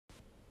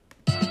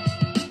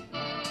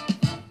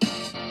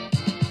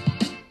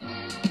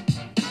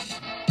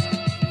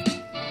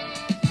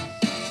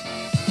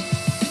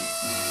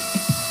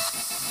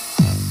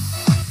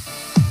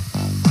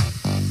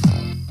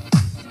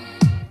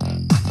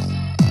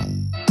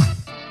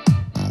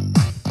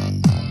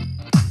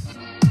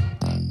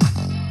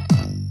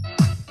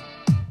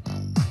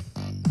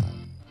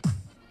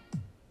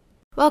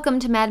Welcome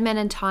to Mad Men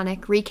and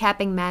Tonic,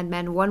 recapping Mad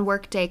Men one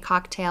workday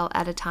cocktail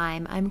at a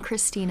time. I'm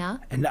Christina.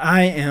 And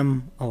I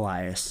am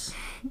Elias.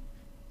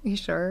 You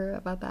sure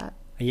about that?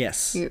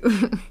 Yes.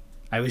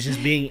 I was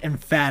just being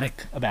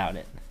emphatic about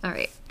it. All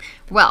right.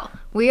 Well,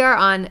 we are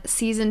on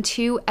Season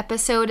 2,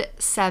 Episode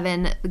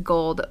 7, The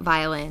Gold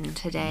Violin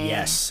today.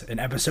 Yes, an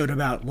episode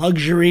about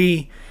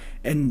luxury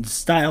and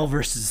style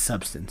versus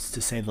substance,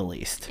 to say the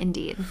least.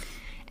 Indeed.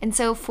 And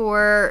so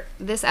for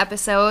this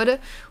episode,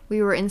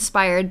 we were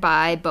inspired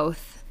by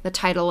both the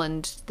title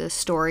and the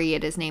story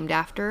it is named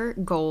after,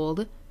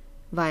 Gold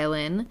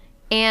Violin,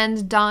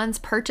 and Don's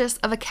purchase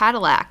of a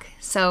Cadillac.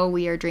 So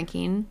we are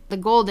drinking the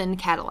Golden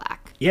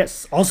Cadillac.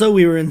 Yes. Also,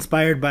 we were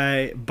inspired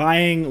by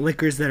buying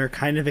liquors that are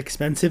kind of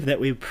expensive that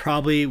we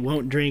probably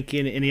won't drink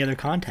in any other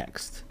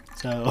context.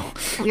 So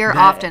we are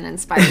often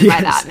inspired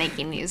by that,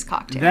 making these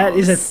cocktails. That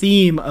is a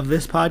theme of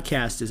this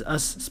podcast, is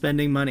us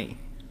spending money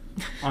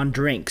on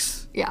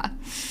drinks. Yeah.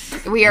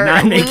 We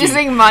are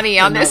losing money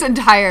on this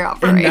entire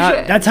operation.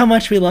 That's how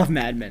much we love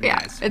Mad Men,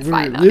 guys. It's We're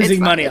fine, though.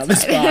 losing money on the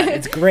spot.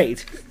 It's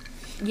great.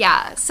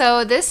 Yeah.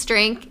 So this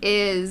drink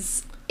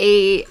is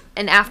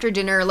an after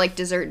dinner like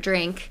dessert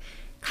drink,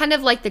 kind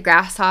of like the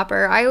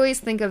Grasshopper. I always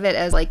think of it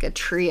as like a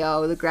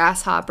trio: the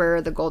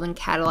Grasshopper, the Golden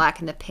Cadillac,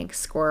 and the Pink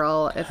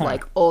Squirrel. If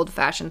like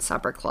old-fashioned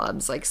supper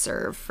clubs like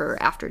serve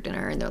for after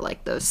dinner, and they're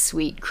like those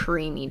sweet,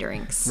 creamy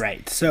drinks.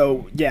 Right.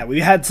 So yeah, we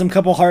had some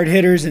couple hard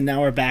hitters, and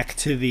now we're back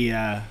to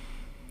the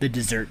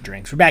dessert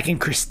drinks. We're back in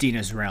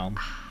Christina's realm,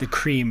 the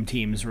cream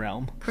team's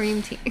realm.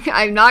 Cream team.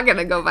 I'm not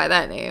gonna go by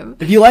that name.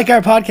 If you like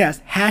our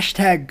podcast,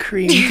 #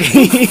 cream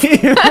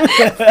team.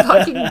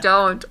 Fucking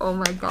don't. Oh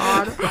my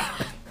god.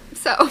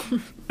 So,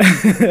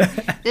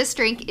 this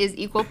drink is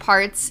equal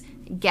parts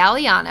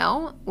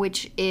Galliano,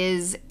 which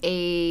is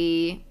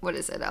a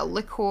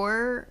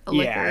liqueur?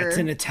 It's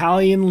an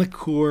Italian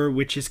liqueur,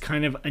 which is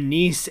kind of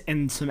anise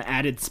and some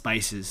added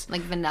spices.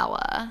 Like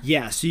vanilla.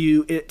 Yeah, so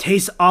it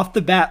tastes off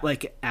the bat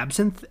like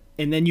absinthe,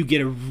 and then you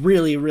get a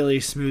really, really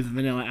smooth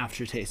vanilla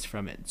aftertaste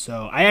from it.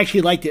 So I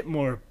actually liked it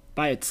more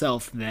by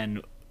itself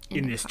than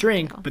in this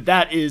drink, but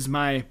that is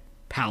my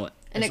palate.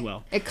 And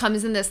it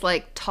comes in this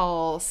like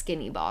tall,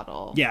 skinny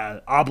bottle.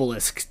 Yeah,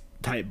 obelisk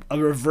type, a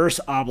reverse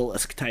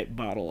obelisk type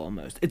bottle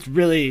almost. It's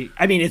really,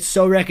 it's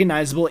so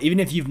recognizable. Even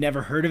if you've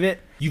never heard of it,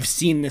 you've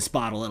seen this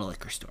bottle at a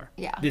liquor store.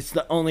 Yeah. It's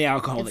the only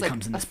alcohol that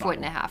comes in this bottle.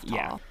 It's like a 1.5 feet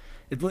tall.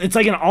 Yeah. It's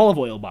like an olive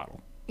oil bottle.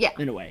 Yeah.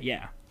 In a way,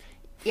 yeah.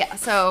 Yeah,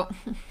 so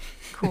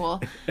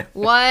cool.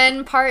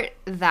 1 part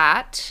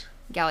that,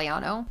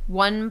 Galliano,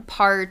 1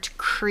 part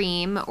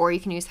cream, or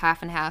you can use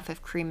half and half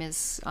if cream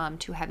is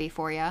too heavy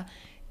for you.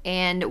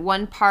 And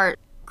 1 part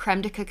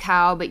creme de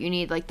cacao, but you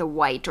need like the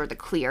white or the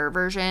clear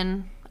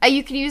version.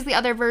 You can use the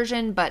other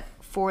version, but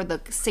for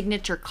the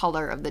signature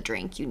color of the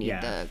drink, you need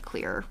the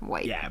clear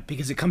white. Yeah,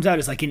 because it comes out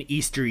as like an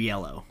Easter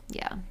yellow.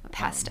 Yeah, a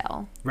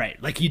pastel. Right,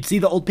 like you'd see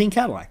the old pink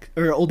Cadillac,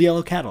 or old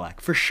yellow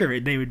Cadillac. For sure,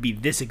 they would be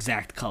this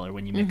exact color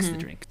when you mix the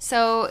drink.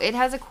 So it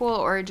has a cool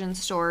origin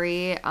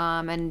story,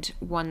 and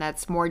one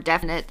that's more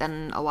definite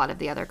than a lot of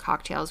the other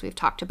cocktails we've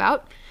talked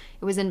about.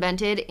 It was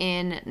invented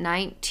in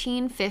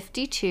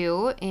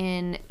 1952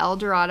 in El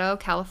Dorado,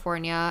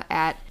 California,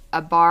 at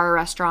a bar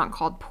restaurant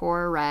called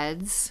Pour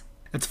Reds.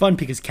 That's fun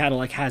because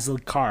Cadillac has a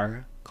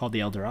car called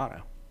the El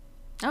Dorado.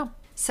 Oh.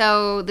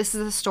 So this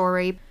is the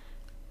story.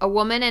 A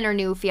woman and her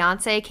new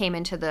fiance came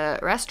into the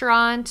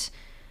restaurant.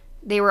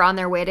 They were on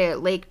their way to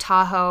Lake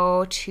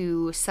Tahoe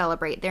to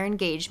celebrate their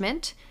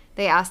engagement.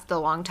 They asked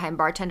the longtime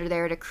bartender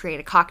there to create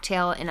a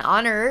cocktail in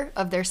honor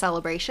of their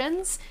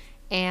celebrations.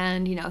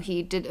 And,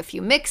 he did a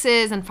few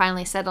mixes and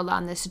finally settled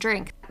on this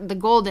drink, the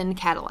Golden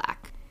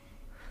Cadillac.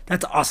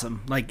 That's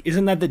awesome. Like,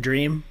 isn't that the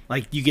dream?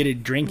 Like, you get a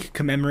drink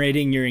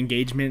commemorating your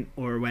engagement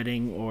or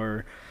wedding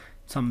or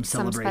some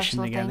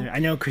celebration together. I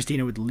know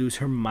Christina would lose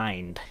her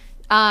mind.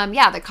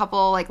 The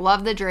couple,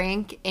 loved the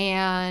drink,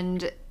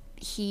 and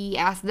he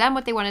asked them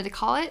what they wanted to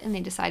call it, and they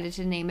decided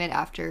to name it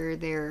after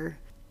their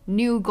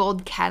new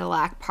gold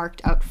Cadillac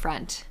parked out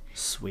front.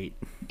 Sweet.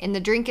 And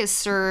the drink is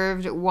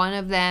served, one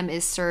of them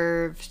is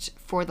served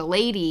for the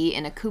lady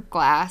in a coupe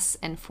glass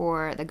and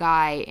for the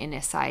guy in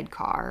a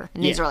sidecar.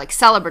 And these are like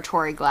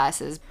celebratory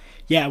glasses.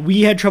 Yeah,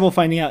 we had trouble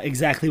finding out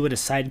exactly what a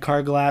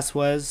sidecar glass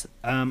was.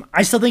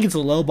 I still think it's a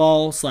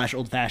lowball /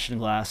 old-fashioned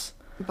glass.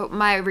 But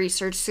my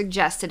research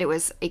suggested it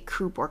was a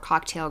coupe or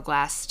cocktail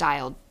glass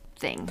styled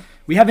thing.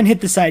 We haven't hit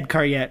the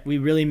sidecar yet. We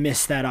really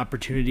missed that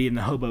opportunity in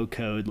the Hobo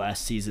Code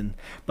last season.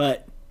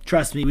 But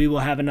trust me, we will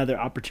have another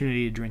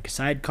opportunity to drink a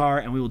sidecar,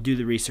 and we will do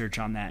the research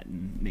on that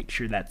and make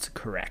sure that's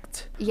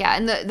correct. Yeah,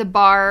 and the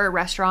bar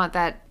restaurant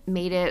that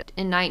made it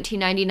in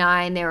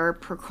 1999, they were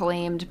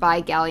proclaimed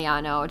by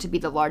Galliano to be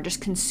the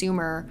largest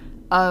consumer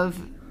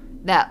of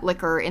that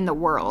liquor in the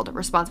world,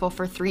 responsible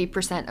for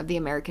 3% of the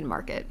American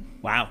market.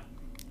 Wow.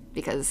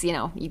 Because,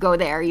 you go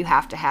there, you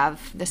have to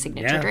have the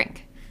signature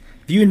drink.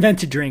 If you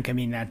invent a drink,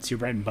 that's your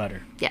bread and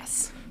butter.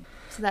 Yes.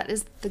 So that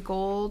is the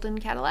Golden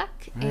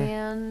Cadillac,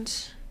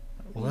 and...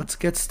 Well, let's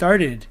get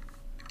started.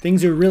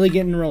 Things are really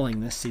getting rolling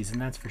this season,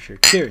 that's for sure.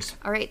 Cheers.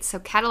 All right, so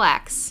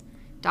Cadillacs.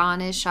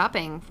 Don is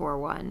shopping for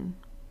one.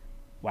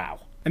 Wow.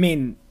 I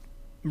mean,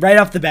 right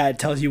off the bat, it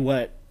tells you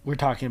what we're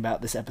talking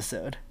about this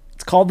episode.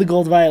 It's called The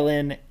Gold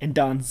Violin, and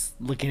Don's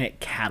looking at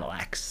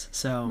Cadillacs.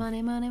 So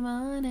Money, money,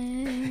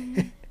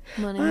 money.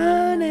 Money,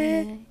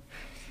 money.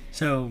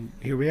 So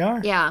here we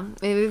are. Yeah,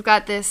 we've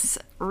got this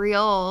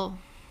real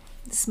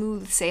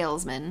smooth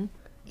salesman.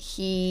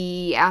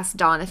 He asks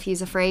Don if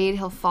he's afraid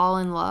he'll fall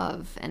in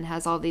love, and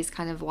has all these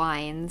kind of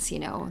lines, you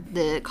know,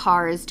 the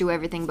cars do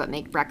everything but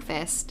make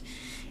breakfast.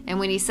 And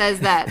when he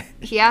says that,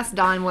 he asks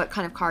Don what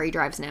kind of car he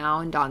drives now,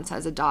 and Don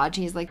says a Dodge,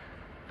 and he's like,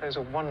 Those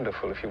are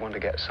wonderful if you want to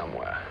get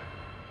somewhere.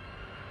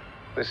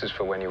 This is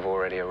for when you've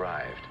already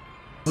arrived.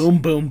 Boom,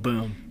 boom,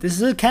 boom. This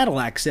is a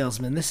Cadillac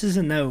salesman. This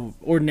isn't no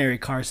ordinary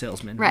car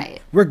salesman.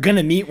 Right. We're going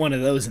to meet one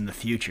of those in the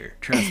future.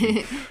 Trust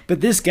me.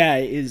 But this guy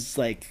is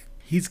like,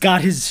 he's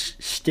got his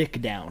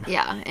shtick down.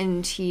 yeah,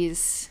 and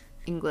he's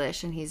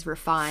English, and he's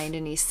refined,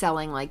 and he's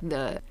selling like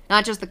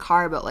not just the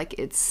car, but like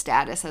its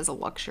status as a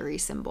luxury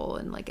symbol,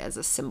 and like as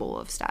a symbol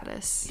of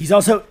status. He's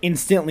also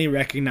instantly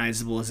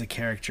recognizable as a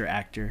character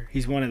actor.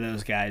 He's one of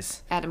those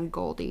guys. Adam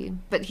Goldie.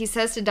 But he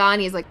says to Don,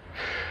 he's like,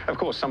 Of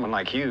course, someone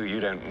like you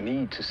don't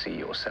need to see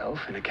yourself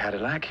in a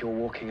Cadillac. You're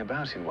walking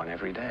about in one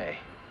every day.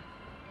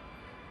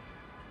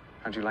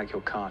 How'd you like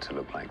your car to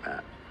look like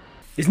that?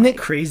 Isn't it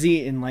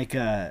crazy in like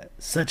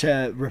such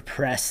a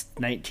repressed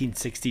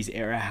 1960s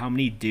era how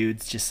many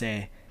dudes just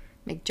say,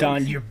 make jokes.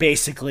 Don, you're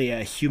basically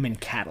a human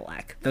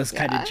Cadillac. Those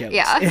kind of jokes.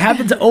 yeah. It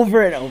happens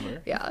over and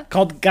over. Yeah.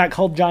 Got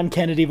called John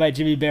Kennedy by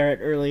Jimmy Barrett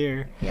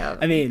earlier. Yeah.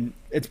 I mean,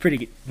 it's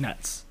pretty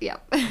nuts. Yeah.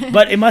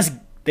 But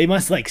they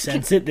must like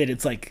sense it that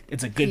it's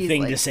a good He's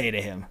thing like- to say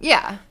to him.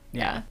 Yeah.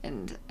 Yeah.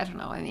 And I don't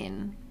know, I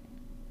mean,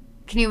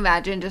 can you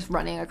imagine just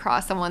running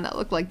across someone that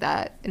looked like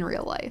that in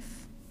real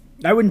life?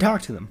 I wouldn't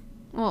talk to them.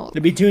 Well,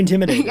 It'd be too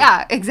intimidating.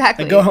 yeah,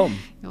 exactly. I'd go home.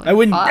 You're like, I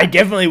wouldn't. I "Fuck."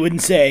 definitely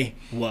wouldn't say,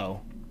 "Whoa,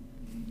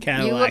 You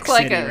Cadillac look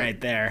like City a right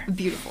there."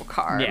 beautiful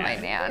car, Yeah. my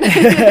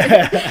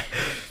man.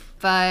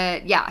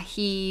 But yeah,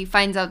 he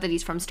finds out that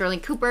he's from Sterling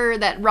Cooper,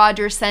 that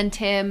Roger sent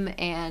him,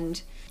 and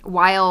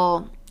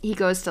while he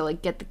goes to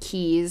like get the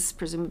keys,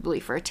 presumably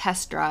for a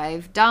test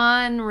drive,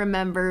 Don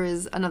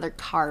remembers another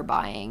car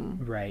buying.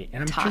 Right,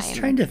 and I'm Time. just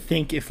trying to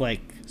think if like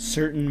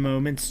certain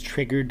moments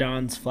trigger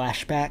Don's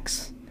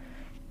flashbacks.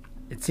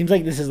 It seems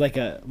like this is like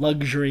a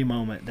luxury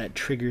moment that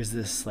triggers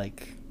this,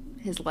 like,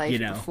 His life You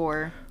know.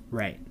 before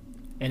right,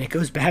 and it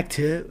goes back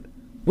to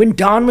when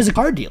Don was a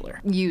car dealer,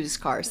 used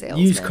car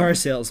salesman. used car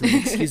salesman,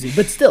 excuse me,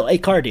 but still a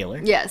car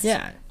dealer. Yes.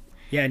 Yeah,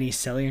 yeah, and he's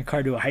selling a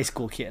car to a high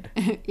school kid.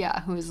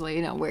 Yeah, who's like,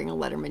 you know, wearing a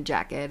Letterman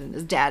jacket, and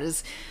his dad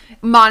is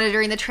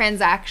monitoring the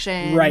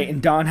transaction. Right,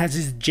 and Don has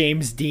his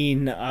James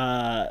Dean,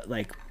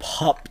 like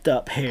popped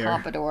up hair.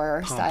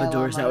 Pompadour style.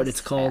 Pompadour, is that what almost.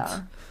 it's called?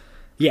 Yeah.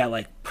 Yeah,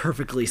 like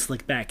perfectly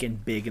slicked back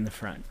and big in the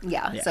front.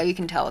 Yeah, so you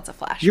can tell it's a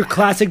flashback. Your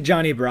classic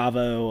Johnny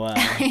Bravo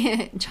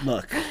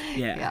look.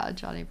 Yeah. Yeah,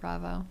 Johnny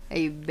Bravo.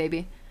 Hey,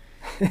 baby.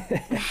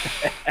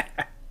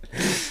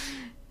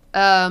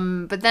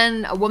 But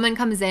then a woman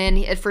comes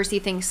in. At first, he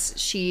thinks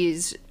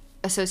she's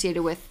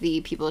associated with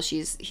the people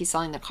he's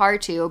selling the car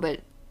to,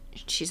 but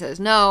she says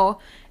no.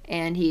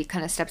 And he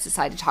kind of steps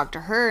aside to talk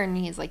to her, and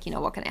he's like, you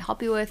know, what can I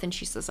help you with? And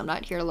she says, I'm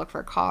not here to look for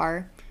a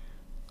car.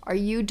 Are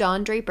you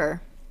Don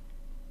Draper?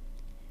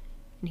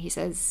 And he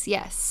says,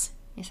 yes.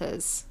 He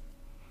says,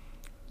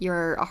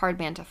 you're a hard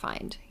man to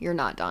find. You're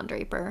not Don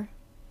Draper.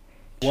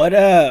 What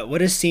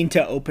a scene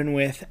to open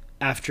with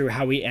after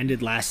how we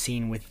ended last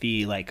scene with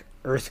the like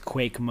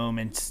earthquake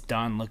moments,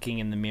 Don looking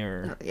in the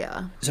mirror.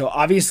 Yeah. So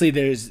obviously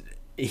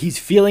he's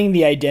feeling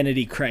the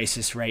identity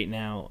crisis right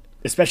now,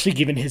 especially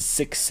given his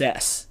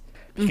success.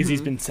 Because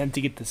he's been sent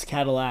to get this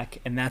Cadillac,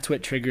 and that's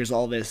what triggers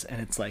all this, and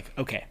it's like,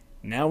 okay,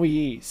 now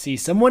we see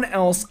someone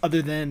else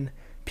other than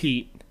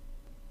Pete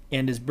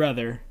and his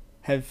brother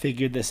have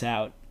figured this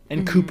out.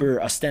 And Cooper,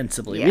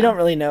 ostensibly. Yeah. We don't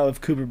really know if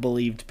Cooper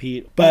believed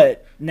Pete,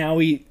 but now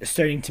we are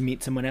starting to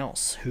meet someone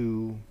else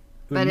who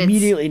But it's-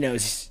 immediately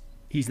knows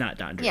he's not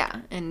Don Draper.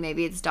 Yeah, and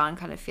maybe it's Don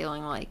kind of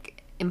feeling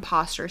like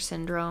imposter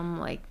syndrome,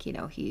 like, you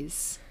know,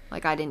 he's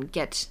like, I didn't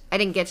get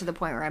to the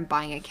point where I'm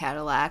buying a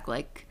Cadillac,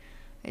 like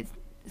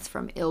it's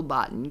from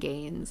ill-gotten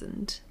gains,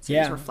 and so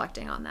Yeah. he's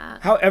reflecting on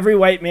that. How every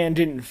white man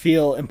didn't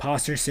feel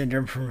imposter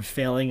syndrome from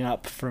failing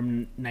up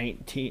from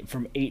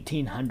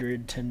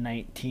 1800 to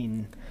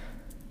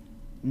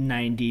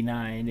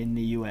 1999 in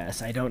the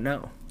U.S. I don't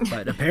know,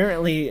 but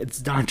apparently it's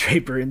Don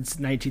Draper in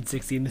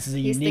 1960, and this is a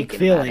He's unique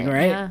thinking about feeling, it.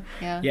 right?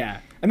 Yeah. Yeah.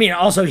 I mean,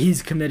 also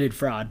he's committed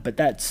fraud, but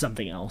that's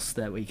something else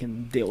that we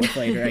can deal with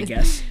later, I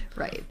guess.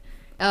 Right.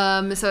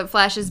 So it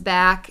flashes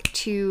back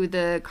to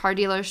the car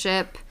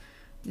dealership.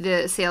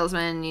 The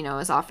salesman, you know,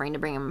 is offering to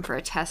bring him for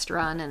a test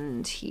run,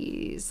 and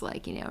he's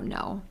like, you know,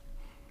 no.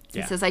 He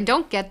Yeah. says, I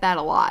don't get that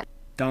a lot.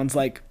 Don's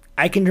like,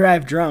 I can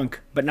drive drunk,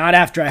 but not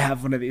after I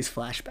have one of these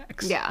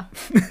flashbacks. Yeah.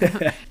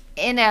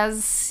 And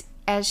as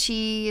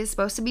she is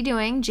supposed to be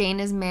doing, Jane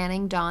is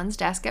manning Don's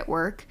desk at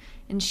work,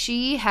 and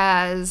she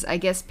has, I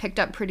guess, picked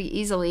up pretty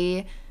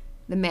easily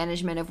the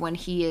management of when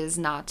he is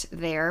not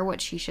there,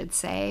 what she should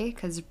say,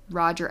 because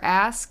Roger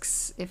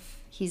asks if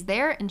he's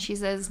there, and she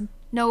says,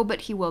 no,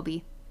 but he will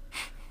be.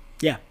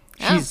 Yeah.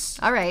 She's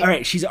all right. All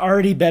right. She's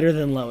already better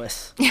than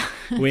Lois,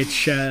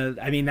 which,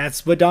 I mean,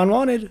 that's what Dawn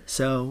wanted.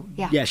 So,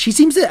 yeah, she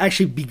seems to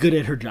actually be good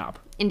at her job.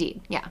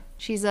 Indeed. Yeah.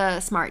 She's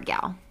a smart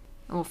gal.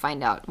 And we'll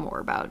find out more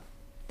about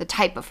the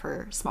type of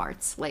her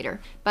smarts later.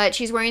 But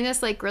she's wearing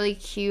this, like, really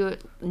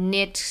cute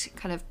knit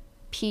kind of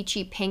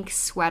peachy pink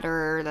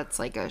sweater that's,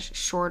 like, a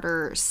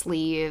shorter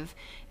sleeve.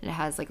 And it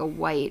has, like, a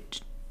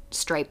white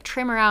striped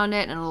trim around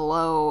it and a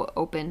low,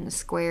 open,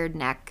 squared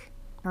neck.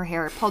 Her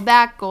hair pulled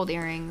back, gold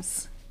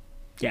earrings.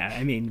 Yeah,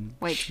 I mean,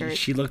 White shirt.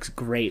 She looks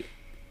great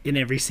in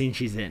every scene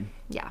she's in.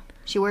 Yeah,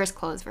 she wears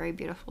clothes very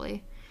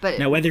beautifully. But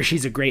now, whether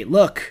she's a great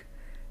look,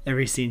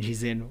 every scene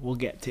she's in, we'll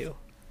get to.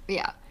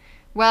 Yeah.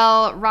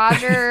 Well,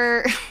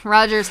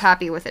 Roger's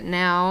happy with it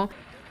now.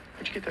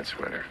 Where'd you get that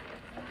sweater?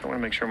 I want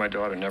to make sure my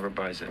daughter never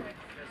buys it.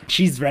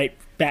 She's right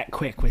back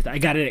quick with, I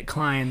got it at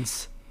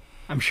Klein's.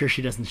 I'm sure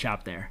she doesn't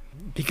shop there.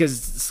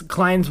 Because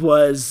Klein's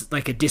was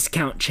like a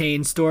discount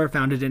chain store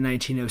founded in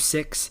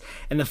 1906,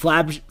 and the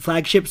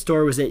flagship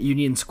store was at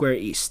Union Square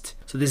East.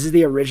 So this is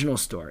the original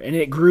store, and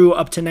it grew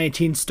up to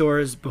 19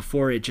 stores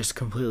before it just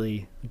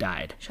completely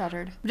died.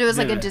 Shuttered. But it was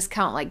like a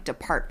discount, like,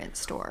 department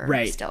store.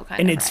 Right. Still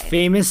kind and of, it's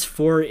famous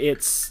for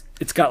it's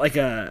got like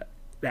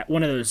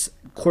one of those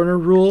corner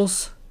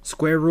rules,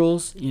 square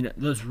rules, you know,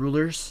 those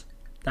rulers.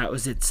 That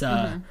was its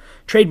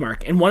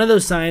trademark. And one of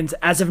those signs,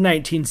 as of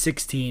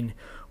 1916,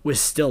 was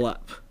still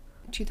up.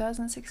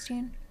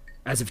 2016?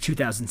 As of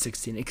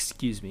 2016,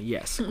 excuse me,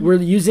 yes. We're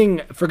using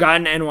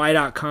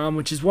ForgottenNY.com,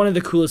 which is one of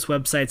the coolest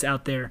websites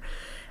out there,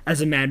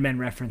 as a Mad Men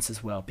reference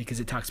as well, because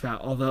it talks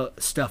about all the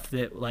stuff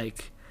that,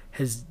 like,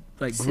 has,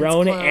 like,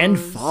 grown and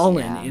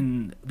fallen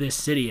in this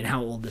city and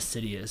how old this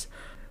city is.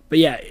 But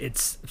yeah,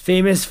 it's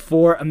famous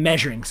for a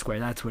measuring square.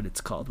 That's what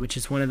it's called, which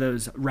is one of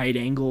those right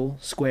angle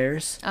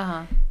squares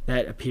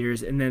that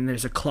appears. And then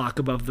there's a clock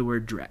above the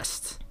word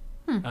dressed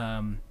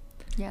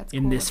it's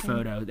in cool this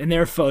photo. And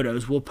there are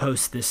photos. We'll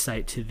post this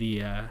site to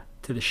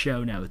the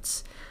show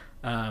notes.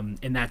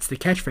 And that's the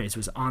catchphrase,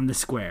 was on the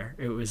square.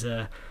 It was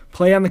a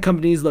play on the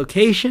company's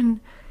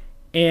location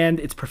and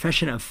its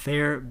profession of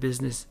fair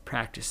business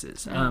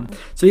practices.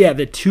 So yeah,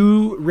 the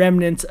two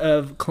remnants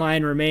of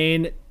Klein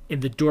remain in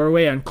the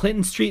doorway on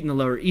Clinton Street in the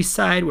Lower East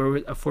Side, where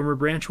a former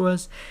branch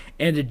was,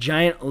 and a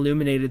giant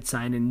illuminated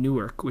sign in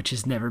Newark, which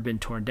has never been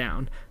torn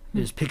down.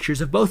 There's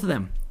pictures of both of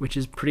them, which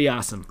is pretty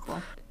awesome.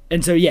 Cool.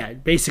 And so, yeah,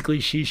 basically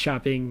she's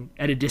shopping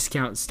at a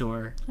discount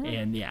store,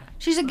 and yeah.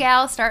 She's a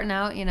gal starting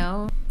out, you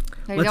know.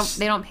 They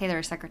don't pay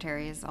their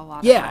secretaries a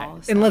lot. Yeah, at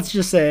all, so. And let's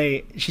just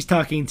say she's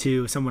talking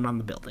to someone on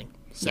the building,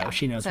 so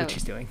she knows what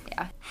she's doing.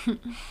 Yeah.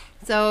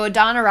 So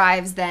Don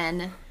arrives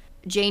then.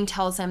 Jane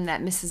tells him that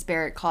Mrs.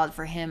 Barrett called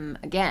for him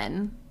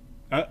again.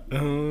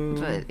 Uh-oh.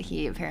 But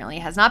he apparently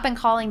has not been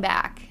calling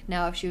back.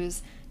 Now, if she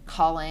was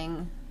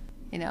calling,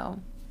 you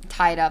know,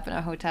 tied up in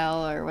a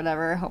hotel or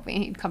whatever,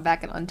 hoping he'd come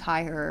back and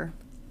untie her,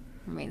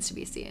 remains to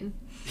be seen.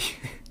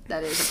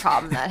 That is a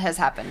problem that has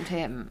happened to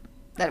him.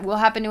 That will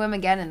happen to him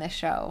again in this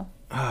show.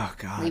 Oh,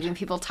 God. Leaving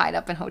people tied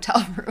up in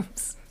hotel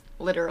rooms.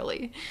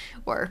 Literally.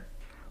 Or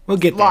we'll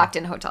get locked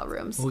in hotel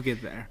rooms. We'll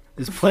get there.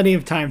 There's plenty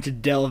of time to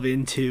delve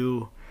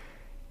into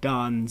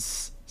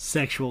Don's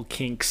sexual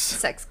kinks.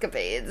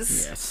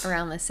 Sexcapades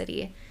around the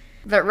city.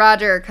 But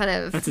Roger kind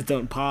of... That's its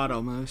own pod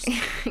almost.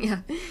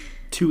 Yeah.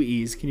 2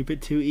 E's. Can you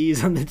put 2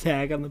 E's on the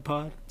tag on the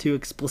pod? 2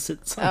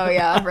 explicits. Oh,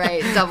 yeah,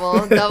 right. Double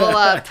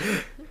up.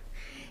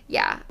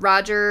 Yeah.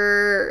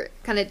 Roger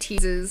kind of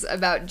teases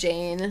about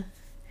Jane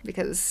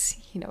because,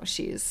 you know,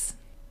 she's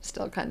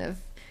still kind of...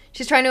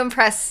 She's trying to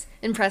impress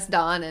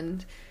Don,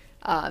 and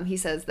he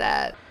says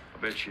that...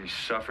 I bet she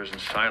suffers in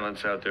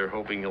silence out there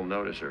hoping you'll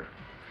notice her.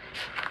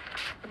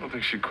 I don't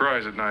think she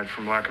cries at night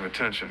from lack of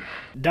attention.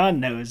 Don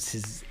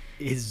knows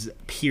his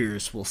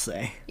peers will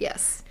say.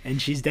 Yes.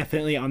 And she's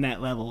definitely on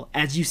that level.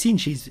 As you've seen,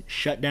 she's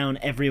shut down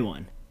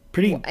everyone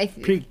pretty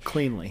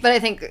cleanly. But I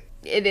think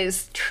it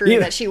is true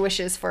that she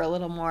wishes for a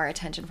little more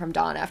attention from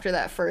Don after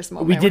that first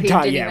moment where he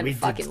didn't even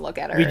fucking look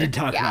at her. We did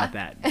talk about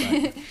that.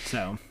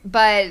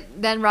 But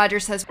then Roger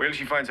says... Wait till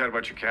she finds out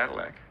about your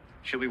Cadillac.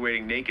 She'll be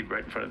waiting naked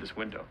right in front of this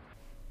window.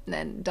 And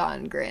then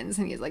Don grins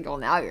and he's like, well,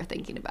 now you're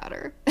thinking about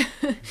her.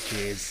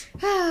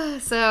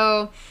 Jeez.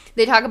 So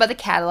they talk about the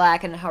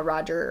Cadillac and how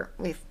Roger,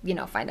 we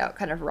find out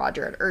kind of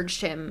Roger had urged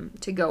him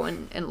to go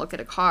and look at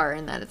a car,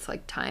 and that it's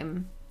like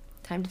time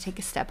to take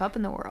a step up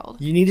in the world.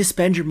 You need to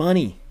spend your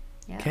money.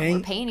 Yeah, okay?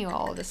 We're paying you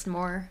all this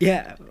more.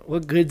 Yeah,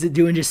 what good's it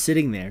doing just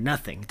sitting there?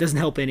 Nothing. It doesn't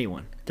help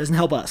anyone. It doesn't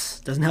help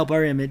us. It doesn't help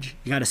our image.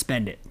 You got to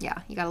spend it.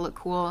 Yeah, you got to look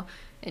cool.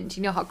 And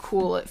you know how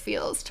cool it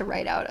feels to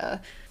write out a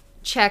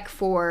check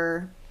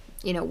for...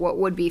 you know, what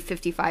would be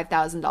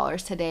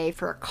 $55,000 today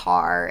for a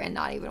car and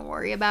not even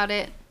worry about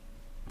it.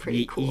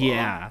 Pretty cool.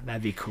 Yeah,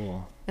 that'd be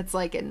cool. It's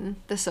like in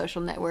The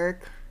Social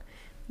Network.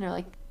 And they're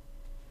like, $1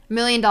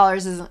 million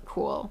isn't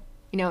cool.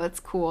 You know, it's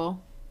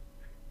cool.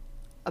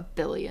 $1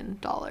 billion.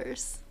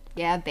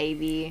 Yeah,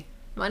 baby.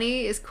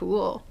 Money is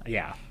cool.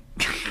 Yeah.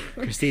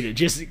 Christina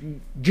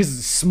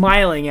just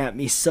smiling at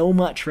me so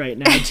much right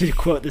now, to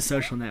quote The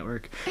Social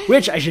Network.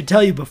 Which, I should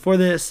tell you, before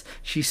this,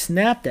 she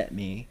snapped at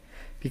me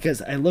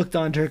because I looked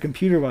onto her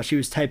computer while she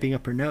was typing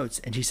up her notes,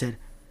 and she said,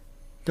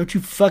 "Don't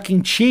you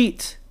fucking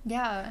cheat."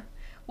 Yeah.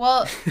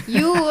 Well,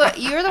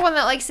 you're the one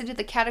that likes to do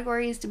the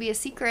categories to be a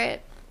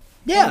secret.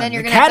 Yeah, and then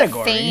you're the going to have to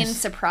categories. feign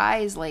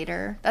surprise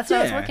later. That's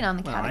what I was working on,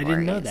 the Well, categories. I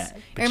didn't know that.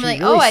 But You're she like,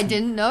 really I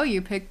didn't know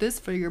you picked this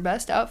for your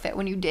best outfit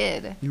when you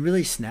did. You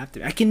really snapped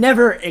at me. I can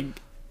never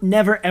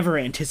ever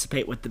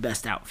anticipate what the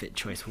best outfit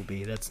choice will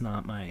be. That's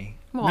not my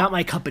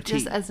cup of tea.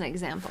 Just as an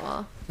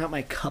example. Not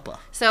my cuppa.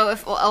 So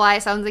if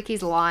Elias sounds like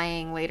he's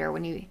lying later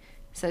when he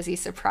says he's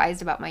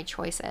surprised about my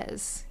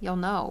choices, you'll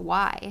know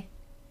why.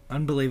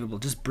 Unbelievable.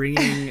 Just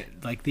bringing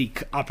like the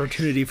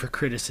opportunity for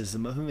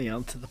criticism of me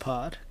onto the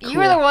pod. You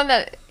were the one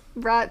that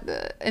brought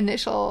the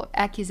initial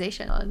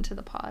accusation onto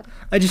the pod.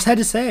 I just had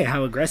to say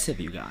how aggressive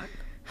you got.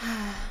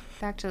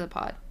 Back to the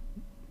pod.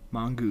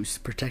 Mongoose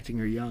protecting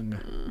her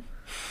young.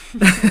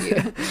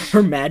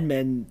 Her Mad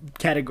Men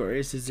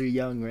categories is her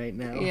young right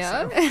now.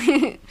 Yeah.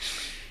 So.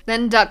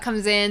 Then Duck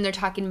comes in. They're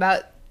talking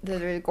about that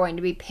they're going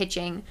to be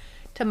pitching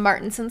to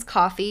Martinson's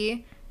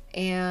Coffee.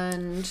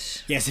 And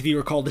Yes, if you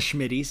recall the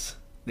Schmitties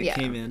that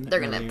came in. They're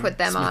going to put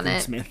them Smith on and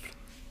it. Smith.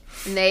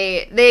 And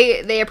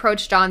they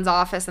approach Dawn's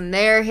office, and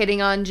they're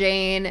hitting on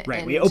Jane. Right,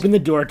 and we open the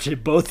door to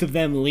both of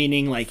them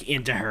leaning like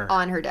into her.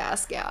 on her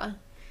desk, yeah.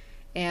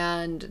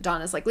 And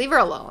Dawn is like, leave her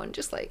alone.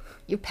 Just like,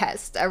 you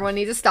pest. Everyone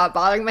needs to stop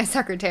bothering my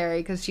secretary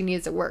because she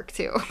needs to work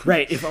too.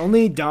 Right, if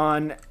only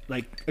Dawn,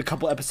 like a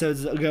couple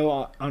episodes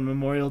ago on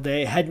Memorial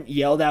Day, hadn't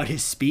yelled out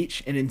his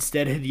speech and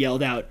instead had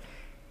yelled out,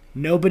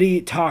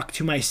 "Nobody talk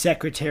to my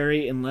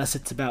secretary unless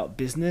it's about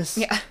business."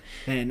 Yeah.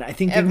 And I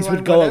think things Everyone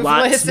would go a would've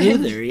lot listened.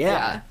 smoother.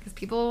 Yeah. Because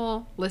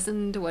people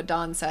listen to what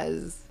Dawn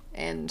says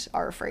and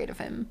are afraid of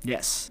him.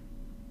 Yes.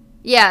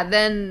 Yeah,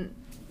 then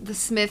the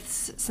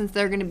Smiths, since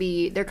they're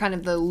kind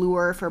of the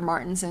lure for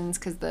Martinsons,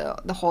 because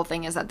the whole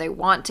thing is that they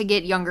want to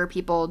get younger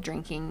people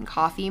drinking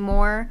coffee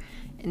more.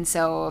 And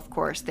so, of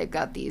course, they've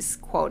got these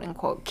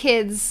quote-unquote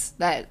kids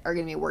that are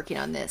going to be working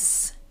on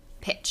this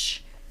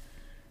pitch.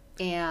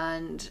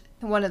 And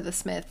one of the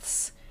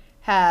Smiths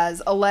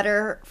has a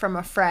letter from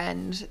a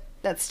friend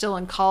that's still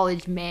in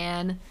college,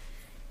 man.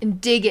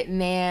 And dig it,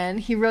 man.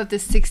 He wrote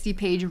this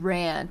 60-page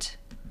rant.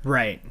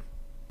 Right.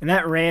 And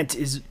that rant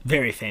is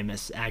very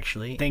famous,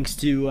 actually. Thanks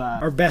to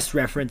our best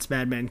reference,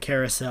 Mad Men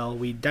Carousel,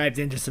 we dived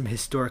into some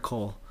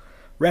historical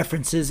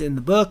references in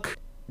the book.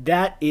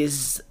 That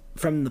is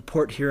from the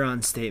Port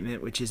Huron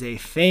Statement, which is a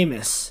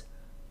famous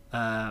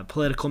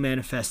political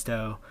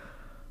manifesto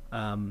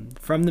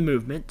from the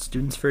movement,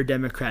 Students for a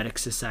Democratic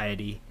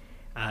Society.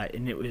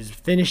 And it was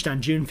finished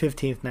on June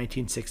 15th,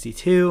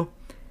 1962,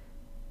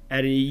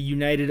 at a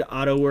United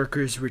Auto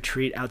Workers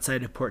retreat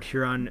outside of Port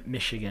Huron,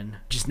 Michigan,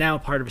 which is now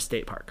part of a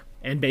state park.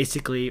 And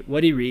basically,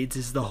 what he reads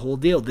is the whole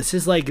deal. This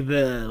is like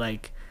the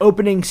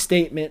opening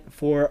statement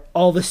for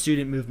all the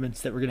student movements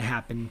that were going to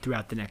happen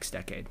throughout the next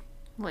decade.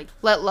 Like,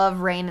 let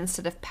love reign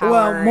instead of power.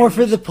 Well, more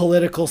for the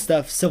political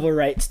stuff, civil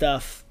rights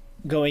stuff,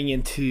 going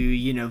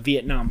into,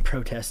 Vietnam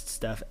protest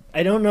stuff.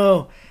 I don't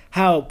know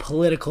how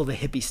political the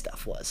hippie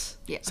stuff was.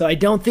 Yeah. So I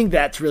don't think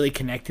that's really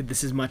connected.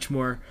 This is much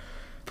more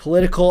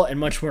political and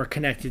much more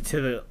connected to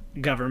the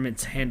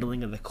government's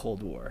handling of the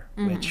Cold War,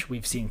 which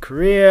we've seen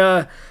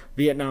Korea,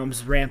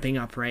 Vietnam's ramping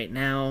up right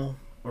now,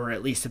 or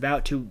at least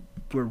about to.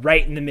 We're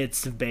right in the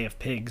midst of Bay of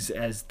Pigs,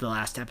 as the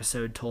last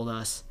episode told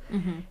us,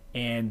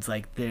 and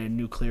like the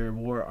nuclear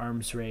war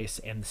arms race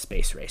and the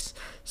space race.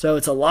 So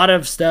it's a lot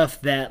of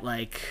stuff that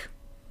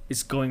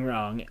is going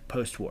wrong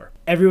post-war.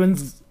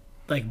 Everyone's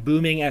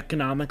booming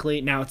economically.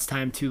 Now it's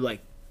time to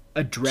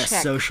address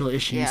Check. social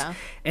issues. Yeah.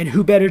 And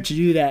who better to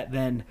do that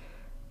than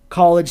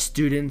college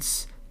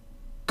students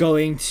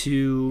going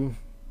to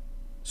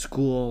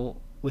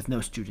school with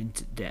no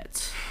student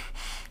debts.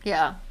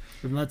 Yeah.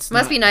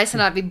 Must be nice to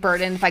not be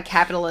burdened by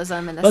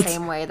capitalism in the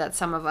same way that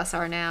some of us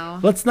are now.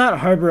 Let's not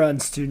harbor on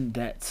student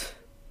debt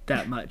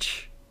that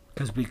much,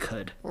 because we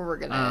could. Or we're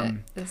gonna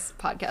this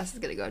podcast is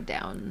gonna go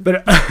down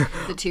But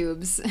the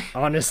tubes.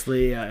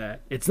 honestly,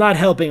 it's not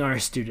helping our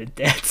student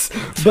debts.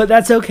 But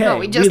that's okay. No,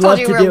 we just love told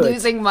you to we're do it.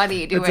 losing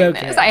money doing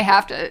okay. this. I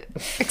have to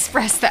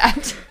express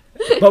that.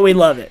 But we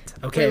love it.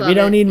 Okay, love we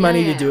don't it. need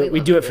money Yeah, to do it. We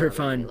love do it, it for we love it,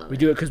 fun. we love We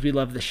do it because we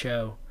love the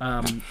show.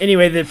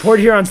 Anyway, the Port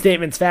Huron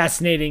Statement's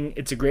fascinating.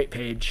 It's a great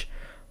page.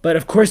 But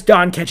of course,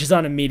 Dawn catches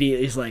on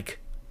immediately. He's like,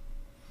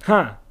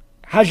 "Huh?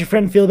 How's your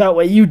friend feel about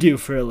what you do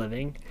for a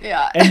living?"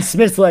 Yeah. And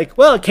Smith's like,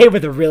 "Well, it came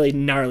with a really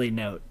gnarly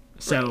note."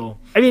 So,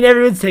 I mean,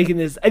 everyone's taking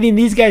this. I mean,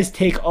 these guys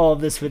take all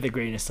of this with a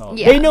grain of salt.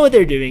 Yeah. They know what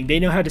they're doing. They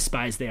know how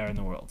despised they are in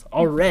the world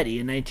already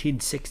in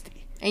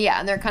 1960. Yeah,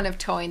 and they're kind of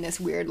towing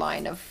this weird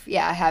line of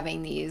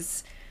having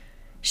these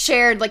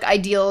shared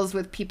ideals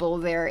with people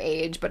their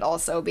age, but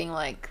also being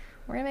like,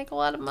 we're gonna make a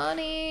lot of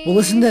money. Well,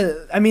 listen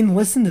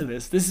to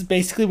this. This is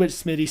basically what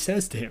Smitty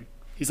says to him.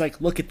 He's like,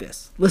 "Look at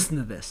this. Listen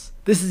to this.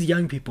 This is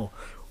young people.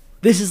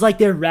 This is like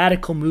their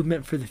radical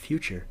movement for the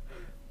future.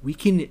 We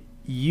can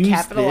use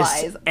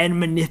Capitalize. this and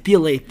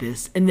manipulate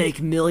this and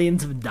make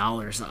millions of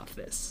dollars off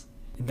this.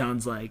 And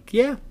Don's like,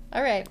 yeah,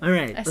 All right. all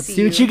right, I let's see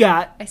see what you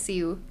got. I see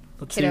you.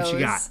 Let's see what you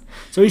got. kiddos.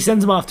 So he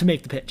sends them off to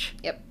make the pitch.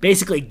 Yep.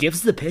 Basically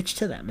gives the pitch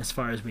to them as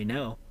far as we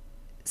know.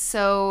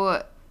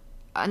 So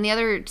on the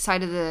other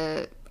side of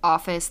the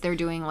office, they're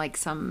doing like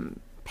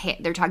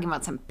they're talking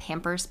about some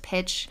Pampers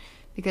pitch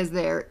because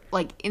they're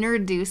like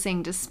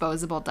introducing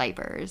disposable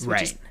diapers,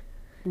 which is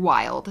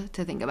wild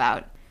to think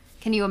about.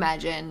 Can you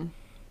imagine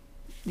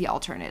the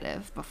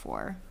alternative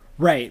before?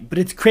 Right, but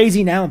it's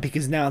crazy now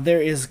because now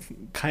there is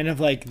kind of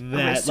like A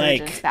that,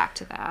 resurgence like, back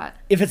to that.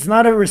 if it's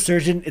not a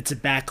resurgent, it's a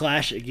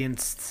backlash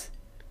against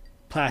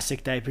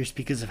plastic diapers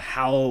because of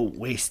how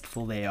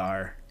wasteful they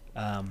are.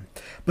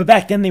 But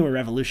back then they were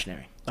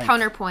revolutionary. Like,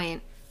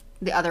 Counterpoint,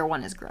 the other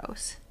one is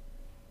gross.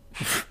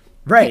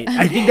 right,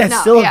 I think that's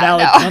No, still a yeah,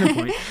 valid no.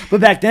 counterpoint.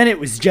 But back then it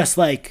was just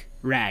like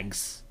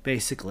rags,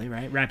 basically,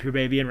 right? Wrap your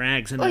baby in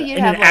rags and, Well, and you'd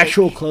an have, like,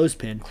 actual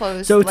clothespin.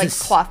 Clothes, So it's like a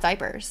s- cloth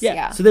diapers. Yeah.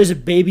 Yeah. So there's a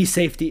baby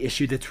safety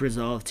issue that's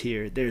resolved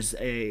here. There's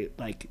a,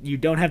 like, you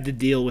don't have to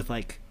deal with,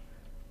 like,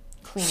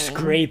 Cleaning.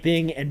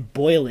 scraping and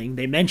boiling.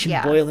 They mention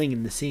Yeah. boiling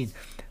in the scene.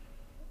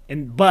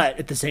 But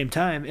at the same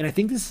time, and I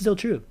think this is still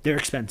true, they're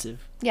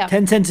expensive. Yeah.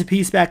 10 cents a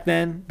piece back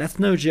then. That's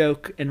no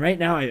joke. And right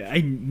now,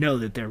 I know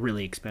that they're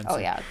really expensive. Oh,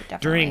 yeah, definitely.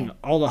 During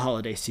all the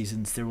holiday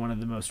seasons, they're one of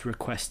the most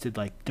requested,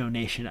 like,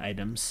 donation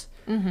items.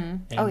 Mm-hmm.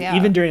 And Oh, yeah.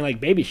 even during, like,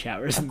 baby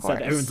showers and stuff,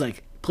 course. everyone's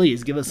like,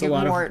 please give us Give a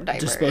lot more of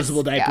diapers.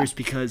 disposable Yeah. diapers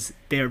because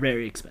they are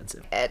very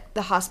expensive. At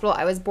the hospital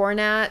I was born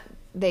at,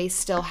 they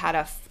still had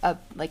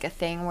a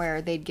thing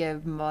where they'd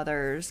give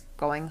mothers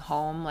going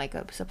home like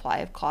a supply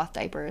of cloth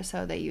diapers,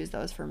 so they used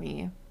those for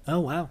me. Oh,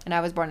 wow. And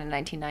I was born in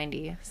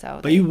 1990,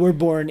 so But you were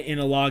born in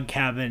a log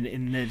cabin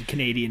in the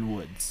Canadian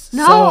woods.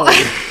 No.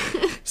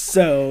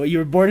 So you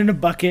were born in a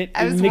bucket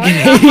I was in the born in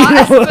a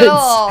Canadian woods.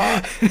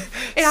 hospital.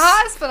 In a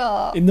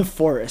hospital. In the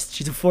forest.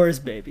 She's a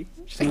forest baby.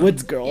 She's a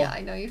woods girl. Yeah,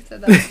 I know you've said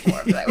that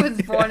before, but I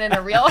was born in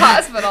a real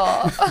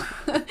hospital.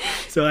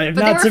 So I'm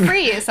But not they were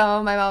surprised. free,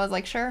 so my mom was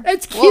like, sure.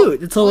 It's we'll-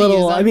 cute. It's a we'll little.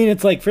 use I them. mean,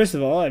 it's like, first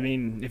of all, I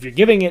mean, if you're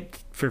giving it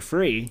for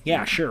free,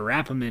 yeah, sure,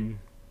 wrap them in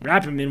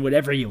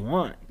whatever you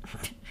want.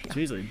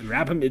 Seriously,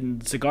 wrap them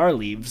in cigar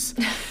leaves.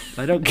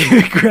 I don't give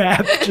a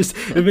crap. Just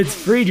if it's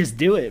free, just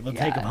do it. We'll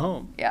take them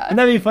home. Yeah. Wouldn't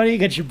that be funny? You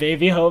get your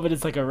baby home and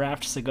it's like a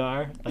wrapped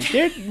cigar. Like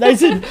they're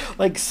nice and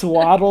like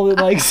swaddled in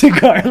like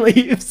cigar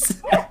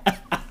leaves.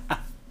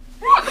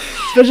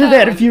 Especially if they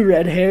had a few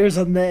red hairs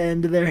on the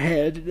end of their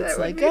head. And it's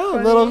would like, be oh,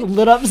 funny. little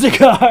lit up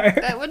cigar.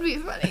 That would be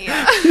funny.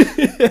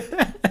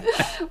 Yeah.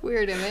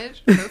 Weird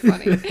image, but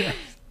funny.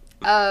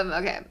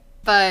 Okay.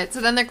 But so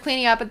then they're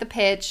cleaning up at the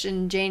pitch,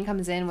 and Jane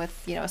comes in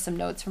with some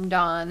notes from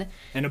Dawn.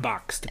 And a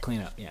box to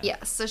clean up. Yeah.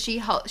 Yeah, so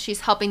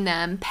she's helping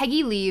them.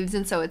 Peggy leaves,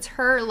 and so it's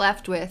her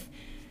left with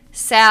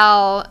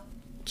Sal,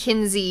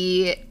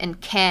 Kinsey, and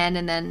Ken,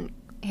 and then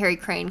Harry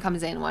Crane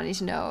comes in wanting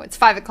to know it's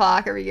 5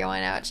 o'clock. Are we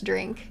going out to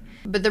drink?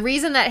 But the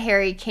reason that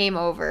Harry came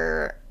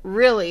over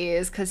really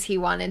is because he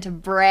wanted to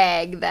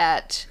brag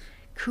that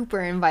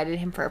Cooper invited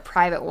him for a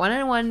private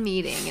one-on-one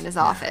meeting in his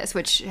office,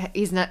 which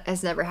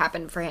has never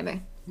happened for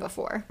him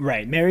before.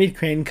 Right. Married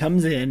Crane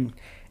comes in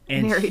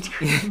and Married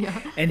Crane,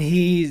 yeah. and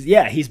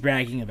he's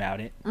bragging about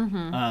it.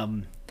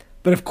 Mm-hmm.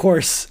 But of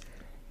course,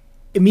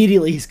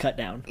 immediately he's cut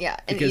down. Yeah,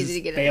 and because easy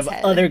to get in they his have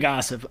head. other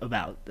gossip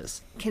about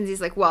this. Kinsey's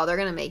like, well, they're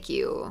going to make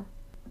you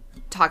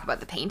talk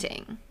about the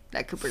painting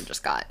that Cooper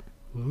just got.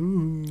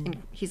 Ooh.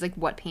 And he's like,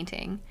 what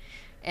painting?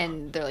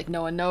 And they're like,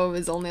 no one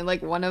knows. Only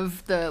like one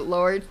of the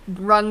lower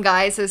rung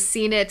guys has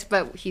seen it,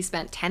 but he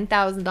spent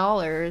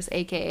 $10,000,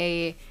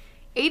 aka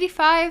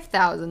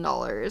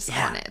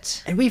 $85,000 on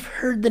it. And we've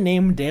heard the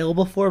name Dale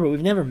before, but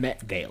we've never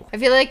met Dale. I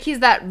feel like he's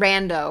that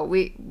rando.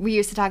 We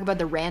used to talk about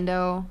the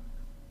rando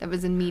that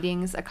was in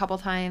meetings a couple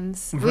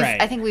times.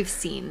 Right. I think we've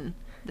seen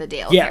the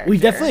Dale Yeah, character.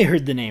 we've definitely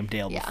heard the name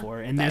Dale Yeah, before,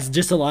 and there's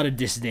just a lot of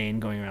disdain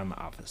going around the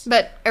office.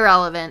 But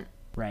irrelevant.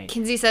 Right.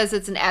 Kinsey says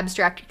it's an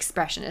abstract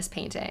expressionist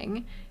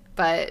painting,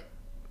 but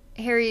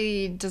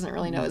Harry doesn't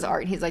really know his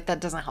art. He's like, that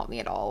doesn't help me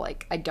at all.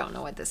 Like, I don't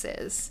know what this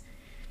is.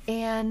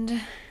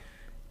 And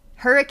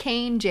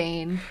Hurricane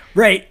Jane.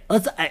 Right.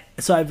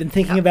 So I've been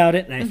thinking about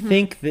it, and Mm-hmm. I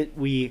think that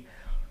we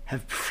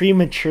have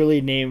prematurely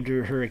named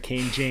her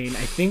Hurricane Jane.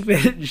 I think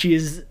that she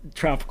is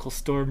Tropical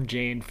Storm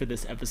Jane for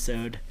this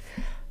episode.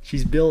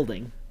 She's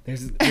building.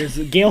 There's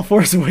gale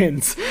force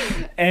winds,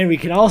 and we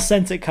can all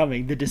sense it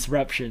coming, the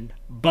disruption.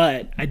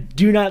 But I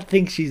do not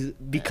think she's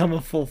become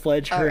a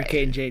full-fledged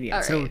Hurricane Jane yet.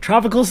 All So right.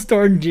 Tropical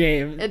Storm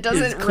Jane It is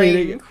doesn't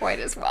cleaning ring quite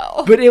as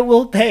well. but it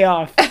will pay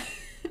off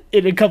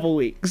in a couple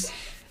weeks.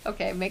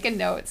 Okay, make a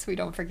note so we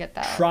don't forget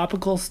that.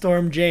 Tropical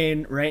Storm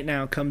Jane right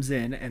now comes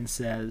in and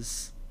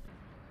says,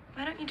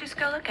 Why don't you just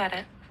go look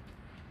at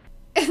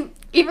it?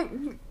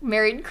 Even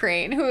Married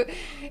Crane, who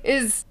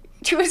is,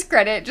 to his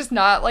credit, just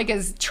not like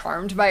as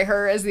charmed by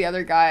her as the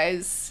other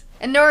guys.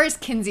 And nor is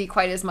Kinsey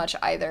quite as much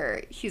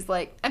either. He's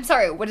like, I'm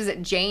sorry, what is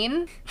it,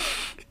 Jane?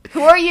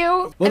 Who are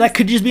you? well, that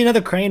could just be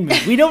another Crane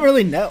move. We don't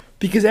really know.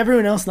 Because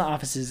everyone else in the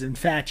office is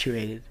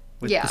infatuated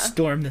with Yeah. the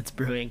storm that's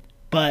brewing.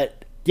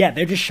 But Yeah,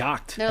 they're just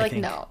shocked. They're I like,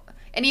 think. no.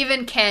 And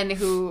even Ken,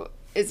 who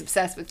is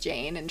obsessed with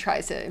Jane and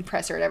tries to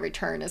impress her at every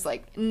turn, is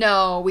like,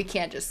 no, we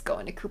can't just go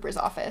into Cooper's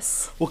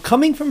office. Well,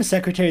 coming from a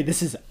secretary,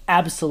 this is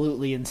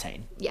absolutely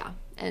insane. Yeah,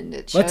 and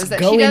it Let's shows that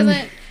go she in-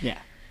 doesn't. Yeah.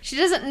 She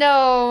doesn't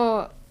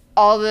know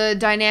all the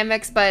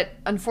dynamics, but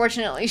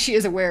unfortunately, she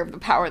is aware of the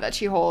power that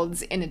she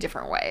holds in a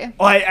different way.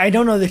 Well, I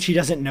don't know that she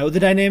doesn't know the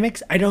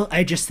dynamics.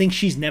 I just think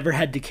she's never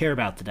had to care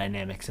about the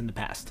dynamics in the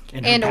past.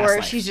 In her And past or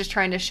life. she's just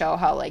trying to show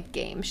how like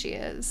game she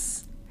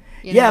is.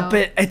 You Yeah, know?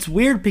 but it's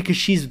weird because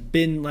she's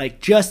been like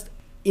just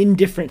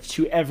indifferent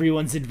to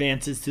everyone's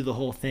advances through the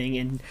whole thing,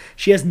 and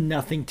she has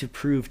nothing to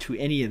prove to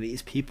any of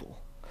these people.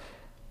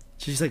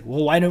 She's like,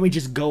 well, why don't we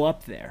just go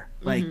up there?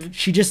 Like,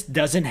 she just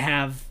doesn't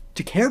have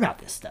to care about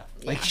this stuff.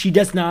 Like, she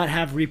does not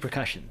have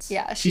repercussions.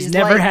 Yeah, she's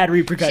never like- had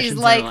repercussions. She's in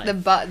her like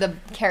life. the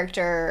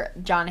character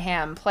John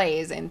Hamm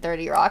plays in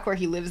 30 Rock, where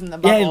he lives in the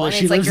bubble, well, and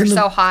she it's like lives you're in the-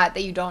 so hot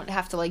that you don't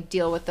have to like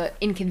deal with the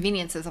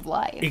inconveniences of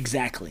life.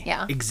 Exactly.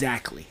 Yeah.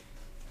 Exactly.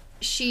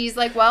 She's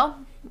like, well,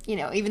 you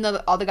know, even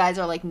though all the guys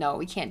are like, no,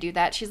 we can't do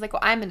that. She's like,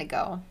 well, I'm gonna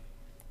go,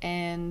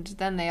 and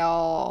then they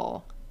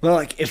all Well,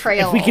 like if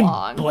trail we can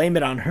along. blame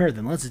it on her,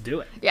 then let's do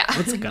it. yeah,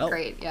 Let's go.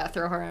 great, yeah,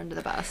 throw her under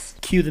the bus.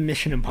 Cue the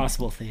Mission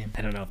Impossible theme.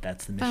 I don't know if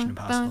that's the Mission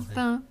Impossible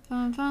theme.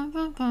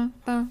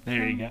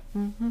 There you go.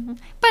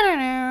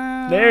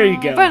 There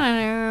you go.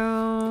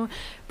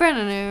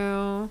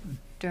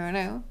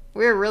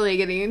 We're really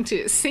getting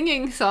into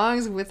singing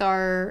songs with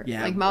our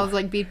Yeah. like mouths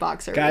like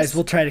beatboxers. Guys,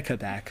 we'll try to cut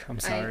back. I'm I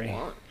sorry.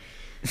 won't.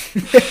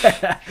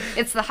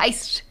 It's the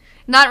heist.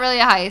 Not really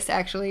a heist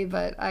actually,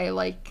 but I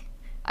like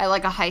a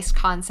heist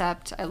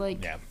concept. I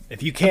like Yeah.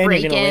 If you a can, you're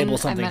break-in. gonna label I'm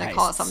something gonna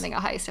call it heists. something a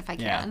heist if I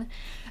Yeah. can.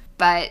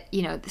 But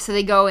you know, so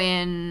they go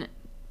in,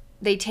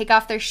 they take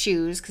off their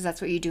shoes because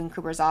that's what you do in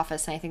Cooper's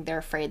office, and I think they're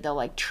afraid they'll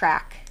like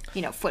track,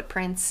 you know,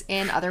 footprints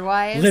in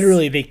otherwise.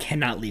 Literally, they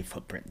cannot leave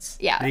footprints.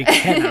 Yeah. They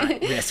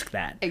cannot risk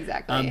that.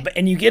 Exactly.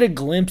 And you get a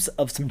glimpse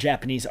of some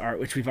Japanese art,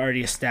 which we've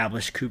already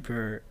established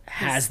Cooper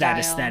has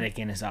that style. aesthetic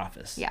in his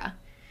office. Yeah.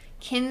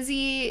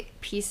 Kinsey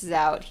pieces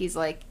out. He's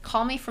like,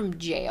 call me from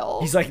jail.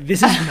 He's like,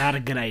 this is not a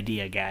good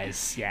idea,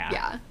 guys. Yeah.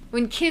 Yeah.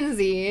 When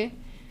Kinsey,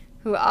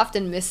 who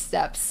often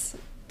missteps,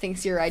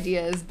 thinks your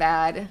idea is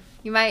bad,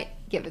 you might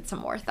give it some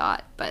more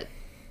thought, but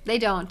they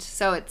don't.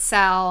 So it's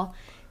Sal,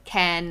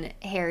 Ken,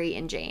 Harry,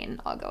 and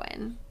Jane all go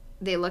in.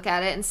 They look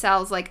at it, and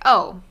Sal's like,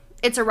 oh,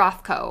 it's a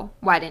Rothko.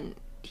 Why didn't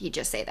he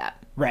just say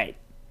that? Right.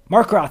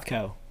 Mark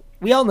Rothko.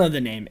 We all know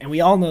the name, and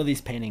we all know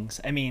these paintings.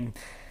 I mean,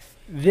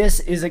 this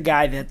is a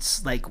guy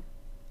that's like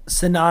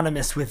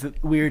synonymous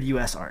with weird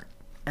U.S. art,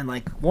 and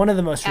like one of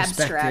the most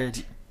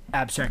respected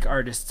abstract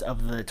artists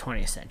of the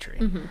 20th century.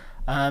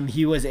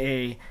 He was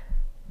a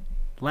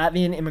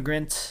Latvian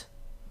immigrant,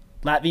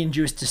 Latvian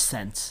Jewish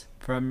descent,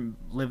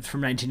 lived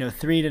from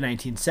 1903 to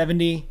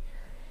 1970,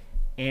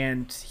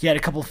 and he had a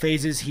couple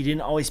phases. He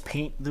didn't always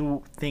paint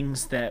the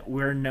things that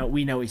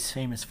we know he's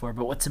famous for,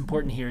 but what's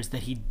important here is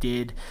that he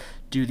did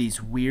do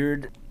these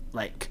weird,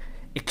 like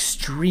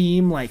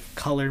extreme, like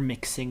color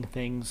mixing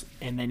things,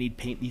 and then he'd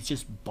paint these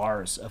just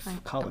bars of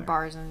color.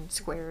 Bars and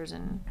squares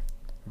and...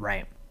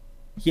 Right.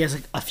 He has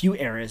like a few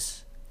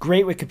eras.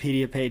 Great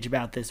Wikipedia page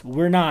about this.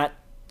 We're not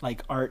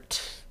like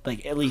art,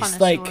 like at least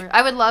like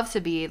I would love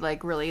to be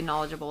like really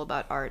knowledgeable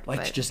about art, like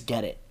but to just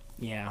get it.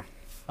 Yeah.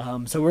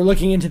 So we're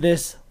looking into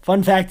this.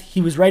 Fun fact,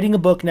 he was writing a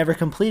book never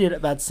completed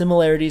about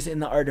similarities in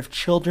the art of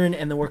children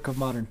and the work of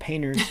modern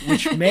painters,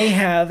 which may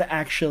have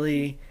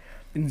actually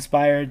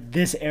inspired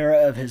this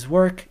era of his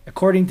work.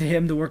 According to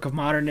him, the work of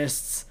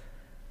modernists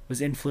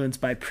was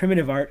influenced by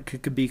primitive art,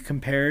 could be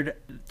compared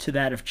to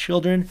that of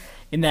children,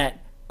 in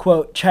that,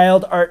 quote,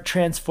 child art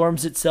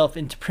transforms itself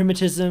into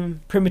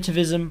primitivism,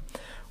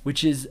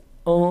 which is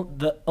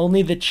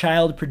only the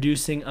child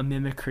producing a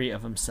mimicry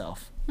of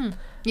himself.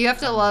 you have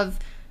to love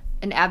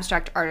an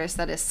abstract artist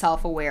that is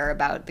self-aware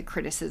about the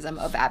criticism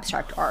of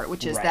abstract art,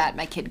 which is Right. that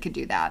my kid could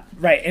do that.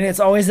 Right, and it's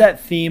always that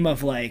theme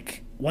of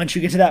like, once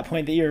you get to that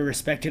point that you're a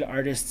respected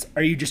artist,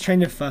 are you just trying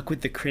to fuck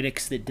with the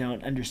critics that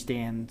don't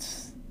understand?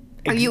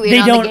 Are you in they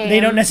on the don't. game? They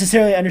don't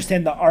necessarily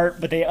understand the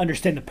art, but they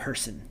understand the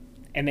person,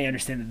 and they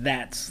understand that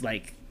that's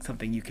like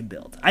something you can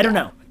build. I don't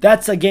know.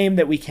 That's a game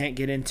that we can't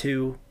get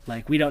into.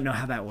 Like, we don't know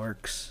how that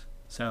works.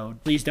 So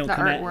please don't The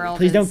come art at world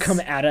please don't is- come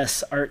at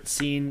us, art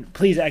scene.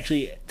 Please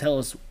actually tell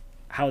us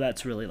how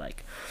that's really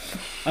like.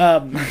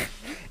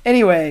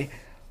 Anyway,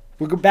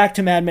 we'll go back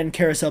to Mad Men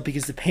Carousel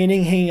because the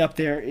painting hanging up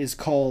there is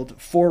called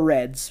Four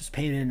Reds. It was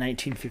painted in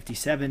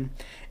 1957,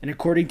 and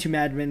according to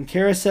Mad Men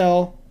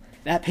Carousel,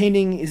 that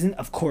painting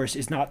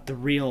is not the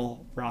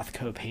real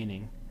Rothko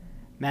painting.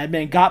 Mad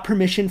Men got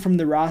permission from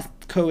the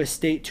Rothko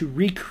estate to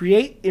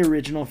recreate the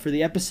original for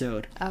the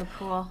episode, Oh,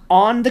 cool.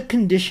 on the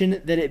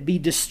condition that it be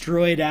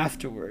destroyed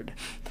afterward.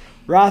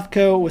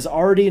 Rothko was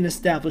already an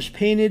established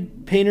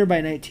painter by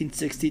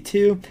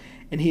 1962,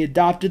 and he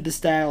adopted the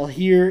style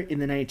here in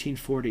the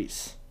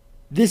 1940s.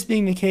 This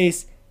being the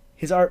case,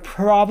 his art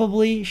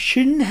probably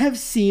shouldn't have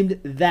seemed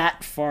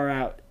that far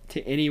out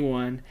to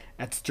anyone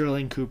at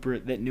Sterling Cooper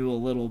that knew a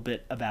little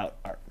bit about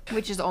art.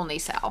 Which is only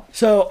Sal.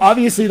 So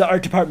obviously the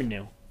art department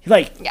knew.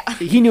 Yeah.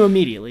 He knew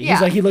immediately. Yeah.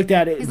 He's like, he looked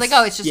at it. He's like,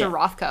 oh, it's just yeah. a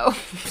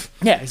Rothko.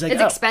 Yeah, he's like,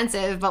 It's oh.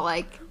 expensive, but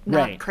like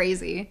not Right.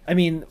 crazy. I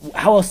mean,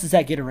 how else does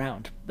that get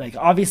around? Like,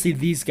 obviously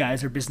these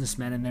guys are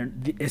businessmen,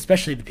 and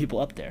especially the people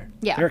up there.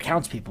 Yeah. They're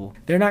accounts people.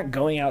 They're not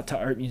going out to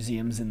art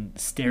museums and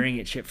staring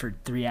at shit for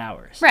 3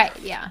 hours. Right,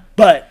 yeah.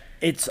 But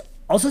it's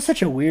also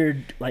such a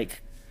weird,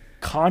 like,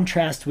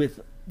 contrast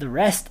with the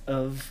rest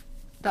of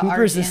The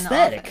Cooper's art in the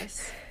aesthetic.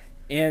 office.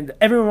 And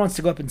everyone wants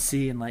to go up and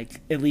see, and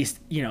like at least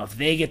if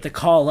they get the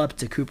call up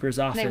to Cooper's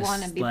office, They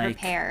want to be like,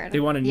 prepared.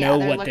 They want to Yeah, know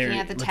they're what looking they're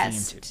at the looking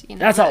test. into.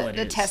 That's all it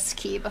The is. test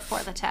key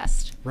before the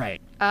test.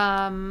 Right.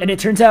 And it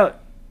turns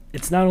out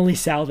it's not only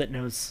Sal that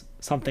knows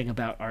something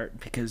about art,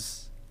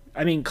 because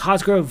I mean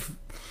Cosgrove.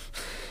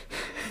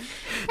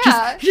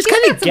 Yeah, he just he's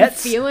kind got of some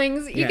gets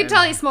feelings. You Yeah. can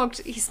tell he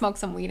smoked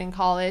some weed in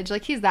college.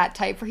 Like he's that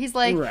type where he's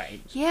like, Right.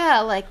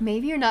 yeah, like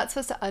maybe you're not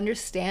supposed to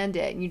understand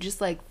it, and you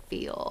just like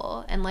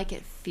feel, and like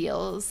it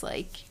feels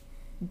like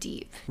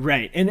deep.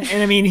 Right, and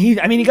I mean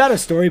he got a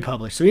story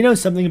published, so he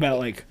knows something about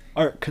like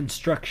art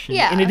construction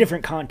Yeah. in a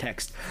different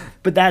context.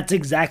 But that's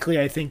exactly,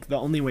 I think, the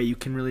only way you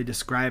can really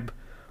describe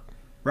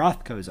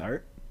Rothko's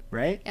art,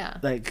 right? Yeah.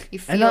 Like, You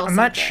I'm feel not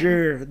something.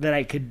 sure that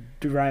I could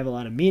derive a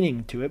lot of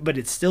meaning to it, but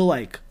it's still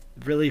like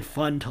really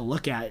fun to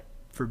look at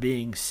for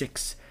being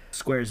 6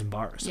 squares and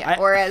bars. Yeah.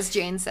 Or as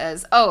Jane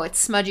says, oh, it's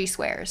smudgy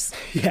squares.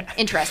 Yeah,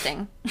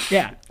 Interesting.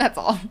 yeah, That's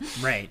all.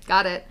 right.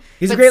 Got it.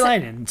 He's a But great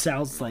line, and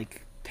Sal's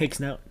like takes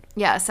note.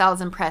 Yeah, Sal's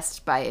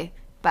impressed by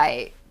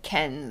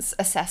Ken's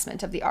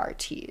assessment of the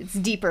art. It's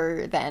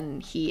deeper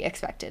than he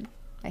expected,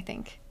 I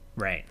think.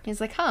 Right. He's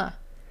like, huh.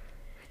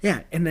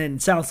 Yeah, and then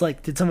Sal's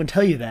like, "Did someone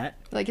tell you that?"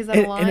 Like, is that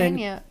a line? And then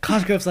Yeah.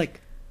 Cosgrove's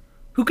like,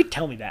 "Who could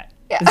tell me that?"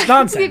 Yeah. It's Who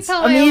nonsense. could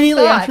tell my own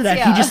Immediately after thoughts? that,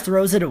 Yeah. he just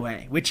throws it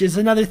away, which is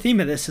another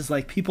theme of this, is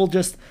like people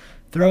just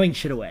throwing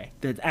shit away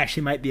that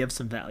actually might be of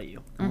some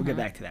value. And we'll get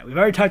back to that. We've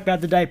already talked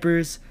about the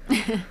diapers.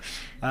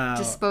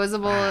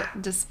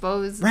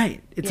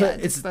 Right.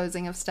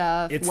 Disposing of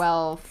stuff, it's-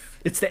 wealth.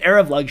 It's the era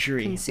of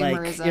luxury. Like,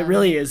 Consumerism. it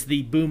really is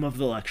the boom of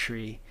the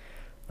luxury.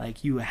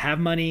 Like, you have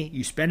money,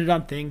 you spend it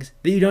on things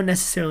that you don't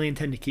necessarily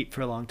intend to keep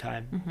for a long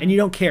time, and you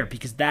don't care,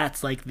 because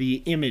that's like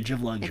the image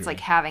of luxury. It's like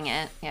having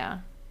it, yeah.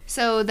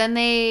 So then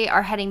they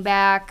are heading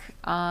back,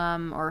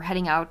 or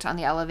heading out on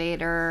the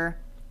elevator.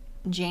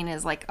 Jane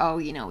is like, oh,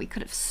 we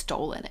could have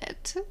stolen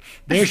it.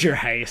 There's your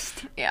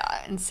heist.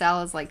 Yeah, and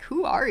Sal is like,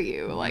 who are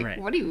you? Like, Right.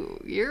 what are you?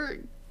 You're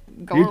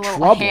going You're a little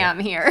trouble. ham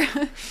here.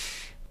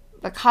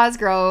 But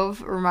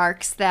Cosgrove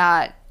remarks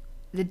that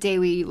the day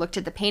we looked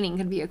at the painting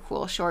could be a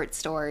cool short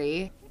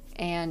story.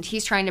 And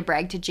he's trying to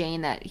brag to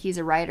Jane that he's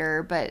a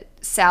writer, but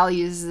Sal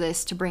uses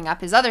this to bring up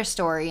his other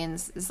story and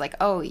is like,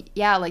 oh,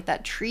 yeah, like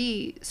that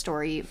tree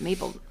story,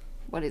 maple,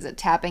 what is it,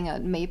 tapping a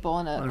maple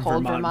in a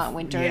cold Vermont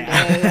winter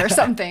yeah. day or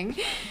something.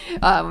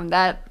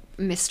 That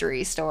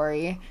mystery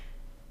story.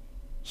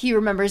 He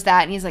remembers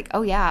that and he's like,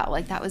 oh, yeah,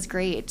 like that was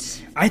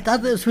great. I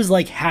thought this was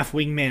like half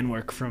wingman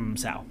work from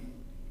Sal.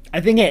 I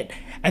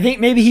think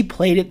maybe he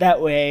played it that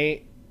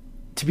way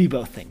to be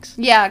both things.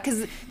 Yeah,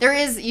 because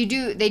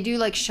they do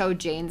like show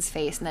Jane's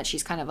face and that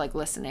she's kind of like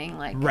listening,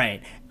 like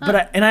Right.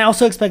 But I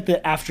also expect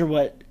that after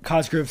what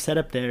Cosgrove said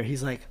up there,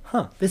 he's like,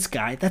 huh, this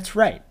guy, that's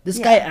right. This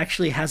guy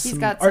actually has he's some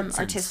got art some sense.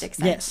 artistic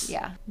sense. Yes.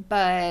 Yeah.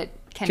 But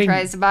Ken Jane-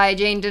 tries to buy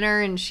Jane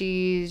dinner and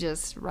she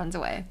just runs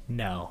away.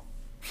 No.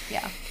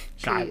 Yeah.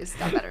 God. She's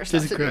got better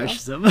stuff Just to do.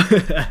 crushes him.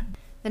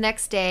 The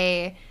next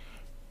day,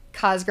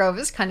 Cosgrove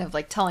is kind of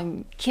like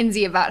telling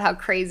Kinsey about how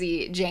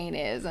crazy Jane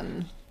is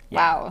and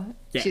wow,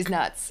 Yeah. she's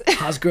nuts.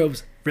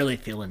 Cosgrove's really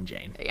feeling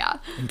Jane, Yeah.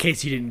 in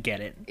case you didn't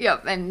get it.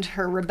 Yep, and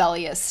her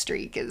rebellious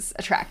streak is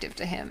attractive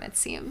to him, it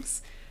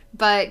seems.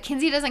 But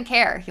Kinsey doesn't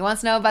care. He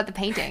wants to know about the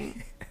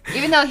painting.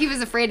 Even though he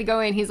was afraid to go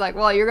in, he's like,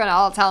 well, you're going to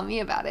all tell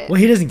me about it.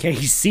 Well, he doesn't care.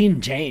 He's seen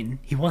Jane.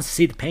 He wants to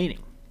see the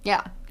painting.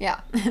 Yeah,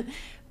 yeah.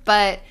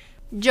 But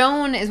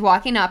Joan is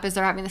walking up as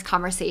they're having this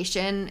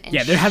conversation. And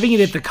Yeah, they're having it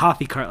at the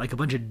coffee cart like a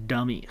bunch of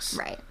dummies.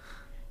 Right.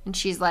 And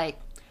she's like,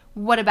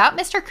 what about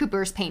Mr.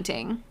 Cooper's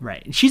painting?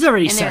 Right. And she's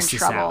already And they're in sussed this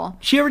trouble. out.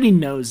 She already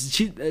knows.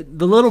 The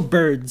little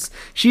birds.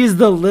 She is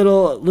the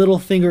little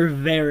finger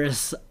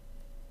Varys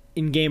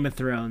in Game of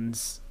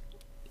Thrones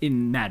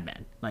in Mad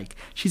Men. Like,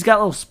 she's got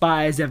little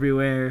spies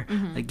everywhere,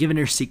 like, giving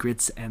her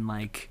secrets, and,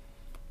 like,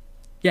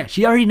 yeah,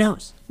 she already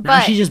knows. Now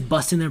But- she's just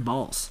busting their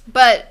balls.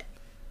 But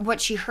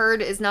what she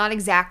heard is not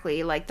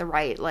exactly like the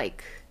right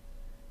like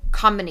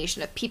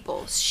combination of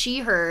people. She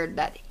heard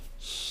that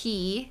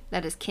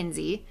that is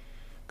Kinsey,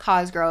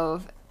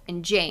 Cosgrove,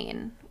 and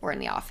Jane were in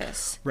the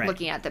office Right.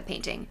 looking at the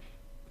painting.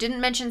 Didn't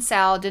mention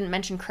Sal, didn't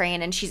mention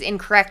Crane, and she's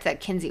incorrect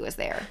that Kinsey was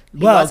there. He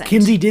Well, wasn't.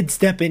 Kinsey did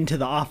step into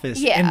the office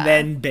Yeah. and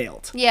then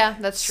bailed. Yeah,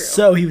 that's true.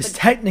 So he was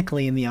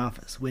technically in the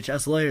office, which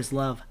us lawyers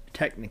love,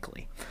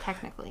 technically.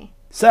 Technically.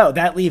 So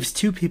that leaves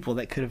 2 people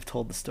that could have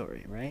told the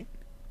story, right?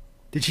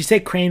 Did she say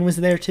Crane was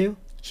there too?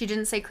 She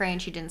didn't say Crane,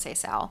 she didn't say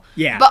Sal.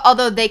 Yeah. But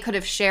although they could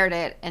have shared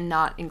it and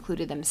not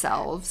included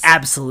themselves.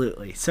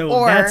 Absolutely. So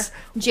Or that's,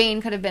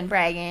 Jane could have been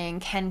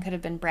bragging, Ken could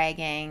have been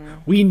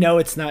bragging. we know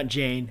it's not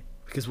Jane.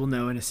 because we'll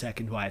know in a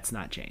second why it's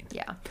not Jane.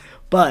 Yeah.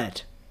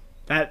 But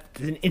that's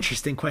an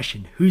interesting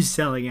question. Who's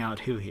selling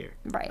out who here?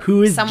 Right.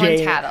 Who is Someone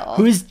Jane? tattled.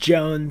 Who is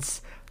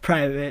Joan's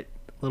private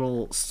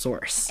little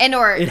source? And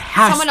or It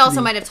has someone to also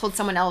be- might have told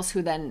someone else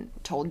who then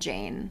told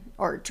Jane,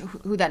 or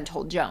who then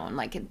told Joan.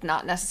 Like, it's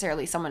not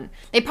necessarily someone.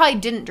 They probably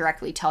didn't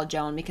directly tell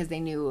Joan because they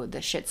knew the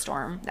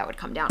shitstorm that would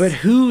come down. But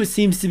who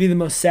seems to be the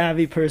most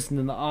savvy person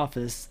in the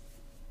office?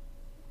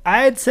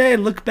 I'd say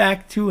look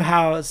back to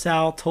how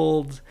Sal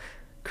told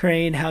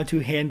Crane how to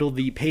handle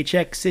the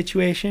paycheck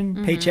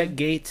situation, paycheck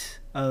gate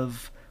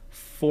of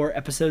 4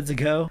 episodes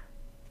ago.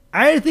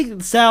 I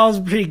think Sal's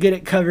pretty good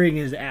at covering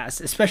his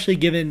ass, especially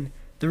given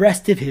the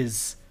rest of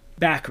his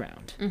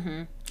background.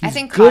 I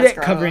think Good at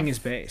Cosgrove covering his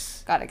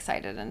base. got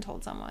excited and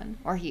told someone,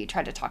 or he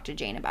tried to talk to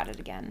Jane about it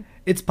again.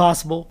 It's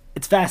possible.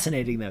 It's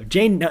fascinating though.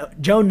 Joan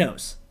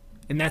knows,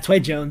 and that's why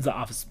Joan's the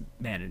office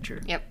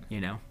manager. Yep.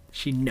 You know,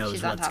 she knows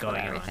She's on what's top of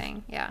going on.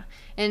 everything. Yeah.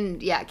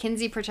 And yeah,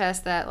 Kinsey protests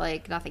that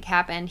like nothing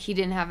happened. He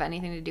didn't have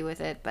anything to do with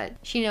it, but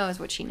she knows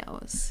what she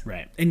knows.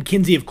 Right. And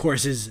Kinsey, of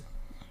course, is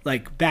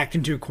like backed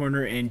into a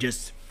corner and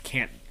just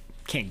can't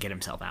get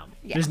himself out.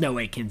 Yeah. There's no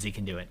way Kinsey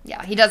can do it.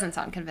 Yeah, he doesn't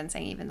sound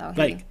convincing, even though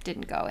he Like,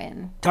 didn't go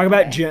in. Talk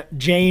about Okay.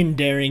 Jane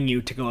daring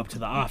you to go up to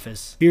the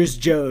office. Here's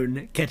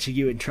Joan catching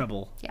you in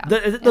trouble. Yeah.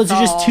 Those It's are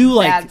just all two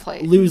bad like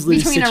place. lose-lose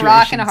Between situations. a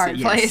rock and a hard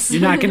Yes. place.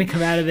 You're not going to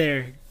come out of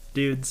there,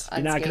 dudes.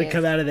 You're not going to Unscathed.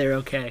 come out of there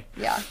okay.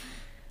 Yeah.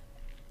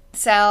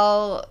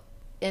 Sal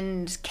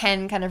and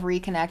Ken kind of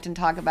reconnect and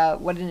talk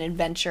about what an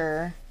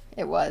adventure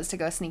it was to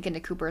go sneak into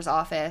Cooper's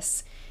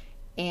office.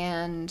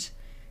 And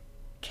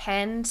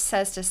Ken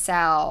says to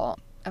Sal,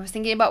 I was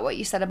thinking about what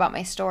you said about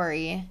my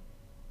story.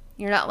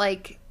 You're not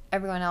like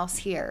everyone else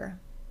here.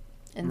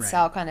 And Right.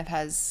 Sal kind of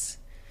has,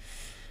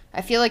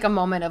 I feel like, a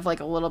moment of like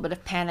a little bit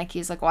of panic.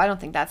 He's like, well, I don't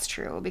think that's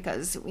true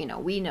because, you know,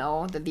 we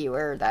know, the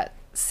viewer, that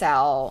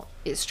Sal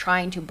is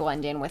trying to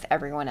blend in with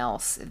everyone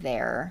else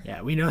there.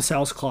 Yeah, we know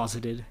Sal's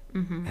closeted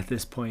Mm-hmm. at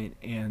this point,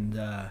 and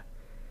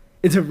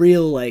it's a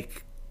real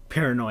like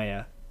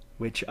paranoia,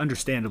 which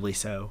understandably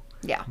so.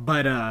 Yeah.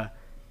 But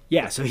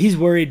yeah, so he's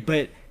worried,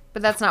 but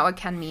But that's not what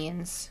Ken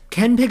means.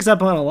 Ken picks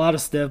up on a lot of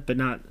stuff, but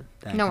not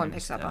that. No kind one of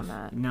picks up on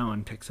stuff. that. No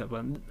one picks up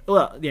on.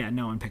 Well, yeah,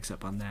 no one picks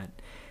up on that.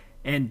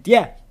 And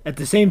yeah, at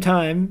the same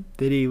time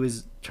that he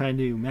was trying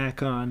to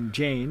mac on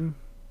Jane,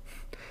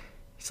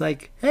 he's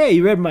like, "Hey,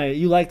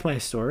 you liked my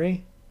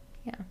story?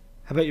 Yeah.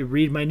 How about you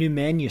read my new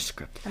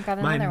manuscript? I've got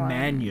my another one."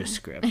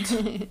 manuscript."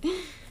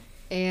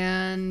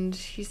 And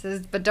he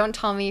says, but don't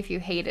tell me if you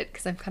hate it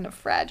because I'm kind of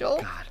fragile.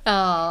 God.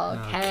 Oh,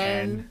 Oh, Ken.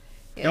 Ken.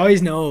 Yeah. They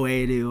always know a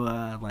way to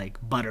like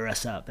butter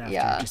us up after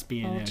Yeah, just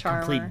being little a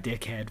charmer. complete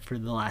dickhead for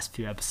the last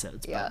few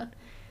episodes. Yeah.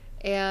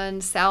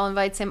 And Sal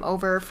invites him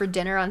over for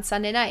dinner on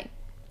Sunday night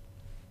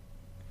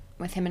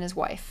with him and his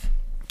wife.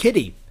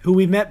 Kitty, who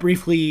we met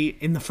briefly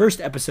in the first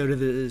episode of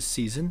the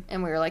season,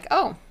 And we were like,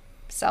 oh,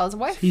 Sal's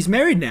wife? he's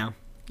married now.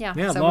 Yeah.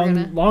 Yeah, so long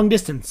we're gonna... long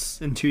distance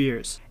in 2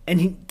 years.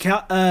 And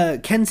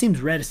Ken seems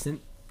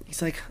reticent.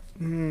 He's like,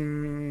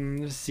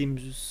 this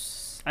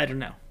seems, I don't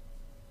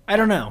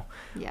know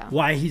Yeah.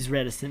 why he's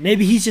reticent.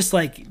 Maybe he's just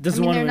like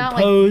doesn't want they're to not,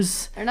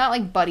 impose. They're not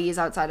like buddies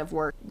outside of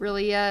work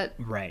really yet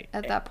Right.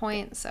 at that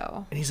point,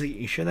 so. And he's like,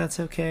 you sure that's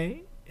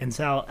okay? And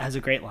Sal has a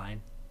great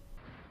line.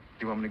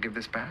 You want me to give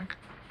this back?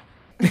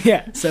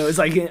 Yeah, so it's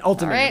like an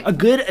ultimatum. All right. A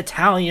good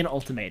Italian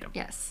ultimatum.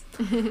 Yes.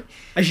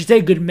 I should say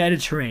a good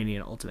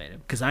Mediterranean ultimatum,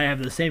 because I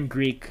have the same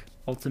Greek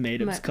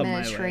ultimatums come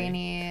my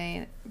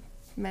way.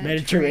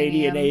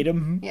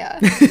 Mediterranean-atum.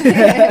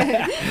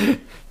 Yeah.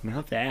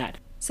 Not bad.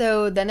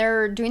 So then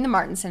they're doing the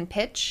Martinson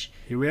pitch,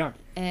 Here we are.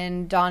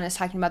 and Dawn is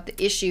talking about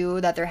the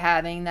issue that they're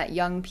having, that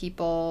young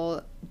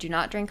people do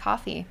not drink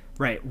coffee.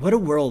 Right. What a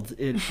world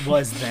it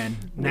was then.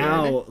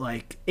 Now, Weird.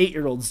 like,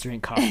 8-year-olds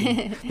drink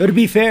coffee. Though to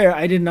be fair,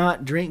 I did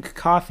not drink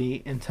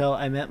coffee until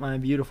I met my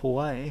beautiful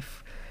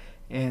wife.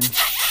 And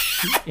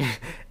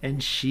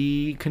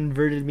she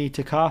converted me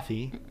to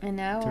coffee I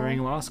know. during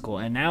law school.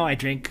 And now I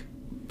drink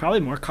probably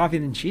more coffee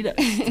than she does,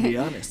 to be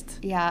honest.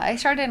 Yeah, I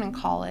started in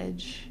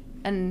college.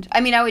 And, I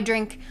mean, I would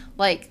drink,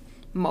 like,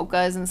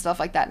 mochas and stuff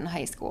like that in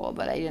high school,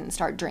 but I didn't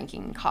start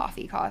drinking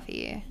coffee.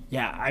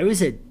 Yeah, I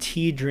was a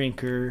tea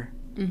drinker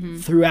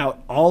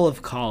throughout all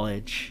of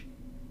college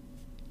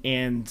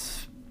and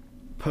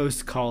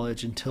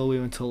post-college until we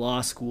went to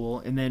law school.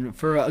 And then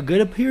for a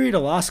good period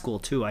of law school,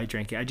 too, I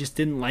drank it. I just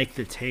didn't like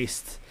the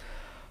taste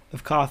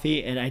of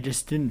coffee, and I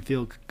just didn't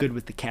feel good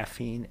with the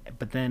caffeine.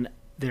 But then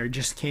there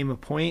just came a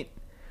point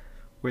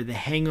where the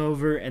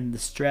hangover and the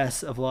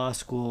stress of law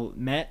school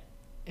met,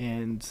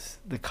 and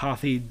the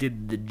coffee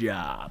did the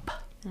job.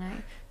 And I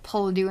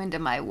pulled you into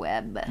my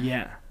web.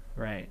 Yeah,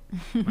 right.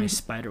 My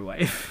spider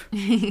wife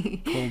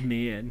pulled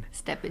me in.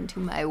 Step into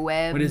my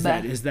web. What is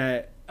that? Is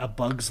that A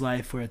Bug's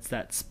Life where it's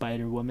that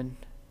spider woman?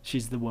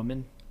 She's the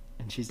woman,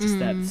 and she's just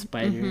that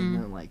spider, and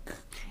then like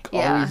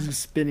Yeah. always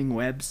spinning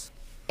webs.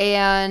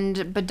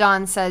 But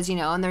Dawn says,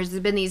 and there's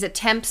been these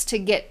attempts to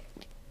get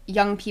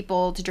young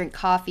people to drink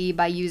coffee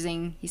by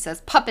using, he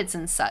says, puppets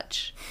and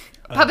such.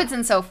 Puppets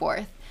and so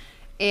forth.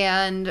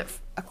 And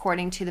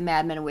according to the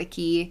Mad Men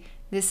Wiki,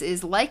 this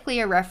is likely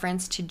a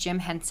reference to Jim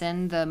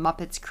Henson, the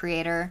Muppets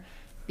creator,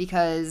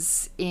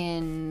 because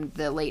in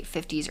the late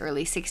 50s,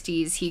 early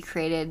 60s, he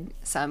created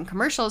some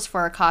commercials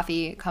for a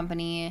coffee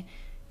company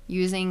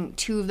using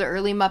 2 of the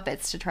early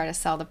Muppets to try to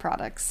sell the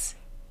products.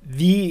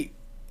 The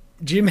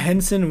Jim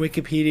Henson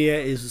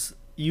Wikipedia is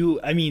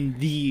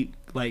the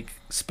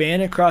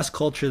span across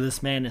culture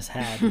this man has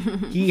had.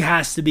 He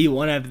has to be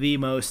one of the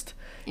most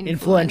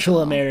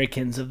influential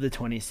Americans of the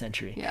 20th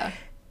century. Yeah.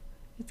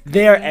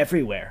 They are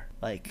everywhere.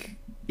 Like,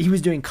 he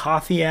was doing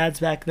coffee ads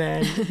back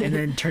then and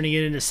then turning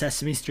it into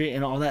Sesame Street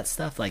and all that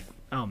stuff. Like,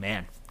 oh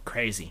man,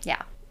 crazy.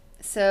 Yeah.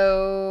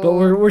 So... But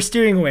we're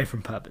steering away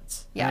from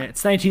puppets. Yeah. Right?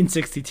 It's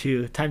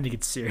 1962. Time to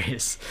get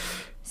serious.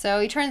 So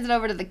he turns it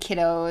over to the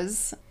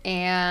kiddos,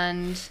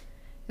 and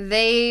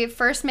they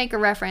first make a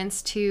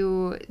reference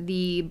to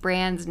the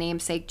brand's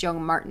namesake, Joe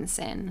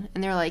Martinson.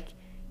 And they're like,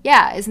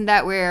 yeah, isn't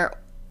that where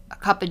a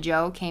Cup of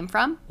Joe came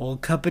from?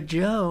 Old Cup of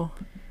Joe.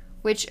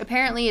 Which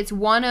apparently it's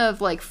one of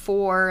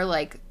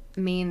 4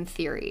 main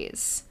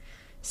theories.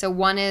 So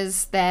one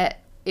is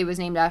that it was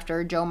named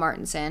after Joe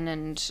Martinson,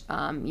 and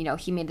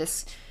he made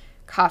this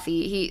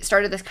coffee. He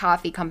started this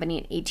coffee company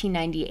in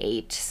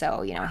 1898.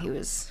 So he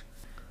was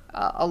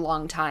a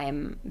long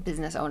time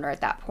business owner at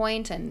that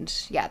point,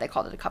 and yeah, they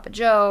called it a Cup of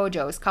Joe,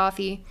 Joe's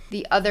Coffee.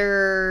 The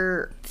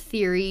other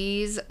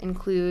theories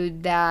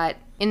include that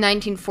in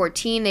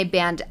 1914 they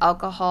banned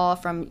alcohol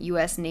from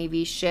U.S.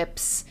 Navy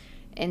ships,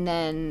 and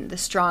then the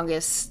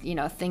strongest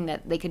thing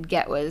that they could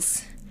get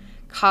was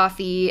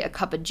coffee, a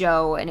Cup of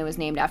Joe, and it was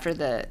named after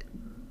the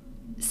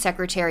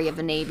Secretary of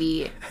the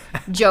Navy,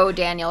 Joe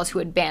Daniels, who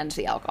had banned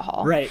the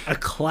alcohol. Right, a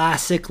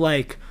classic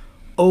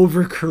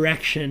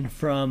overcorrection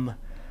from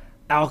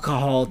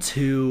alcohol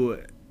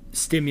to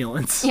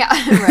stimulants. Yeah,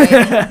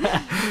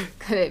 right.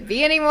 Could it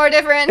be any more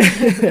different?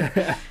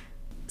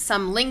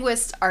 Some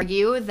linguists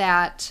argue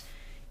that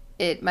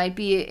it might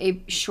be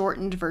a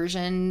shortened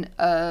version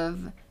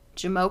of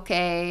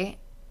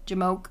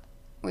Jamoke,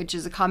 which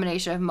is a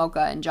combination of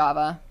mocha and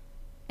Java,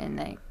 and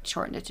they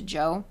shortened it to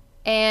Joe.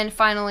 And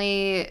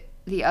finally,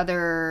 the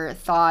other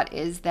thought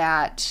is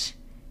that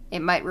it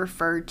might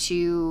refer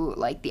to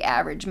the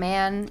average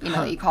man,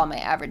 you call him an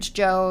average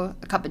Joe,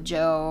 a Cup of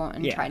Joe,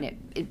 and trying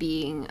it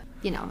being,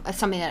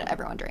 something that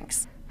everyone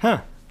drinks.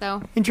 Huh.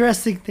 So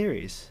interesting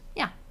theories.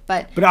 Yeah,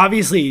 but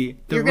obviously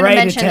the you're gonna right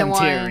mention attempt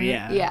the here, one,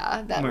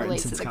 yeah, that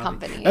relates to Martinson's the coffee.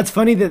 company. That's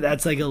funny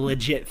that's a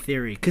legit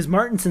theory, because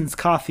Martinson's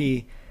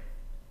Coffee,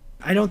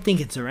 I don't think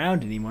it's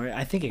around anymore.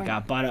 I think it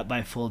got bought up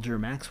by Folger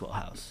Maxwell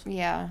House.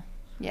 Yeah,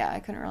 I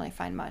couldn't really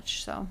find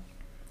much. So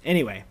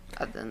anyway,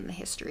 other than the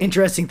history,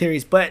 interesting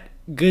theories, but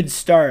good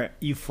start.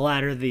 You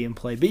flatter the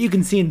employee, but you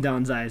can see in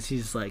Don's eyes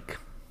he's like,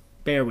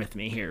 bear with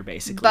me here,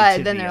 basically.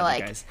 But then they're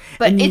like, guys.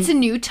 But it's a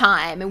new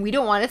time, and we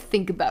don't want to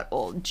think about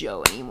old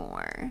Joe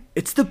anymore.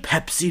 It's the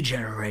Pepsi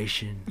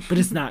generation, but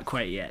it's not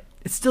quite yet.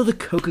 It's still the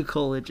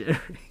Coca-Cola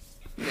generation.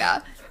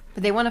 Yeah,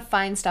 but they want to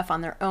find stuff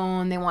on their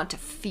own. They want to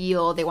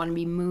feel. They want to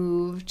be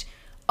moved.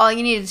 All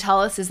you need to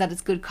tell us is that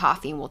it's good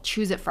coffee, and we'll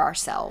choose it for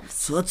ourselves.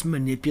 So let's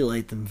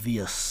manipulate them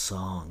via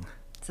song.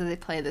 So they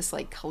play this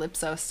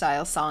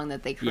calypso-style song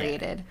that they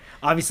created.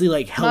 Yeah.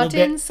 Obviously, hella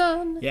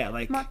Martinson. Yeah,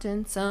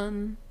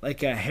 Martinson.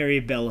 Like a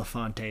Harry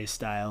Belafonte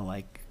style,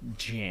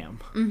 jam.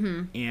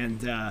 Mm-hmm.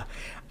 And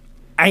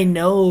I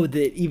know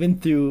that even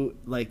through,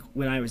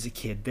 when I was a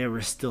kid, there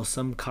were still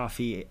some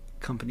coffee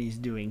companies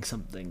doing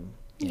something.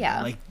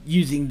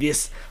 Using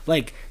this,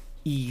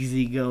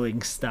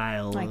 easygoing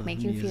style of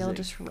make you feel music.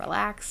 just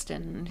relaxed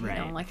and, you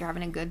know, like you're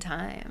having a good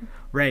time.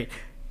 Right.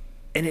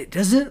 And it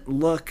doesn't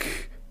look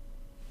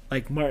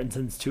like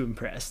Martinson's too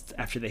impressed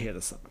after they hear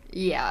the song.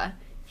 Yeah.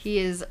 He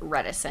is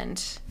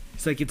reticent.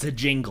 It's like it's a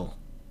jingle.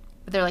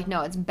 But they're like,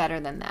 no, it's better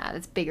than that.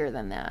 It's bigger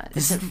than that.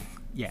 It's a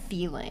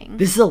feeling.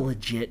 This is a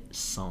legit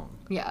song.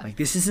 Yeah.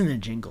 This isn't a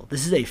jingle.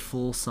 This is a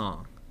full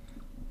song.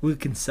 We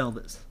can sell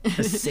this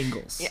as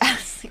singles. Yeah,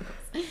 singles.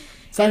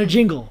 It's not a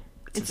jingle.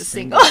 It's a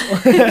single.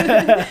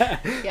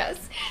 Yes.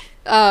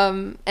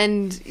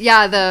 And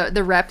yeah,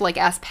 the rep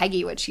asked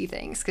Peggy what she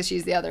thinks, because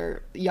she's the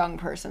other young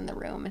person in the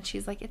room, and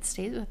she's like, it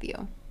stays with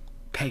you.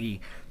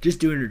 Peggy, just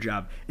doing her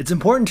job. It's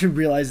important to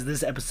realize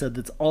this episode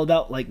that's all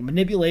about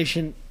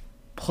manipulation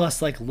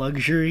plus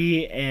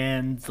luxury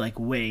and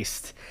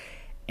waste.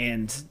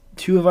 And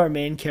 2 of our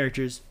main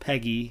characters,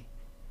 Peggy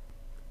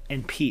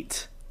and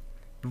Pete,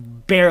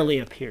 barely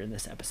appear in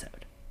this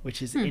episode,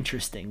 which is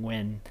interesting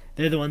when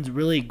they're the ones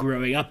really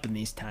growing up in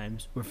these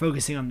times. We're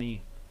focusing on the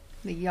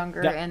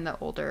younger and the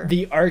older.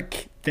 The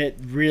arc that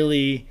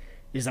really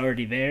is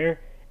already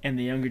there, and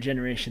the younger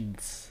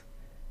generation's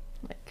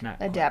not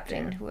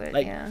adapting to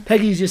it.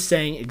 Peggy's just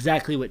saying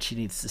exactly what she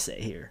needs to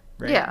say here,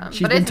 right? Yeah,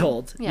 she's been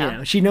told.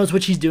 Yeah. She knows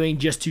what she's doing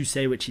just to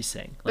say what she's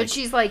saying. But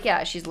she's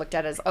she's looked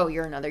at as, oh,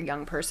 you're another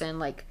young person.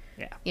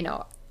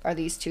 Are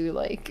these 2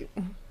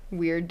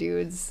 weird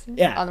dudes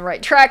on the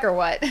right track or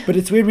what? But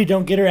it's weird we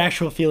don't get her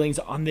actual feelings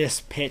on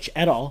this pitch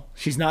at all.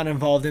 She's not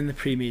involved in the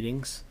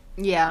pre-meetings.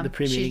 Yeah, the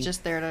pre-meeting. she's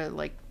just there to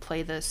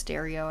play the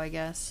stereo, I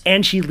guess.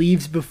 And she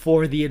leaves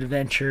before the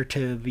adventure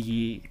to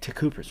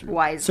Cooper's room.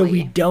 Wisely. So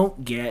we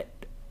don't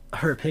get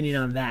her opinion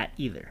on that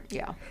either.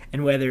 Yeah.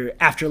 And whether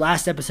after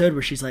last episode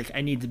where she's like,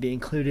 I need to be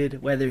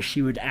included, whether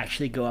she would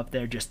actually go up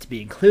there just to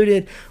be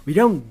included, we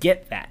don't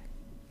get that.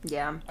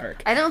 Yeah.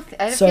 Arc.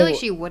 I So- feel like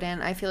she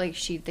wouldn't. I feel like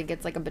she'd think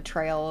it's like a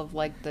betrayal of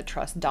like the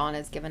trust Dawn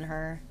has given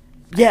her.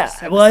 Yeah, just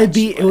have well, a sense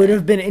she it would wouldn't.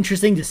 have been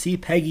interesting to see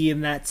Peggy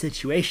in that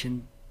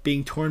situation,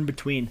 being torn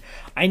between,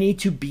 I need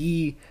to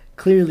be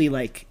clearly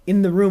like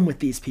in the room with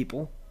these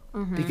people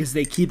Mm-hmm. because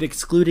they keep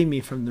excluding me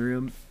from the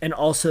room, and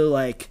also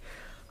like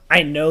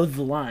I know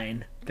the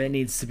line that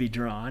needs to be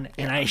drawn,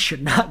 and I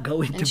should not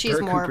go into And she's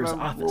Bert more Cooper's of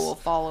a office. rule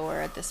follower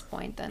at this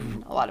point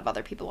than a lot of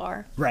other people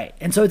are. Right.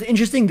 And so it's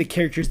interesting the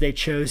characters they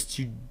chose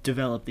to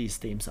develop these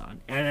themes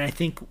on. And I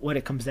think what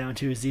it comes down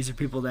to is these are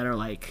people that are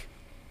like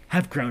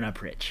have grown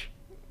up rich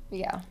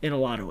Yeah. in a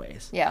lot of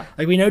ways. Yeah.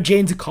 Like we know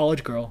Jane's a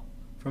college girl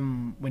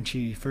from when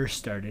she first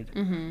started.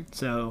 Mm-hmm.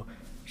 So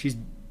she's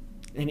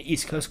an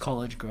East Coast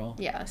college girl.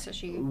 Yeah. So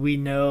she. We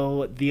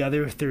know the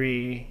other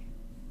three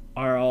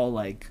are all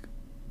like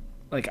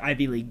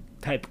Ivy League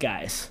type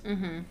guys.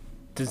 Mm-hmm.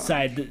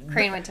 Decide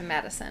Crane went to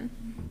Madison.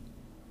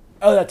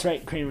 Oh, that's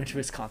right. Crane went to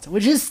Wisconsin,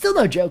 which is still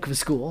no joke of a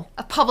school.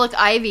 A public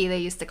Ivy, they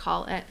used to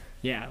call it.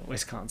 Yeah,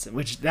 Wisconsin.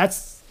 Which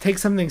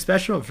takes something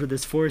special for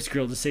this Forest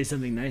girl to say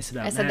something nice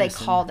about. I said Madison.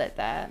 they called it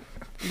that.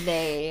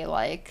 They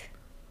like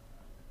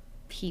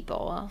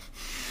people,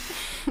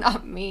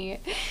 not me.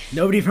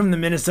 Nobody from the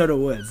Minnesota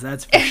woods,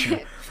 that's for sure.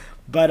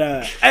 But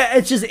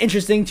it's just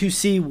interesting to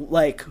see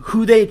like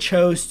who they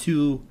chose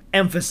to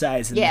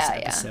emphasize in this Yeah,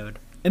 yeah. episode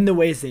and the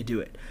ways they do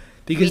it, I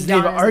because mean,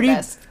 they've Dawn is already the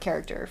best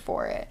character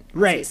for it. 'cause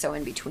Right. He's so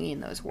in between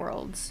those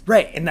worlds.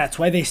 right, and that's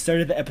why they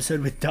started the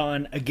episode with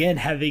Dawn again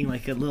having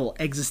like a little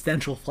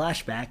existential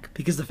flashback,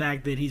 because the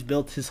fact that he's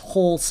built his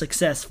whole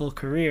successful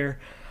career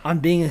on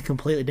being a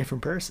completely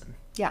different person.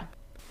 Yeah.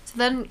 So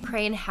then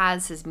Crane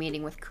has his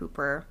meeting with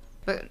Cooper,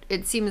 but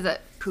it seems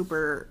that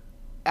Cooper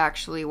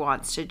actually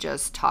wants to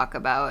just talk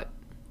about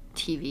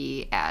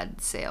TV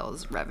ad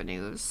sales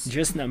revenues.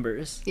 Just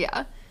numbers.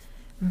 Yeah.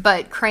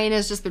 But Crane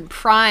has just been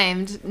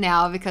primed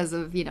now because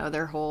of,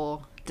 their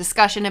whole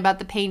discussion about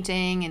the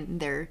painting and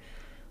their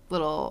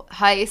little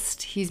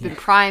heist. He's been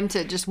primed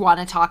to just want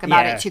to talk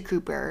about Yeah. it to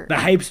Cooper. The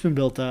hype's been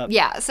built up.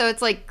 Yeah, so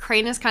it's like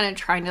Crane is kind of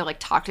trying to like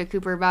talk to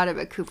Cooper about it,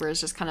 but Cooper is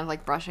just kind of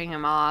like brushing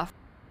him off.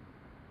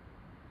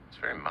 It's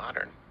very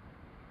modern.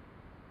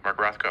 Mark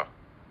Rothko.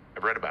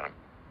 I've read about him.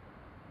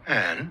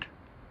 And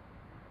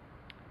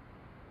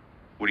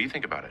What do you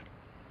think about it?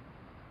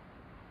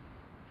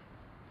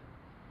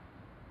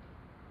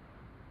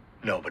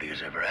 nobody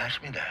has ever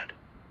asked me that.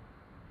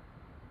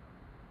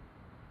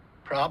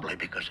 Probably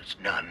because it's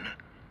none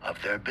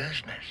of their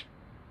business.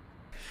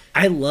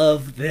 I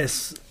love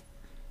this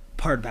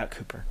part about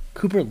Cooper.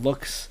 Cooper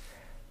looks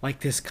like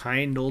this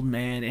kind old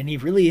man, and he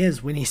really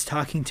is when he's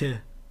talking to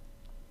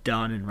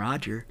Dawn and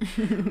Roger.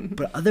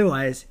 But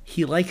otherwise,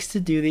 he likes to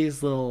do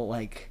these little,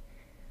 like,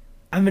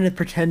 I'm going to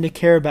pretend to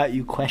care about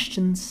you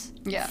questions.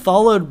 Yeah.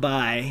 Followed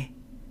by,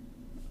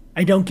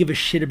 I don't give a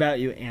shit about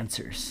you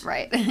answers.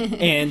 Right.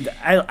 And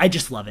I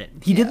just love it.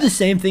 He did the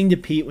same thing to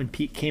Pete when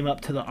Pete came up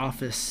to the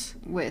office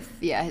With,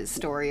 his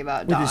story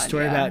about with Dawn. his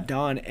story yeah. about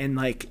Dawn, and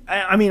like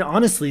I mean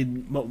honestly,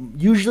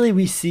 usually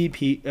we see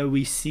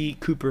we see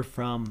Cooper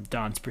from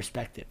Dawn's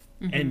perspective,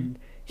 and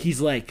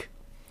he's like,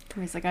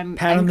 He's like, I'm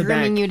Pat on the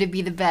grooming back. you to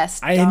be the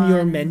best. I am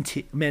your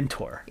Dawn."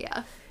 mentor.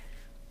 Yeah.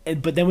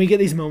 But then we get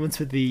these moments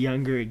with the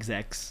younger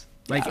execs,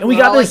 like, Yeah, and we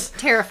we're got all, this like,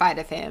 terrified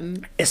of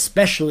him.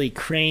 especially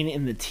Crane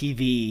in the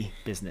TV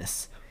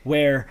business,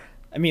 where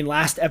I mean,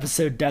 last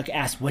episode Duck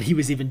asked what he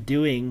was even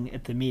doing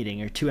at the meeting,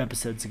 or 2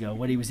 episodes ago,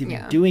 what he was even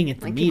Yeah. doing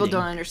at the Like, meeting. people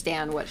don't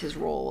understand what his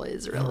role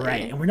is, really.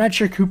 Right, and we're not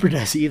sure Cooper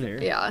does either.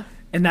 Yeah.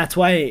 And that's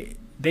why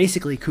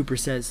basically Cooper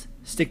says,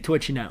 stick to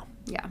what you know.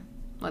 Yeah.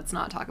 Let's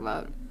not talk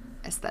about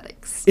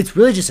aesthetics. It's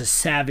really just a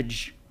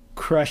savage,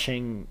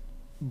 crushing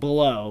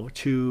blow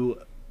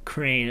to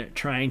Crane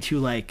trying to,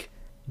 like,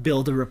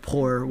 build a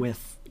rapport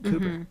with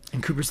Cooper. Mm-hmm.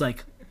 And Cooper's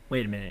like,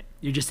 wait a minute,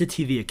 you're just a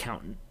TV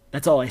accountant.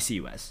 That's all I see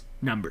you as.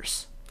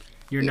 Numbers.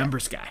 You're a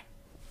numbers guy.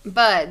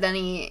 But then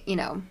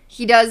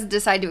he does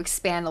decide to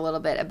expand a little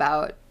bit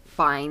about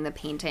buying the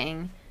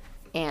painting.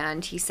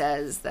 And he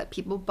says that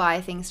people buy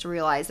things to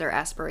realize their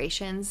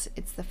aspirations.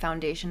 It's the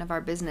foundation of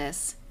our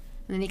business.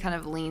 And then he kind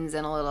of leans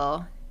in a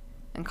little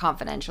and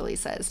confidentially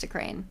says to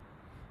Crane,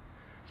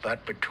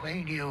 But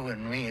between you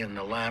and me and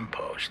the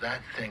lamppost,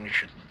 that thing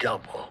should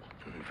double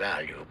in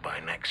value by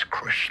next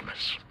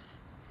Christmas.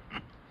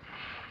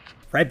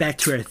 Right back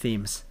to our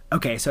themes.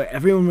 Okay, so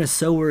everyone was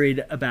so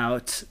worried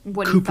about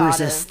What he Cooper's thought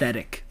of-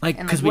 aesthetic. Like,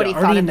 and, because like, what we he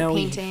thought already of the know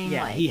painting,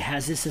 like, he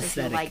has this does he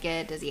aesthetic. like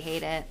it? Does he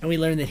hate it? And we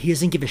learned that he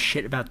doesn't give a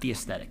shit about the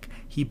aesthetic.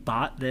 He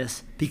bought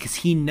this because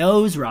he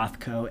knows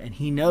Rothko and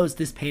he knows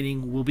this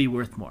painting will be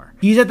worth more.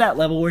 He's at that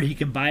level where he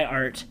can buy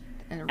art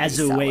And as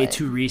a resell way it.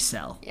 to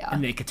resell Yeah.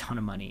 and make a ton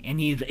of money. And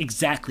he's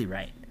exactly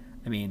right.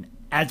 I mean,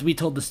 as we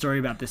told the story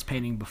about this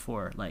painting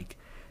before, like,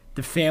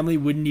 the family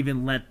wouldn't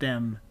even let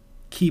them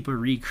keep a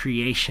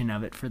recreation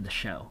of it for the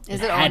show.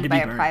 Is it had owned to by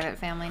be a burned. private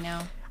family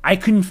now? I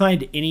couldn't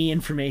find any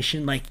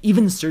information, like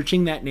even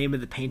searching that name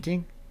of the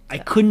painting, I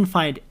couldn't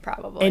find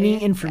Probably, any yeah.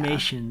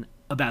 information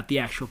about the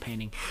actual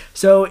painting.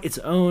 So it's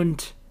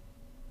owned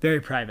very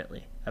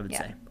privately, I would Yeah.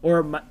 say,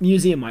 or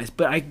museum-wise,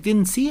 but I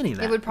didn't see any of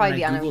that. It would probably when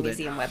be I on a Googled it.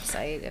 museum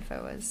website if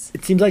it was.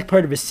 It seems like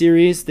part of a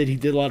series that he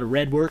did a lot of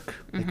red work,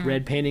 like Mm-hmm.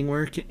 red painting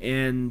work,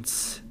 and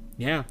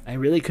yeah, I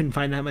really couldn't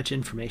find that much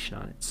information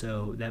on it.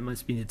 So that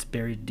must mean it's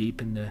buried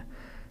deep in the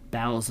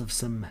bowels of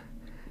some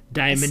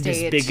diamond as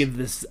Estate.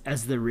 big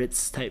as the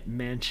Ritz type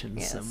mansion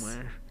Yes.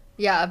 somewhere.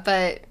 Yeah,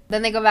 but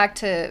then they go back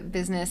to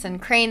business, and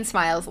Crane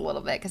smiles a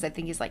little bit because I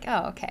think he's like,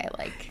 "Oh, okay."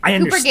 Like I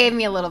Cooper understand. gave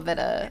me a little bit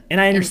of And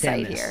I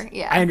understand insight this. here.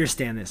 Yeah, I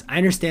understand this. I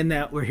understand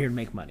that we're here to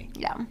make money,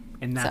 Yeah,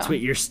 and that's So- what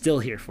you're still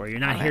here for. You're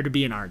not Okay. here to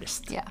be an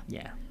artist. Yeah.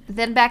 Yeah.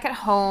 Then back at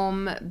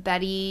home,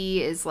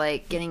 Betty is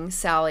like getting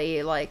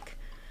Sally like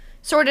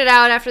sorted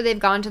out after they've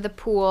gone to the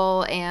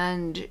pool,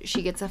 and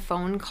she gets a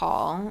phone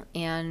call,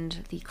 and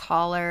the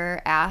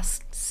caller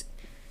asks,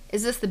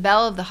 "Is this the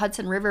belle of the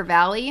Hudson River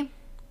Valley?"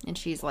 And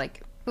she's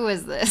like, "Who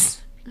is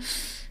this?"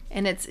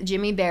 And it's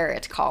Jimmy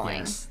Barrett calling.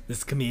 Yes.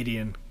 This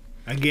comedian,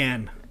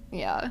 again.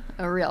 Yeah,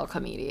 a real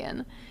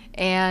comedian.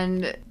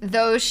 And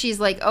though she's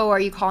like, "Oh, are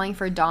you calling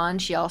for Dawn?"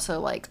 she also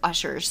like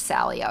ushers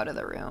Sally out of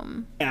the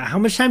room. Yeah. How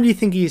much time do you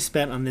think he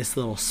spent on this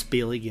little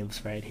spiel he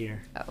gives right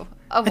here? Oh,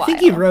 a while. I think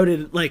he wrote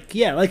it like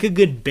a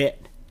good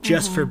bit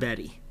just Mm-hmm. for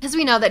Betty. Because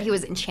we know that he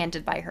was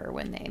enchanted by her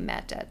when they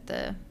met at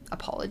the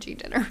apology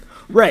dinner.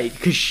 Right,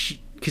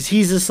 because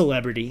he's a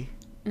celebrity,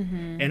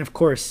 and of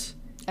course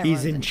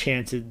Everyone's he's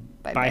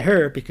enchanted by by Betty.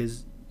 her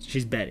because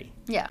she's Betty.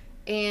 Yeah.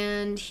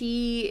 And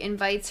he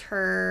invites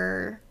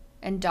her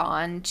and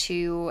Dawn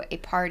to a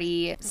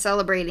party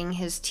celebrating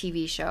his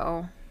TV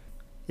show.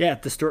 Yeah,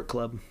 at the Stork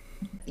Club.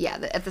 Yeah,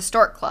 at the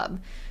Stork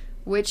Club,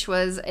 which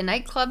was a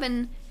nightclub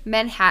in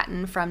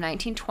Manhattan from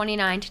 1929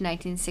 to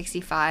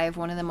 1965,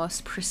 one of the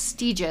most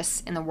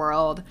prestigious in the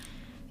world,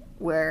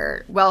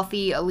 where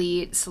wealthy,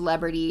 elite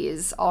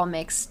celebrities all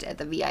mixed at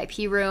the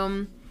VIP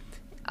room.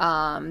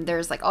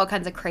 There's like all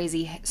kinds of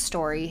crazy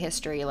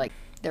history. Like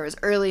there was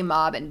early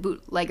mob and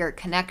bootlegger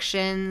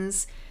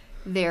connections.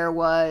 There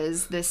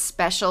was this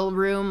special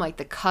room, like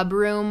the Cub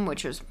Room,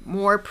 which was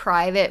more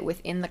private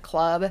within the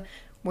club,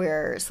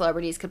 where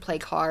celebrities could play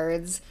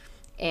cards.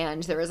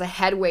 And there was a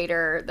head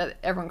waiter that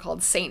everyone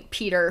called Saint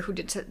Peter, who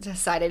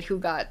decided who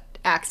got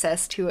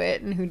access to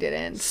it and who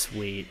didn't.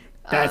 Sweet.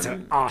 That's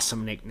an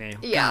awesome nickname.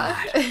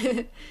 Yeah.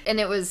 God. And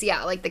it was,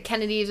 yeah, like the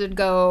Kennedys would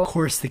go. Of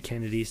course, the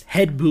Kennedys,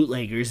 head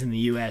bootleggers in the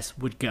U.S.,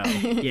 would go.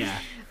 Yeah.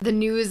 The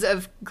news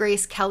of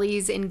Grace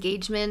Kelly's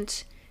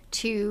engagement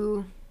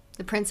to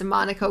the Prince of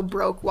Monaco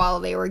broke while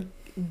they were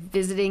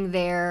visiting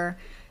there.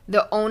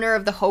 The owner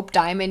of the Hope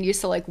Diamond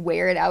used to like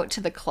wear it out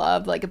to the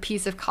club, like a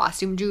piece of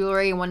costume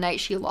jewelry. And one night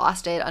she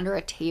lost it under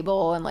a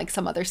table, and like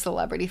some other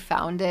celebrity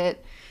found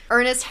it.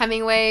 Ernest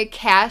Hemingway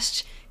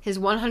cashed his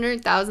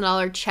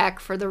 $100,000 check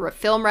for the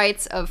film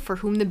rights of For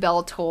Whom the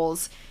Bell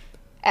Tolls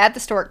at the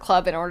Stork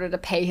Club in order to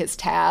pay his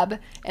tab.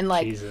 And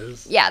like,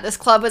 Jesus. yeah, this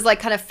club was like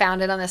kind of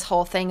founded on this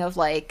whole thing of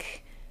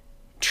like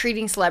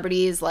treating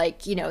celebrities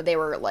like, you know, they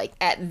were like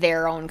at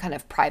their own kind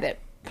of private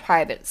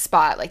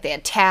spot. Like they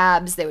had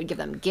tabs, they would give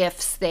them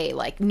gifts, they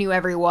like knew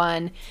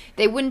everyone.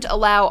 They wouldn't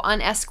allow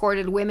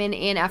unescorted women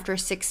in after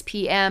 6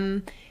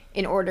 p.m.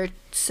 in order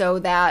so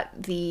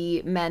that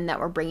the men that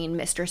were bringing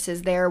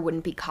mistresses there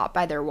wouldn't be caught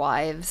by their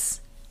wives.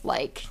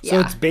 Like, yeah. So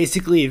it's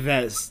basically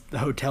the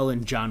hotel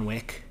in John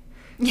Wick,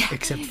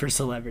 except for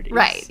celebrities.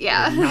 Right,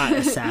 yeah. And not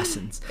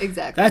assassins.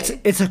 Exactly.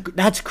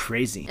 That's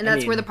crazy. And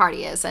that's where the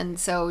party is. And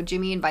so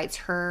Jimmy invites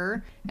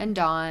her and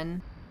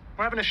Dawn.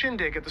 We're having a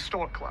shindig at the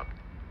Stork Club.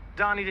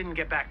 Donnie didn't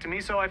get back to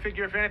me, so I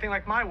figure if you're anything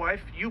like my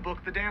wife, you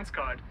book the dance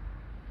card.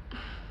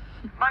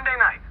 Monday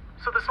night,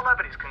 so the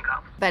celebrities can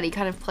come. Betty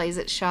kind of plays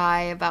it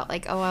shy about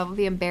like, oh, I'll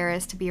be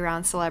embarrassed to be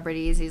around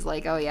celebrities. He's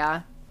like, oh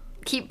yeah,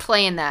 keep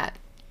playing that.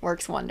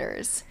 Works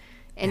wonders.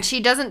 And she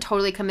doesn't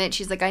totally commit.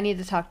 She's like, I need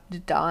to talk to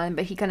Dawn,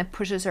 but he kind of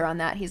pushes her on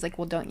that. He's like,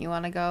 well, don't you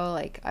want to go?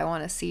 Like, I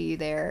want to see you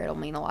there. It'll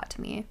mean a lot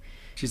to me.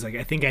 She's like,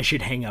 I think I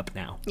should hang up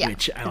now. Yeah,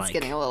 Which I it's like.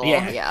 getting a little,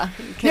 Yeah. yeah.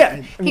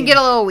 I Can get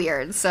a little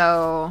weird,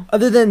 so...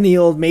 Other than the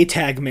old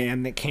Maytag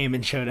man that came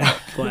and showed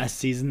up last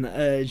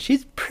season,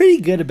 she's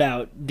pretty good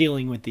about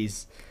dealing with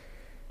these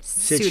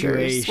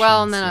situations.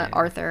 Well, and then yeah.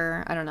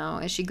 Arthur, I don't know.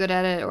 Is she good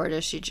at it, or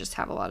does she just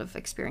have a lot of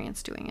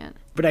experience doing it?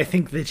 But I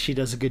think that she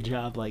does a good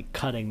job, like,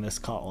 cutting this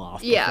call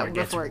off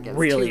Before it gets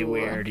really too,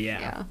 weird,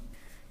 yeah.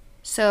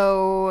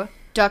 So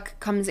Duck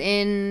comes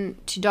in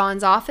to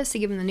Dawn's office to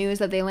give him the news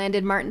that they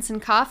landed Martinson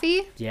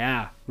Coffee.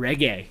 Yeah,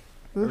 reggae.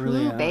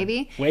 Early on.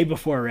 Baby. Way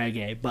before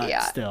reggae, but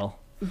Yeah. still.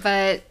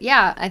 But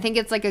yeah, I think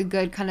it's like a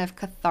good kind of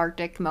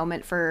cathartic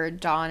moment for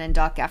Dawn and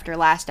Duck after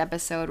last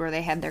episode where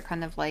they had their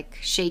kind of like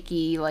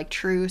shaky like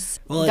truce.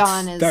 Well,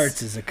 Dawn it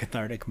starts as a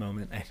cathartic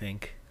moment, I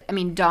think. I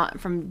mean, Dawn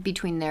from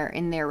between their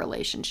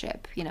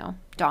relationship, you know,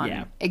 Dawn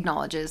Yeah.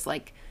 acknowledges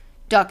like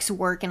Duck's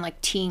work and like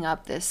teeing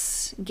up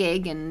this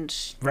gig, and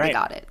they Right.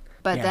 got it.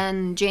 But Yeah.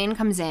 then Jane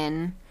comes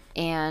in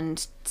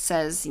and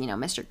says,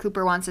 Mr.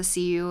 Cooper wants to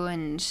see you.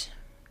 And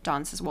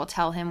Dawn says, well,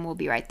 tell him we'll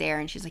be right there.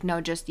 And she's like,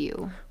 no, just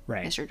you,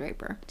 Right. Mr.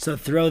 Draper. So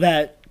throw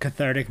that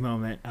cathartic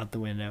moment out the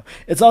window.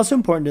 It's also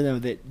important to know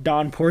that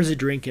Dawn pours a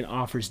drink and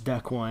offers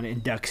Duck one,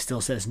 and Duck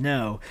still says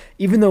no,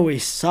 even though we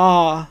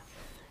saw,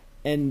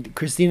 and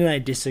Christine and I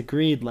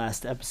disagreed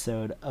last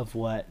episode of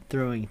what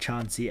throwing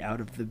Chauncey out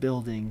of the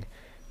building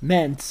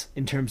meant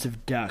in terms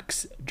of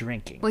Duck's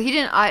drinking. Well,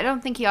 I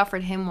don't think he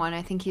offered him one.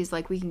 I think he's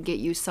like, we can get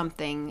you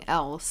something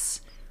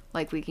else.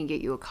 Like, we can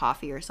get you a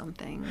coffee or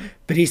something.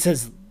 But he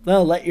says,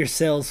 well, let your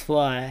sails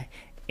fly.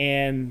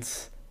 And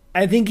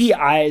I think he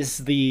eyes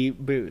the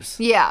booze.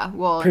 Yeah,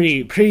 well,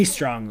 Pretty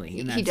strongly.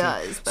 In that he scene.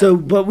 does.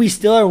 But we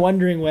still are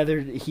wondering whether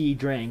he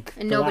drank.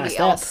 And the nobody last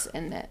else ep.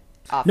 in the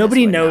office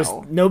Nobody would knows.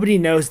 know. Nobody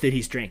knows that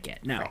he's drank it.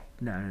 No, Right.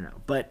 no.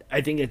 But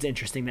I think it's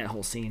interesting, that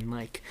whole scene.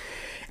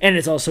 And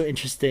it's also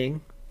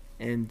interesting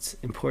and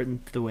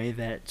important the way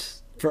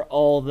that for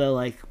all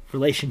the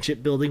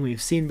relationship building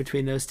we've seen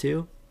between those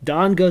two,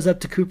 Dawn goes up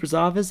to Cooper's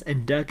office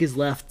and Duck is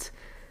left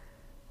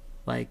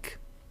like,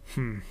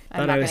 I'm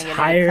thought not I was gonna get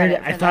any hired. credit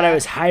for I thought I that.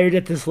 was hired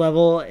at this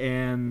level,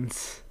 and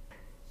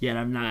yet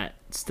I'm not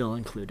still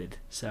included.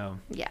 So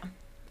Yeah.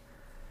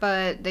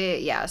 But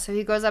so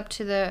he goes up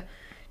to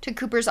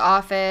Cooper's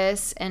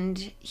office, and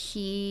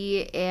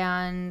he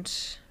and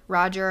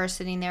Roger are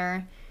sitting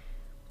there.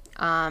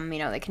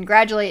 They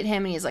congratulate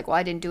him, and he's like, well,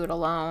 I didn't do it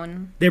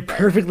alone. they're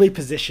perfectly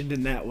positioned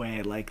in that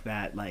way, like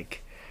that,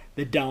 like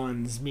the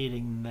Dawns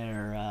meeting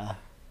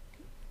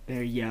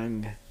their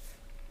young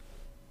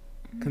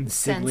consigliere.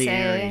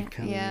 Sensei,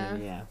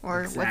 yeah.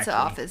 Or what's the exactly.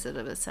 opposite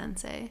of a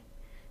sensei?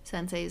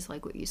 Sensei is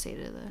like what you say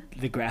to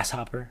The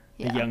grasshopper,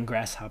 Yeah. the young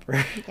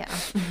grasshopper. yeah.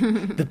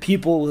 The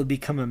pupil will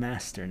become a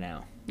master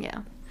now.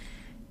 Yeah.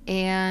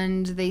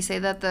 And they say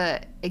that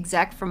the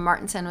exec from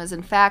Martinson was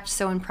in fact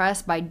so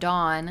impressed by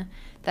Dawn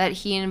that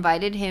he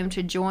invited him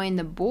to join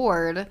the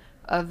board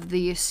of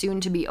the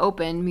soon-to-be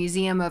open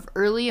Museum of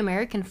Early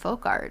American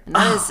Folk Art. And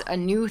that is a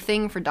new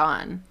thing for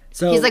Dawn.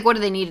 So He's like, what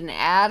do they need, an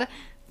ad?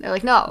 They're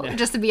like, no,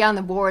 just to be on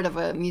the board of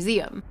a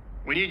museum.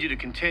 We need you to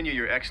continue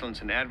your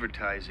excellence in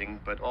advertising,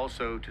 but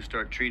also to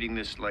start treating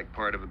this like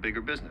part of a bigger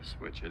business,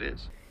 which it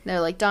is. They're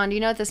like, Dawn, do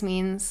you know what this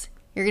means?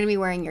 You're going to be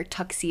wearing your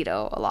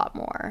tuxedo a lot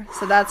more.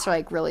 So that's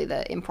like really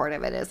the import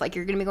of it is like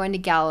you're going to be going to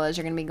galas,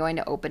 you're going to be going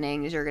to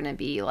openings, you're going to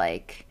be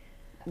like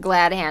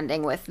glad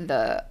handing with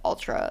the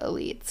ultra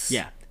elites.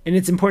 yeah, and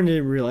it's important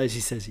to realize he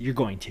says you're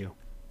going to.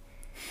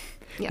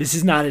 Yeah. This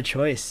is not a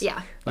choice. Yeah.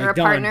 Like, You're a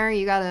Dawn, partner,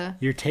 you got to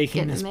You're taking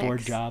get in this the board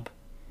mix. job.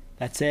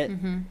 That's it.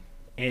 Mm-hmm.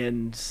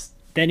 And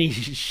then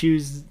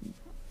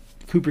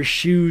Cooper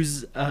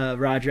shoos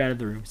Roger out of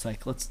the room. It's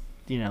like, let's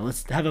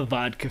have a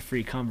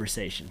vodka-free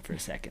conversation for a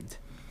second.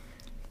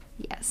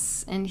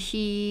 Yes. And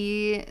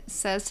he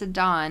says to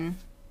Dawn,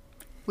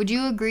 would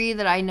you agree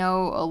that I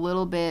know a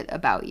little bit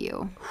about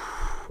you?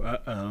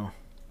 Uh-oh.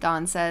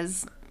 Dawn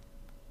says,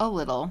 a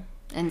little.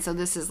 And so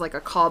this is like a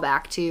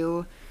callback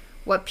to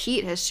what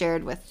Pete has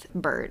shared with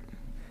Bert.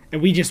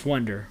 And we just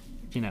wonder,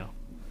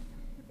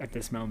 at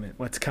this moment,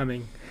 what's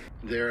coming.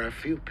 There are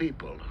few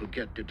people who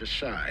get to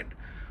decide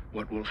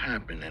what will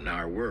happen in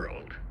our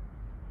world.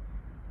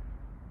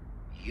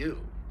 You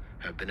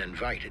have been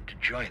invited to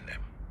join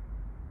them.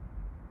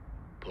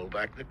 Pull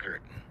back the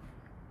curtain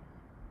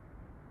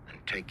and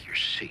take your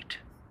seat.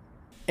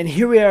 And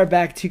here we are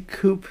back to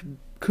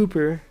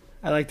Cooper.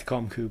 I like to call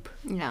him Coop.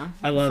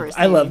 I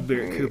love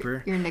Bert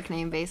Cooper. Your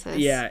nickname basis.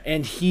 Yeah,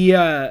 and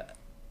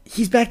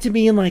he's back to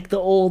being like the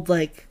old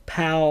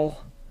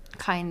pal,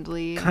 kind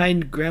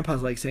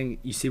grandpa's saying,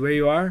 "You see where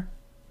you are?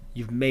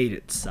 You've made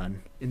it,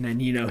 son." And then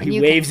he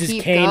you waves can his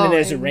keep cane and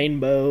there's a going.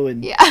 rainbow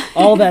and Yeah.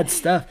 all that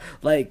stuff.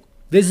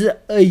 This is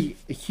a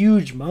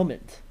huge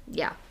moment.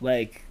 Yeah.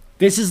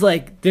 This is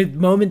the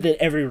moment that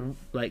every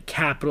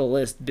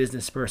capitalist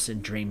business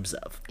person dreams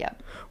of.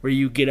 Yep. Where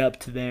you get up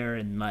to there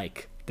and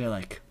they're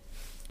like,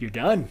 you're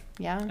done.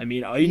 Yeah. I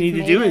mean, all you You've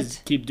need to do made is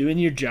it. keep doing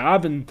your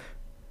job and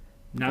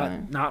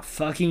not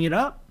fucking it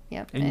up.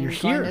 Yep. And you're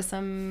going here. to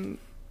some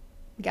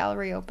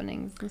gallery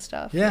openings and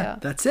stuff. Yeah,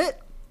 that's it.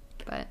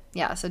 But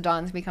yeah, so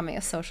Dawn's becoming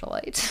a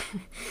socialite,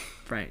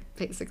 Right.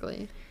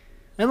 basically.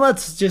 And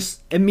let's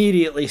just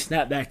immediately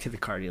snap back to the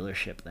car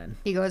dealership then.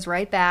 He goes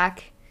right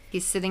back.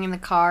 He's sitting in the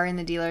car in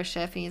the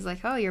dealership, and he's like,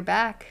 "Oh, you're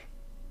back.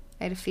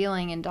 I had a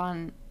feeling." And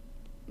Dawn,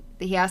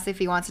 he asks if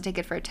he wants to take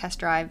it for a test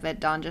drive, but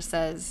Dawn just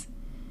says,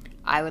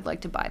 "I would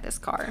like to buy this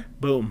car."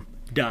 Boom.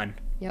 Done.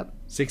 Yep.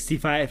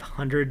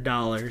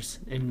 $6,500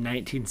 in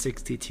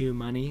 1962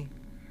 money.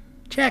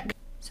 Check.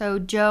 So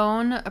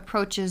Joan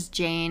approaches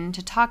Jane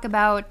to talk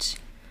about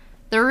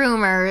the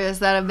rumors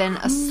that have been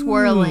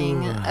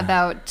swirling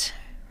about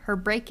her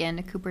break-in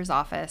to Cooper's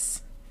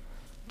office.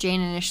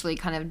 Jane initially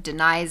kind of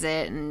denies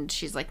it, and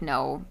she's like,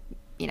 no,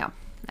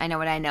 I know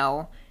what I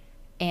know.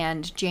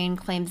 And Jane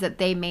claims that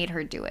they made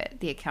her do it,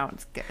 the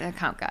account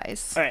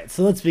guys. All right,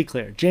 so let's be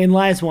clear. Jane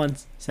lies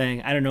once,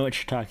 saying, I don't know what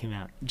you're talking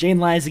about. Jane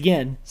lies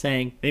again,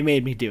 saying, they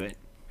made me do it.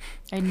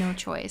 I had no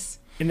choice.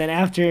 And then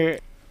after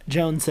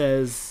Joan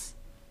says,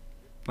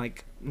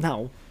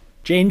 no,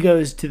 Jane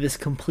goes to this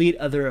complete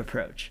other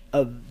approach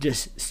of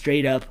just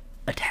straight up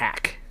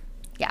attack.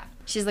 Yeah.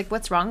 She's like,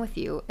 what's wrong with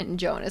you? And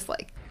Joan is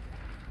like,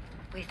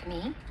 With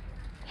me?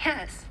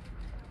 Yes.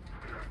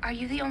 Are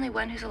you the only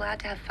one who's allowed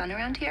to have fun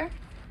around here?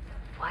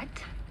 What?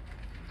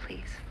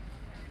 Please.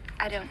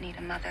 I don't need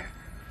a mother.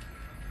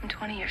 I'm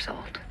 20 years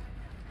old.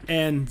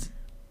 And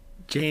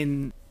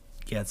Jane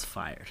gets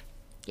fired.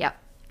 yep.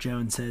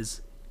 Joan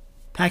says,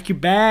 pack your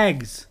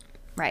bags.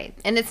 Right.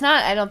 And it's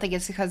not, I don't think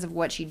it's because of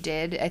what she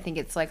did. I think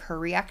it's like her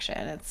reaction.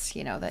 It's,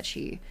 you know, that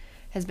she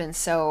has been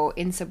so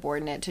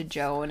insubordinate to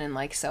Joan and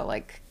like so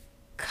like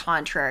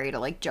contrary to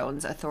like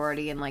Joan's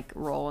authority and like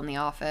role in the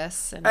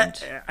office. And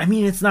I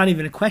mean, it's not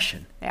even a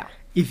question. yeah.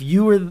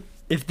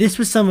 If this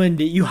was someone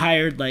that you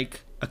hired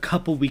like a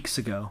couple weeks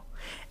ago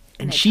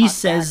and they she talk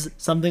says back.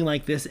 something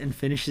like this and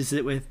finishes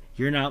it with,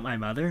 you're not my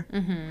mother.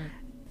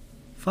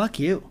 Fuck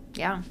you.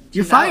 Yeah.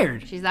 You're She's out.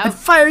 fired. She's I'd out.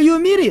 fire you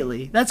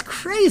immediately. That's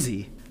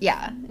crazy.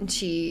 Yeah. And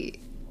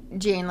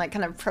Jane like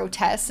kind of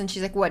protests and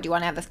she's like, what, do you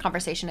want to have this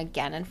conversation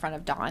again in front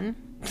of Dawn?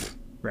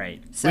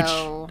 Right. So,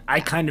 Which I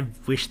kind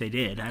of wish they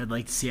did. I'd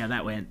like to see how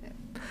that went.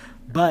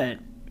 But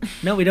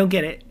no, we don't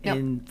get it. Nope.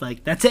 And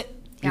like, that's it.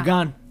 You're Yeah.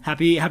 gone.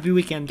 Happy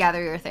weekend.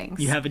 Gather your things.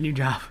 You have a new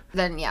job.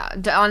 Then yeah,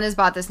 Dawn has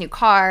bought this new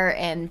car,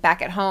 and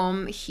back at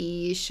home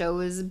he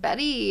shows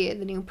Betty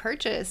the new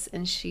purchase,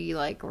 and she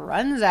like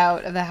runs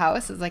out of the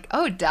house. Is like,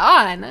 oh,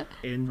 Dawn.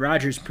 And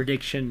Roger's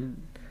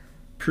prediction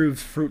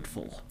proves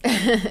fruitful.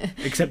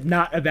 Except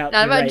not about Not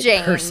the about right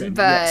Jane, person.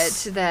 but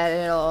Yes. that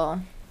it'll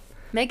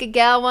make a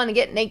gal want to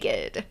get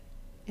naked.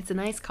 It's a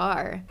nice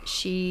car.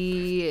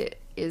 She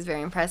is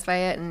very impressed by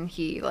it, and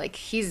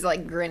he's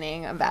like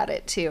grinning about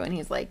it too, and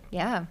he's like,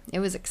 yeah, it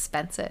was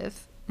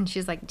expensive. And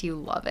she's like, do you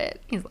love it?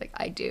 He's like,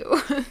 I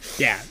do.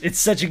 Yeah, it's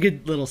such a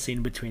good little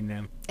scene between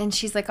them. And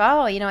she's like,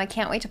 oh, you know, I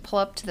can't wait to pull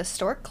up to the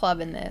Stork Club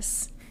in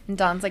this. And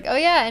Dawn's like, oh,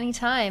 yeah,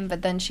 anytime.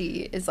 But then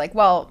she is like,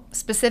 well,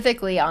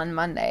 specifically on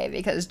Monday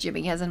because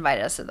Jimmy has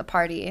invited us to the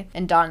party.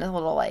 And Dawn is a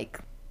little, like,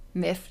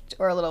 miffed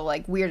or a little,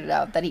 like, weirded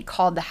out that he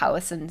called the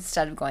house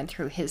instead of going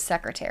through his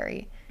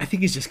secretary. I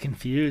think he's just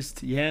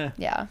confused. Yeah.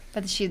 Yeah.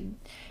 But she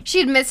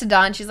admits to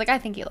Dawn, she's like, I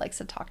think he likes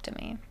to talk to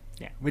me.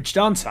 Yeah. Which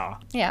Dawn saw.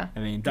 Yeah. I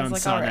mean, He's Dawn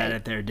like, saw "All that right."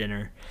 at their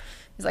dinner.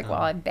 He's like,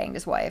 well, I banged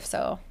his wife,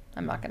 so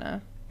I'm not going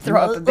to throw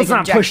up a big Let's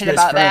not push objection this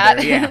about further.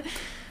 that. Yeah.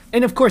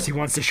 And of course he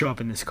wants to show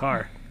up in this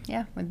car.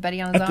 Yeah, with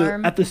Betty on his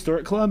arm. At the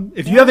Stork Club.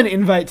 If you have an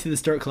invite to the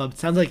Stork Club, it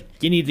sounds like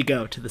you need to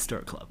go to the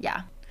Stork Club.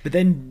 Yeah. But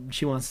then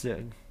she wants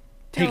to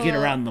take it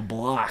little- around the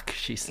block,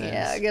 she says.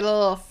 Yeah, get a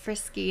little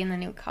frisky in the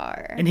new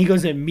car. And he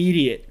goes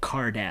immediate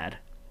car dad.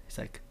 He's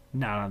like,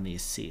 not on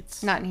these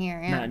seats. Not in here,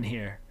 yeah. Not in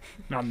here.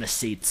 Not on the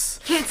seats.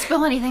 Can't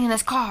spill anything in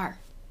this car.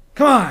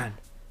 Come on.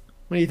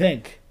 What do you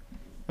think?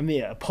 I'm the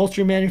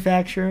upholstery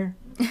manufacturer.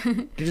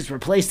 To just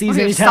replace these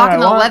We're anytime stocking I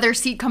the want. leather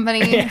seat company.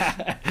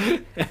 Yeah.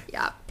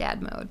 Yeah,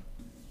 dad mode.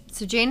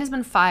 So Jane has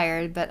been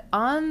fired, but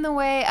on the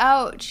way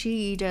out,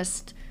 she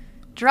just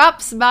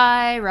drops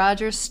by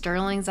Roger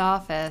Sterling's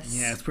office.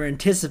 Yes, we're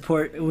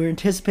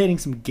anticipating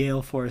some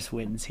gale force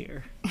winds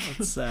here.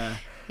 Let's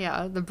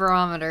Yeah, the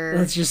barometer.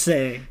 let's just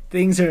say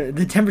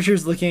the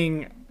temperature's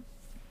looking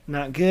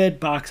not good.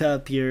 Box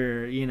up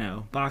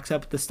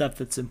the stuff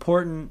that's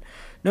important.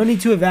 No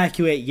need to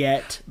evacuate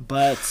yet,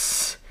 but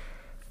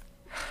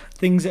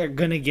things are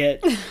gonna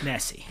get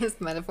messy. This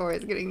metaphor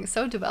is getting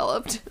so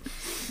developed.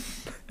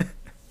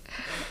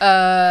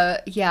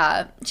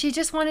 Yeah, she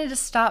just wanted to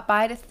stop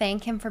by to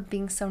thank him for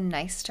being so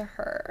nice to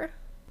her.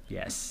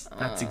 Yes,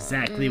 that's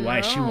exactly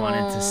why she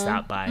wanted to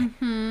stop by.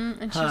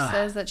 And she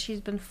says that she's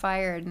been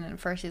fired. And at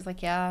first she's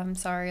like, yeah, I'm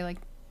sorry. Like,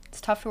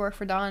 it's tough to work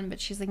for Dawn. But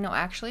she's like, no,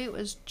 actually, it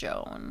was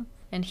Joan.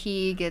 And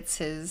he gets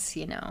his,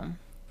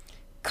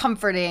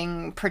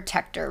 comforting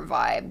protector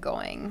vibe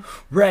going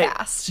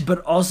fast. But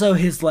also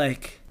his,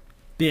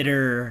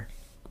 bitter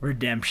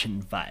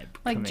redemption vibe.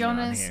 Like,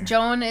 Joan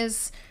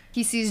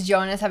he sees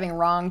Joan as having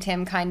wronged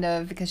him, kind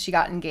of, because she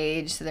got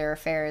engaged, so their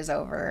affair is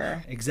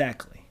over.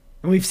 Exactly.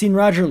 And we've seen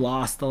Roger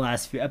lost the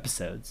last few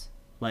episodes.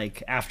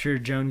 Like, after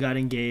Joan got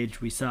engaged,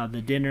 we saw the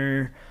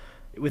dinner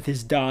with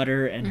his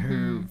daughter and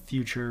her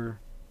future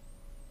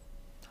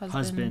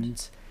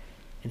husband.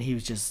 And he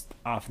was just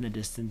off in the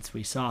distance.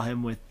 We saw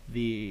him with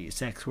the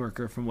sex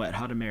worker from Wet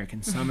Hot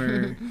American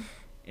Summer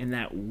in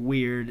that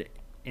weird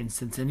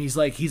instance. And he's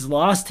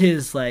lost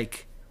his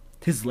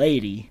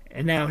lady.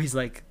 And now he's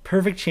like,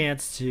 perfect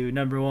chance to,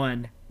 number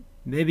one,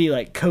 maybe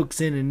coax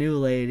in a new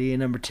lady.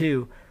 And number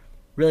two,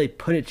 really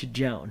put it to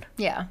Joan.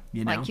 Yeah.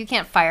 You know? Like, you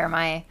can't fire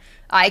my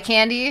eye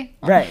candy.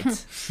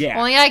 Right. Yeah.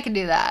 Only I can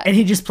do that. And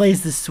he just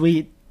plays the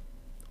sweet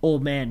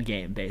old man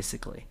game,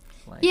 basically.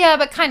 Yeah,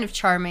 but kind of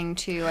charming,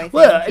 too, I think.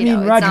 Well, I mean,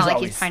 it's Roger's not like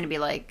always... he's trying to be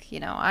like,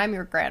 I'm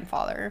your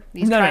grandfather.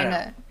 He's trying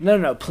to...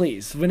 No,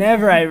 please.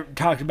 Whenever I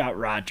talked about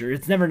Roger,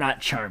 it's never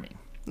not charming.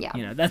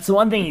 Yeah. That's the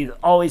one thing he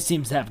always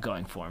seems to have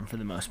going for him, for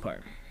the most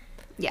part.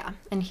 Yeah,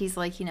 and he's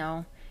like,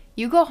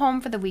 you go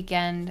home for the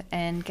weekend,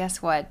 and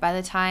guess what? By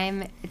the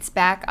time it's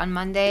back on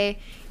Monday,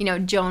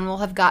 Joan will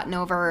have gotten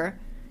over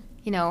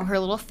you know, her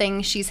little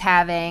thing she's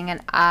having,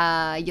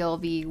 and you'll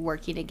be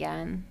working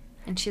again.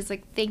 And she's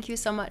like, thank you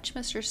so much,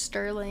 Mr.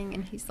 Sterling.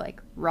 And he's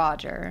like,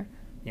 Roger.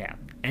 Yeah.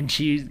 And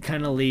she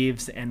kind of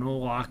leaves and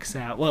walks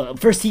out. Well,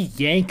 first he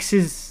yanks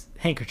his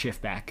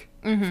handkerchief back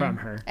from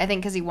her. I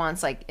think because he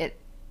wants, like, it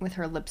with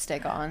her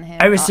lipstick on him.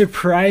 I was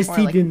surprised or,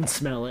 he like, didn't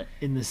smell it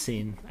in the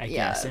scene, I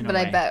guess. Yeah, but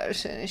I bet as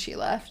soon as she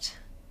left,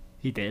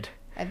 he did.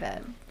 I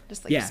bet.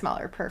 Just, like, smell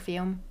her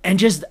perfume. And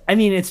just, I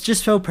mean, it's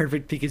just so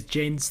perfect because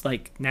Jane's,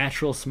 like,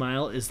 natural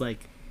smile is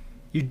like,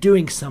 you're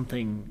doing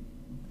something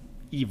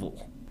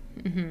evil.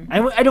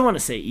 I don't want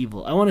to say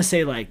evil. I want to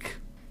say, like,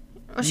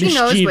 well, she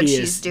knows what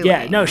she's doing.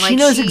 Yeah, no, she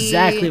knows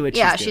exactly what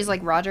she's doing. Yeah, she's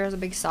like, Roger has a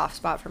big soft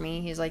spot for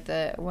me. He's like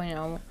the, you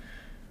know,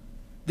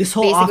 this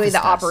whole basically office the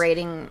does.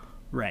 operating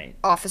right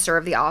officer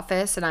of the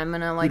office, and I'm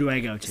going to, like, who do I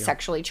go to?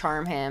 Sexually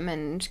charm him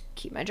and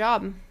keep my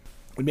job.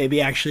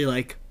 Maybe actually,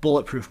 like,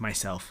 bulletproof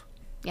myself.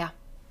 Yeah.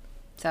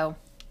 So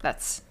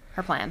that's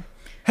her plan.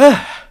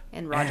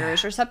 And Roger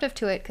is receptive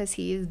to it because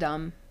he is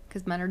dumb.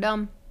 Because men are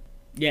dumb.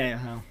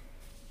 Yeah, well,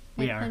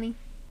 we Right, are. honey?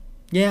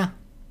 Yeah.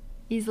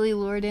 Easily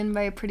lured in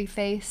by a pretty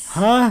face.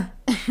 Huh?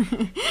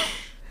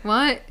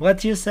 What?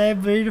 What you say,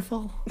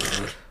 beautiful?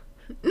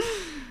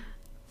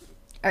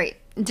 All right.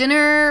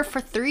 Dinner for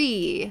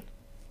 3.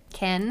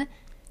 Ken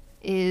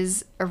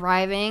is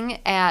arriving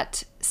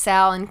at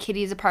Sal and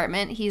Kitty's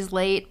apartment. He's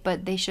late,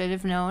 but they should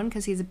have known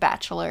because he's a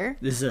bachelor.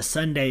 This is a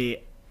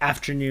Sunday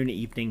afternoon,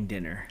 evening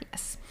dinner.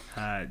 Yes.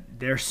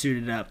 They're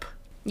suited up.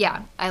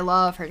 Yeah, I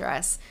love her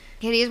dress.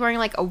 Kitty is wearing,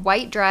 like, a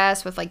white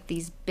dress with, like,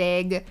 these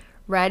big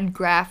red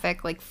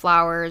graphic, like,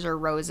 flowers or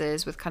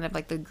roses with kind of,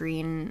 like, the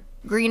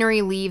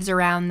greenery leaves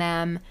around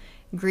them,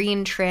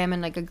 green trim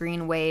and, like, a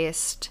green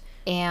waist,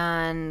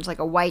 and, like,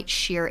 a white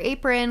sheer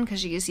apron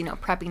because she's, you know,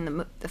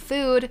 prepping the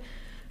food.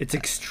 It's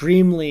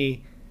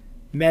extremely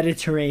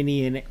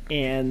Mediterranean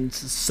and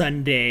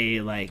Sunday,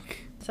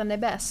 like, Sunday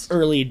best.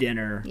 early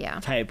dinner Yeah.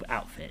 type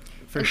outfit,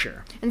 for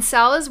sure. And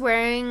Sal is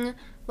wearing,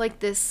 like,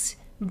 this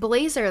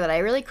blazer that I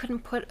really couldn't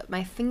put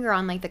my finger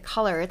on, like, the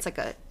color. It's like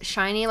a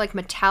shiny, like,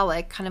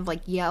 metallic, kind of like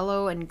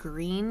yellow and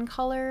green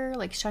color,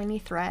 like shiny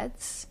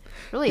threads.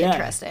 Really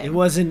interesting. It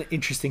was an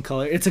interesting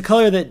color. It's a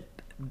color that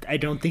I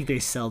don't think they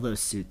sell those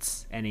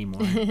suits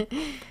anymore.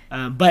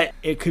 But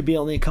it could be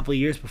only a couple of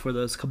years before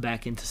those come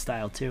back into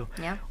style too.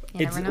 Yeah,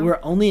 you never know. We're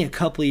only a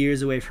couple of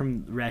years away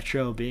from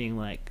retro being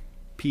like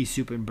pea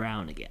soup and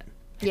brown again.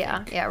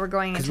 Yeah, we're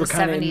going into we're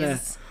kinda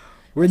 70s.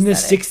 We're in the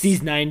aesthetics. 60s,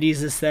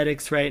 90s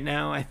aesthetics right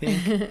now, I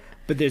think.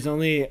 But there's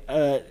only,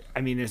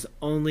 there's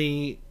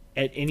only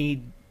at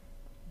any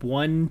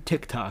one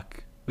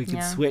TikTok we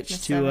could switch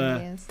the to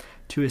 70s.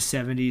 To a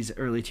 70s,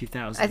 early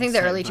 2000s. I think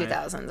the early vibe.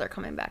 2000s are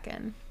coming back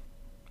in.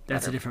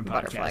 That's a different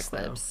Butterfly podcast, though.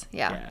 clips.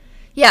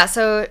 Yeah,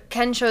 so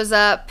Ken shows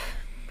up.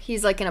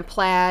 He's like in a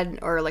plaid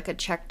or like a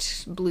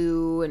checked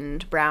blue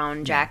and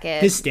brown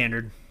jacket. His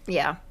standard.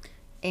 Yeah.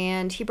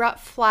 And he brought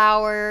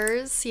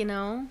flowers, you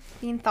know,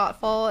 being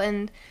thoughtful.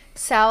 And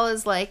Sal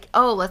is like,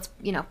 oh, let's,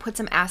 you know, put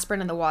some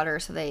aspirin in the water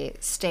so they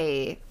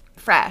stay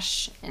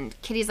fresh. And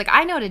Kitty's like,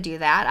 I know to do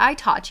that. I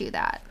taught you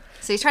that.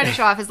 So he's trying to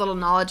show off his little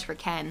knowledge for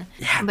Ken.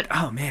 Yeah, but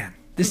oh man,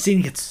 this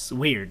scene gets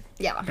weird.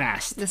 Yeah.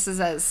 Fast. This is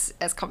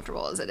as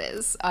comfortable as it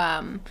is.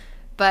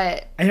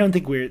 But I don't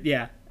think weird.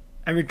 Yeah.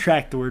 I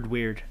retract the word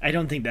weird. I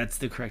don't think that's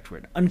the correct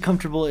word.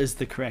 Uncomfortable is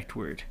the correct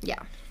word. yeah,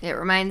 it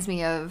reminds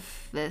me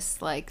of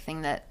this like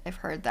thing that I've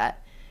heard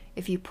that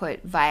if you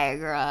put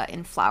Viagra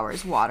in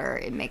flowers' water,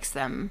 it makes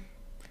them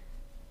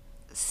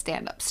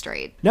stand up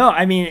straight. No,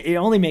 I mean, it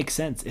only makes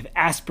sense. If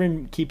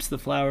aspirin keeps the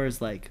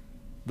flowers, like,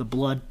 the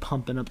blood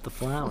pumping up the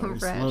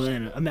flowers, Right. well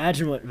then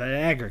imagine what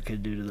Viagra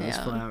could do to those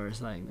Yeah.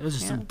 flowers. Like, those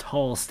are some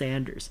tall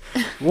standards.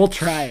 We'll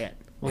try it.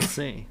 We'll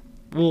see.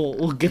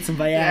 We'll get some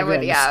Viagra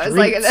on the I was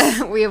streets.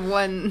 like, we have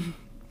one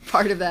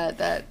part of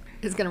that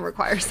is going to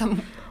require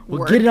some We'll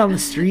work. get it on the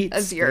streets,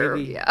 As your,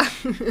 baby. yeah.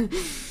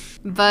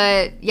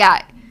 But,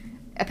 yeah,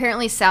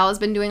 apparently Sal has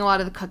been doing a lot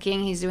of the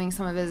cooking. He's doing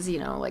some of his, you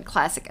know, like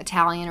classic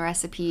Italian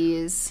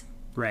recipes.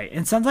 Right.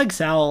 And it sounds like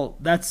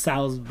that's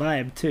Sal's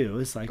vibe, too.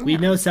 It's like, we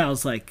know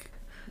Sal's, like,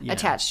 you know,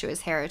 Attached to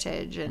his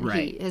heritage, and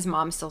Right. his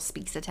mom still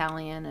speaks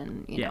Italian,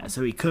 and, you know.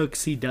 so he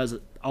cooks, he does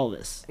all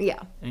this. Yeah.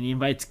 And he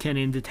invites Ken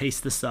in to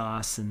taste the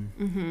sauce.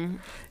 And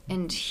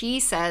And he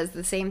says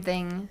the same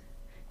thing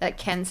that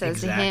Ken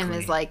says to him Exactly.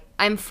 is like,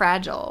 I'm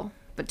fragile,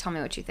 but tell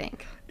me what you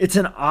think. it's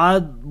an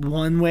odd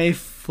one-way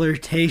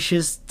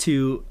flirtatious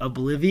to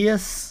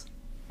oblivious,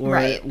 or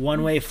Right.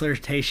 one-way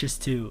flirtatious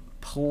to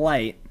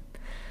polite.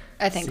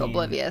 I think scene.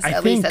 oblivious, I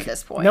at think least at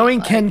this point. Knowing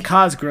like, Ken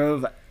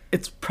Cosgrove,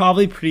 it's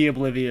probably pretty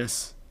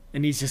oblivious,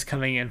 and he's just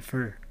coming in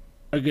for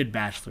a good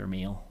bachelor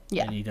meal.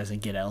 Yeah. And he doesn't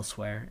get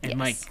elsewhere. And, Yes.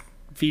 like,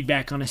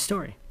 feedback on his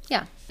story.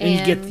 Yeah.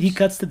 And he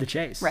cuts to the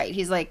chase. Right.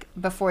 He's like,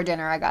 before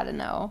dinner, I got to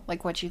know,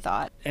 like, what you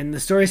thought. And the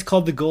story's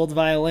called The Gold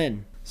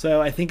Violin.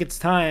 So I think it's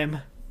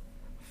time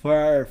for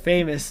our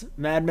famous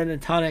Mad Men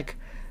and Tonic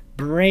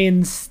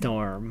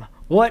brainstorm.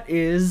 What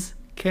is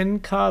Ken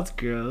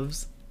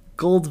Cosgrove's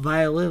gold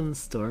violin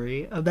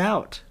story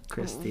about,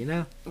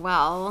 Christina?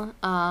 Well,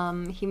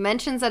 he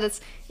mentions that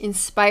it's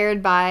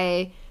inspired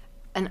by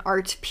an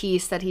art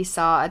piece that he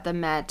saw at the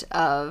Met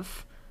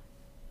of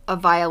a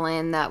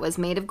violin that was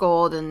made of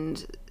gold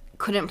and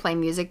couldn't play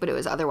music, but it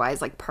was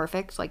otherwise like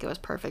perfect. Like it was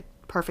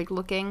perfect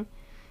looking.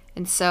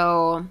 And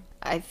so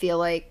I feel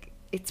like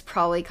it's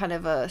probably kind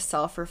of a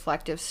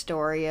self-reflective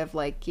story of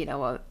like, you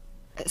know, a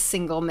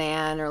single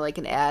man or like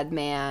an ad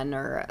man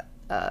or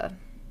a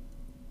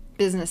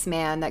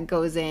businessman that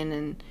goes in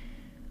and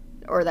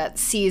or that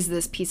sees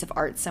this piece of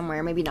art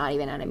somewhere, maybe not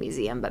even at a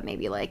museum, but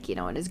maybe like, you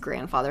know, in his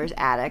grandfather's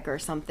attic or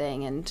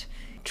something, and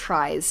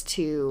tries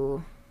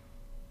to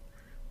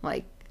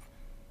like,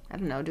 I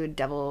don't know, do a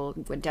Devil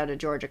Went Down to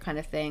Georgia kind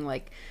of thing,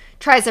 like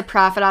tries to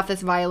profit off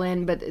this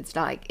violin, but it's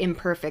not like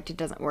imperfect, it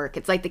doesn't work.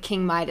 It's like the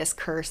King Midas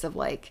curse of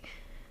like,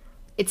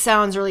 it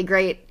sounds really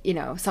great, you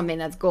know, something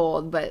that's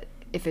gold, but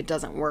if it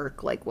doesn't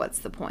work, like what's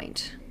the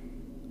point?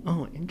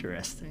 Oh,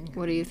 interesting.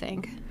 What do you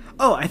think?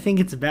 Oh, I think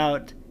it's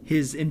about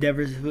his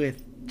endeavors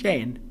with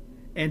Jane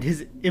and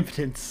his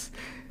impotence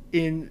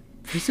in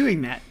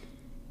pursuing that.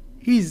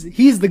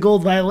 He's the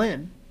gold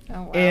violin.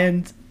 Oh, wow.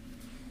 And,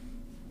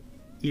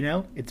 you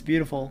know, it's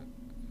beautiful,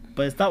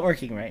 but it's not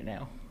working right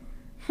now.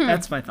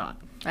 That's my thought.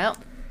 Well,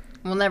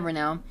 we'll never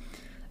know.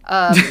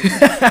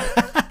 Okay.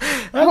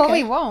 Well,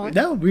 we won't.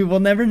 No, we will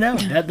never know.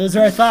 Those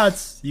are our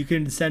thoughts. You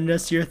can send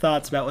us your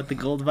thoughts about what the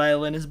gold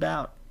violin is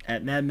about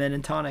at Mad Men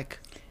and Tonic.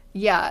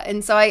 Yeah,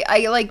 and so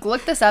I like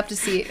looked this up to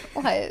see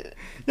what.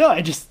 No,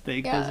 I just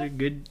think those are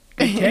good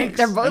takes.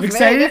 They're both I'm very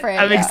excited, different.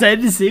 I'm yeah.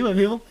 excited to see what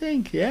people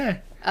think. Yeah.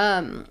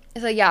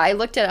 So yeah, I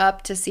looked it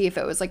up to see if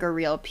it was like a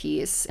real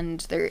piece,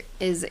 and there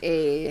is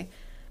a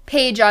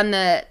page on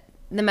the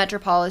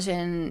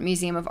Metropolitan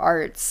Museum of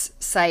Art's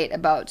site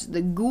about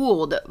the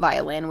Gould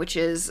violin, which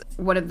is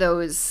one of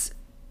those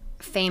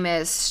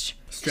famous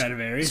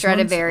Stradivarius.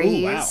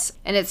 Ooh, wow.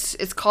 And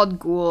it's called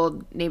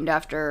Gould, named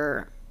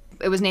after.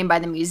 It was named by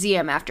the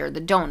museum after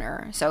the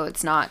donor, so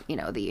it's not, you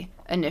know, the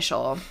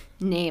initial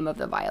name of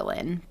the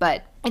violin,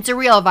 but it's a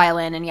real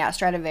violin. And yeah,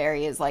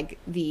 Stradivari is like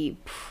the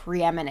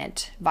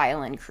preeminent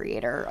violin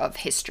creator of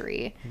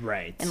history,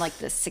 Right. in like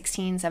the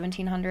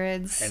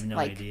 1700s. I have no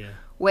like, idea.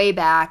 Way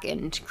back,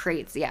 and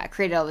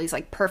created all these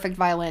like perfect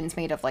violins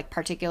made of like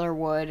particular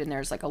wood, and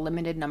there's like a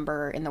limited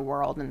number in the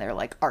world, and they're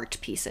like art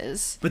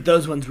pieces. But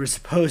those ones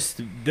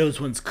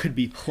could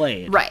be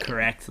played, Right.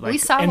 correct? We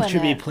saw and one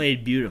should be at-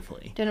 played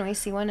beautifully. Didn't we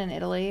see one in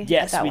Italy?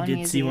 Yes, at that we one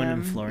did see one in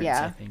museum? Florence,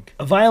 Yeah. I think.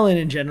 A violin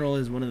in general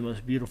is one of the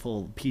most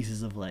beautiful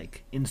pieces of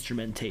like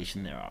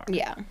instrumentation there are.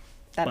 Yeah.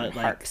 That But, and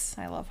like- harps.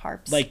 I love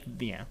harps. Like,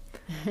 yeah.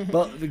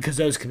 But because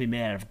those can be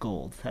made out of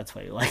gold. That's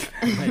why you like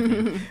them, I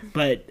think.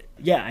 But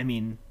yeah, I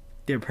mean,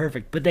 they're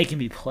perfect, but they can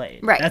be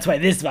played. Right. That's why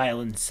this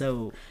violin's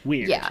so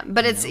weird. Yeah,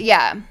 but you it's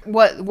know?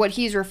 what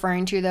he's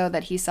referring to though,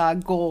 that he saw a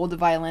gold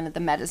violin at the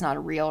Met, is not a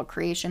real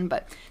creation,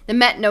 but the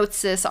Met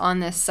notes this on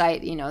this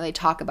site. You know, they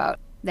talk about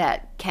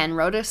that Ken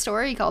wrote a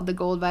story called The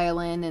Gold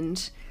Violin,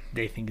 and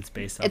They think it's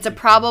based on. it's a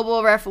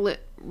probable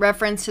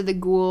reference to the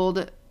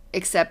Gould,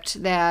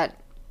 except that,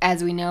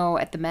 as we know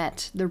at the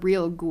Met, the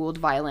real Gould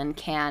violin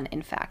can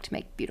in fact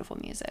make beautiful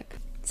music.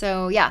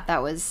 So yeah,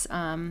 that was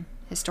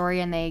his story,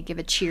 and they give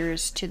a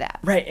cheers to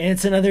that. Right, and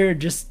it's another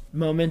just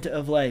moment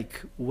of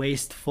like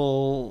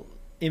wasteful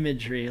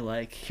imagery.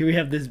 Like here we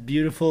have this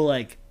beautiful,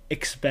 like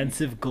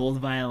expensive gold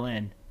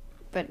violin,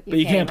 But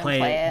you can't even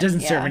play it. It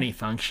doesn't serve any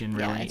function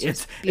really. Yeah, it's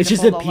just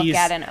just a beautiful to piece. look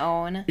at and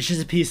own. It's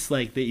just a piece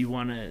like that you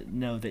want to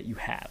know that you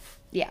have.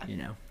 Yeah. You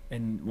know,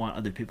 and want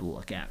other people to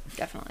look at.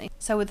 Definitely.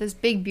 So with this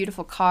big,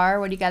 beautiful car,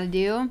 what do you got to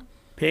do?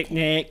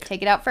 Picnic.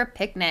 Take it out for a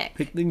picnic.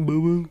 Picnic,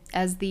 boo boo.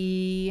 As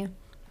the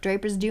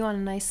Drapers do on a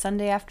nice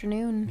Sunday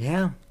afternoon.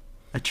 Yeah,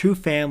 a true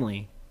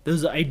family.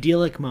 Those are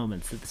idyllic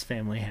moments that this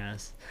family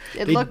has.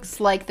 It looks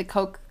like the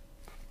Coke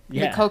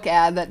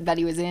ad that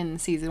Betty was in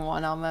season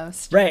 1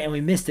 almost. Right, and we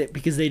missed it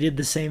because they did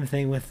the same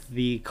thing with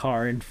the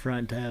car in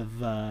front of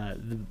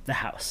the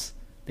house.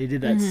 They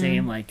did that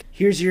same, like,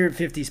 here's your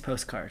 50s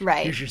postcard.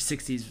 Right. Here's your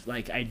 60s,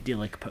 like,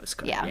 idyllic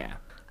postcard.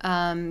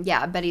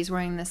 Yeah. Betty's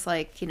wearing this,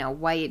 like, you know,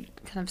 white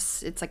kind of,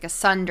 it's like a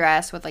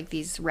sundress with like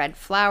these red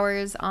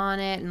flowers on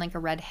it and like a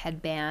red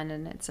headband,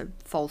 and it's a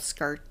full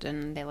skirt,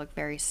 and they look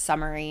very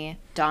summery.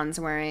 Don's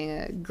wearing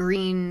a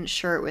green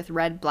shirt with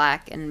red,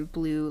 black, and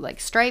blue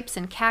like stripes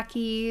and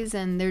khakis,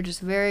 and they're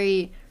just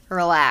very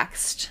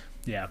relaxed.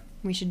 Yeah.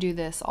 We should do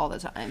this all the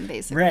time,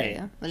 basically.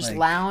 Right. Just Like-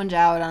 lounge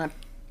out on a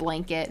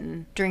blanket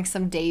and drink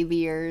some day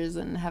beers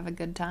and have a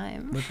good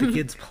time. Let the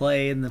kids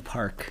play in the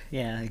park.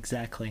 Yeah,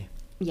 exactly.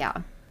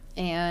 Yeah.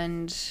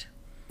 And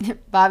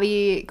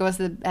Bobby has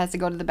to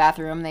go to the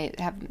bathroom. They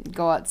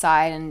go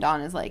outside, and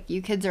Dawn is like,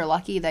 you kids are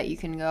lucky that you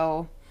can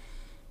go,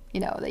 you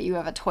know, that you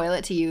have a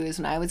toilet to use.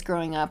 When I was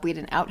growing up, we had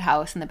an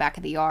outhouse in the back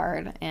of the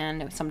yard,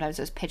 and sometimes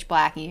it was pitch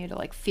black, and you had to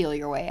like feel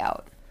your way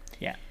out.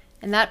 Yeah.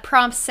 And that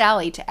prompts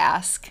Sally to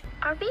ask,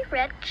 Are we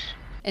rich?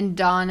 And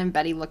Dawn and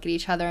Betty look at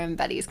each other, and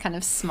Betty's kind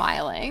of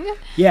smiling.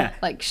 Yeah.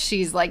 Like,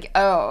 she's like,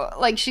 oh,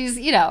 like she's,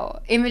 you know,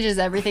 images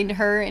everything to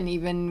her, and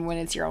even when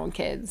it's your own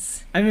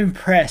kids. I'm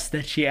impressed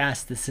that she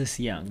asked this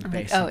young, basically.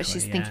 Like, oh,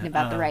 she's thinking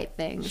about the right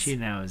things. She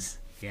knows,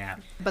 yeah.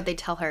 But they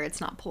tell her it's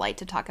not polite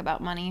to talk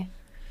about money.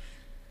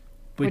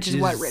 Which is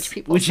what rich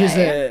people say. Which is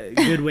a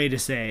good way to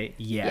say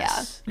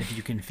yes. Yeah. If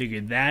you can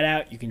figure that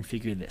out, you can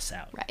figure this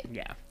out. Right.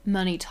 Yeah.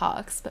 Money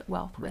talks, but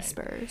wealth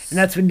whispers. And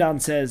that's when Dawn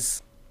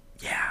says,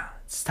 yeah,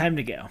 it's time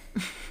to go.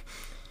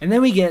 And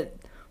then we get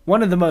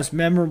one of the most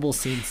memorable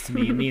scenes to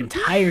me in the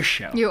entire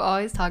show. You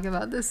always talk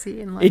about this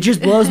scene. Like... It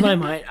just blows my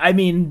mind. I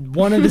mean,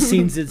 one of the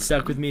scenes that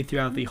stuck with me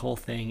throughout the whole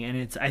thing,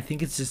 and I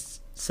think it's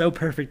just so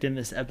perfect in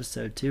this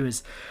episode too,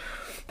 is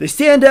they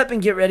stand up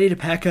and get ready to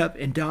pack up,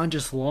 and Dawn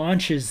just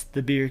launches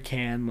the beer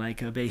can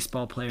like a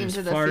baseball player as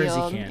far as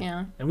he can.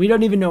 Yeah. And we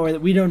don't even know where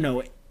we don't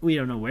know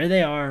where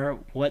they are,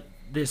 what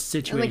this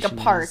situation is. Like a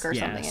park or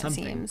something, it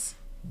seems.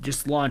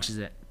 Just launches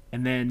it.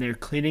 And then they're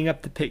cleaning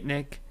up the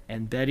picnic,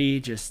 and Betty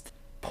just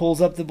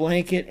pulls up the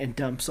blanket and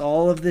dumps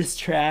all of this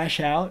trash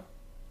out,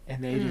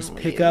 and they just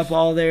pick up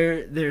all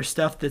their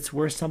stuff that's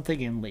worth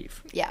something and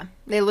leave. Yeah.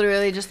 They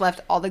literally just left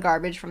all the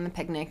garbage from the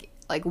picnic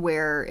like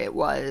where it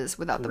was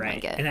without the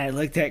blanket. And I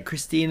looked at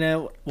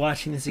Christina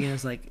watching this again. I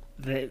was like,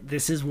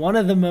 this is one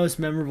of the most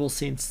memorable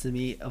scenes to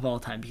me of all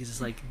time, because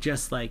it's like,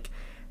 just like,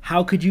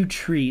 how could you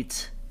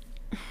treat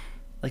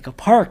like a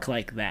park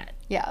like that?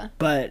 Yeah.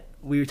 But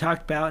we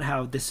talked about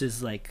how this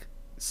is like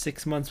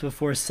 6 months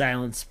before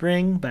Silent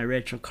Spring by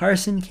Rachel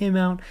Carson came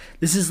out.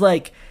 This is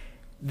like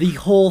the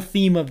whole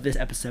theme of this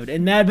episode.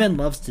 And Mad Men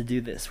loves to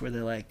do this, where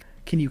they're like,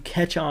 can you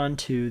catch on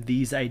to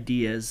these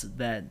ideas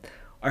that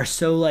are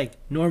so like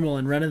normal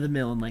and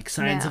run-of-the-mill and like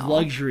signs of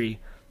luxury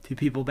to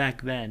people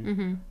back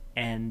then,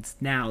 and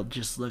now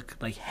just look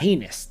like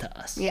heinous to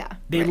us. Yeah,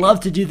 they love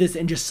to do this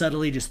and just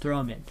subtly just throw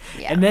them in.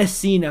 Yeah. And this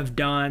scene of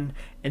Dawn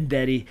and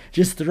Betty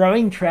just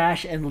throwing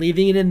trash and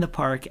leaving it in the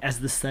park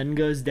as the sun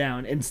goes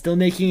down, and still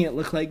making it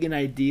look like an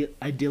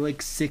idyllic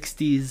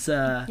 60s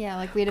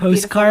like we had a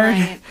postcard.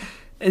 Beautiful night.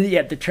 And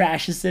yeah, the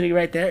trash is sitting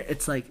right there.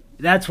 It's like,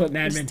 that's what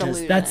Mad Men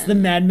does. That's the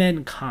Mad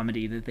Men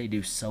comedy that they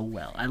do so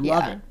well. I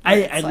love it.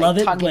 I love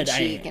it, but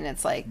and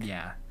it's like,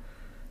 yeah,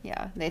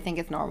 they think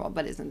it's normal,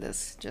 but isn't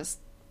this just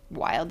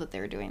wild that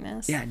they're doing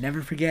this? Yeah,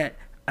 never forget.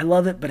 I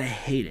love it, but I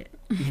hate it.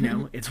 You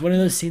know, it's one of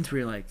those scenes where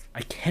you're like,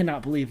 I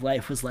cannot believe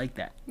life was like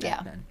that.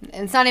 Yeah,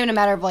 and it's not even a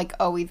matter of like,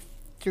 oh, we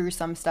threw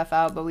some stuff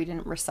out, but we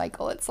didn't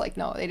recycle. It's like,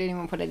 no, they didn't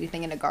even put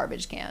anything in a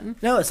garbage can.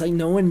 No, it's like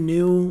no one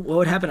knew what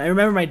would happen. I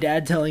remember my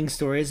dad telling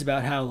stories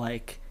about how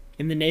like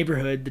in the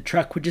neighborhood, the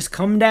truck would just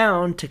come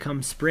down to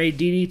come spray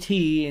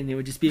DDT, and it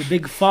would just be a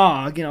big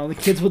fog, and all the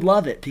kids would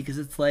love it because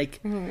it's like,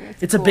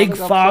 it's cool, a big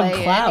fog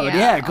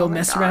cloud. Go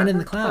mess around in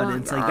the cloud.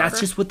 And it's like, that's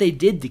just what they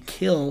did to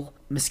kill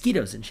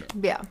mosquitoes and shit.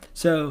 Yeah.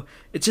 So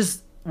it's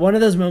just one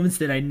of those moments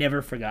that I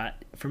never forgot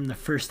from the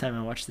first time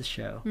I watched the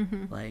show.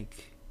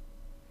 Like,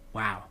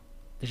 wow.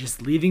 They're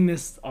just leaving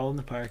this all in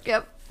the park.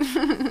 Yep.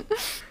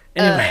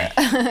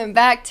 Anyway.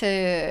 Back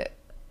to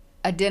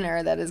a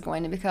dinner that is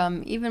going to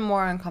become even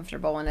more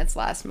uncomfortable in its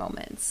last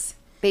moments.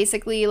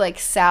 Basically, like,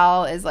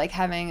 Sal is like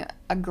having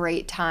a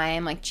great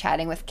time, like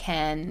chatting with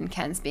Ken, and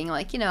Ken's being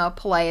like, you know,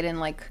 polite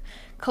and like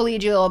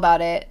collegial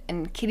about it,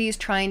 and Kitty's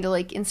trying to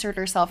like insert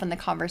herself in the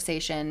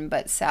conversation,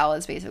 but Sal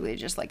is basically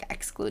just like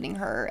excluding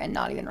her and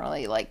not even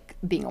really like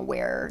being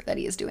aware that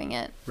he is doing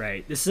it.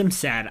 Right. This is some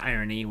sad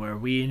irony where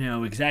we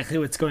know exactly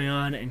what's going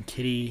on, and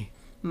Kitty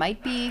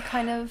might be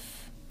kind of.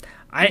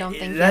 I don't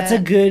think that's a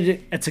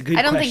good question.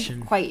 I don't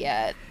think quite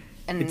yet.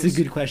 And it's a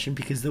good question,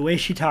 because the way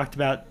she talked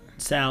about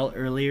Sal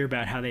earlier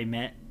about how they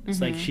met,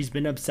 it's like she's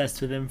been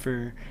obsessed with him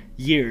for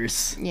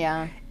years.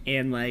 Yeah.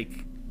 And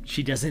like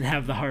she doesn't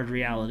have the hard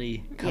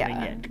reality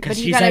coming in, because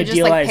she's kind of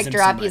just like picked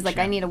her up. He's like,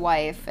 I need a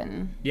wife,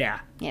 and you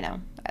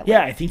know.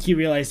 I think he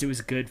realized it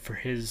was good for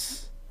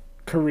his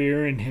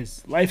career and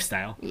his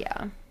lifestyle.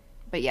 Yeah,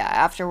 but yeah,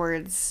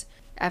 afterwards,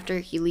 after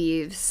he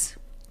leaves,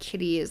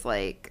 Kitty is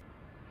like,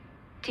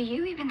 do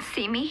you even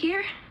see me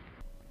here?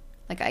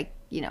 Like, I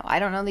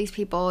don't know these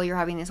people. You're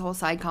having these whole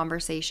side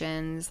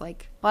conversations.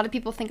 Like, a lot of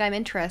people think I'm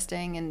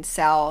interesting, and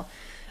Sal,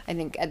 I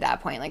think at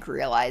that point, like,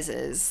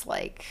 realizes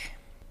like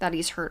that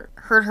he's hurt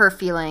her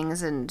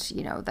feelings, and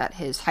you know that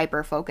his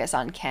hyper focus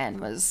on Ken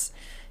was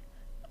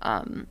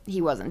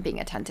he wasn't being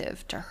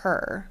attentive to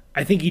her.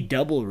 I think he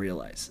double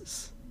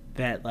realizes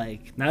that,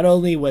 like, not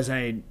only was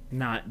I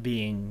not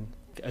being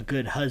a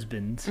good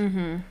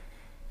husband,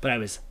 but I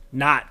was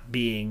not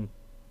being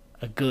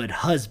a good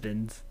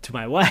husband to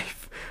my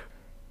wife.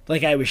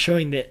 Like, I was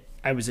showing that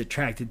I was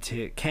attracted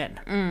to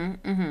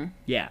Ken.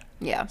 Yeah.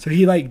 So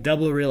he like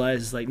double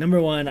realizes, like, number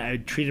one, I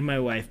treated my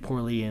wife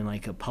poorly in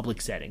like a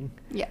public setting.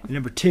 Yeah. And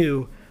number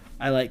two,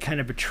 I like kind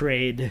of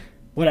betrayed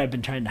what I've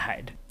been trying to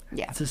hide.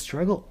 Yeah. It's a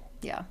struggle.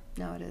 Yeah.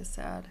 No, it is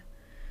sad.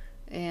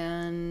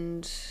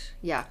 And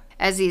yeah,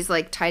 as he's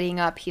like tidying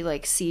up, he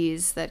like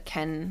sees that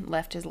Ken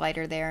left his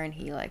lighter there, and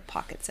he like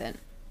pockets it.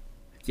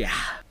 Yeah.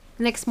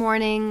 Next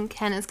morning,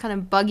 Ken is kind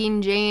of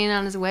bugging Jane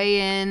on his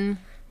way in.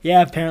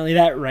 Yeah, apparently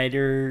that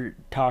writer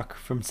talk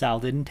from Sal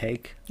didn't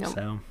take. Nope.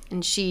 So.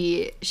 And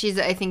she's,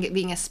 I think,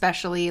 being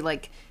especially,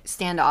 like,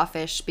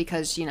 standoffish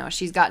because, you know,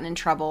 she's gotten in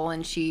trouble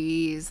and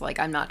she's like,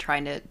 I'm not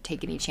trying to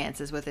take any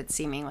chances with it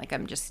seeming like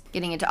I'm just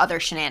getting into other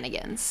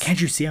shenanigans.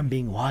 Can't you see I'm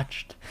being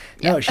watched?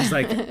 No, she's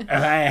like,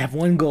 I have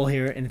one goal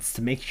here, and it's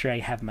to make sure I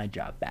have my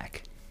job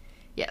back.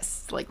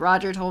 Yes, like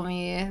Roger told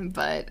me,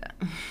 but...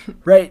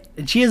 Right,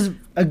 and she has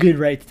a good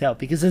right to tell,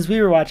 because as we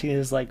were watching it,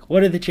 it's like,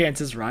 what are the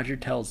chances Roger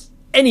tells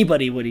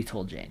anybody what he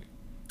told Jane?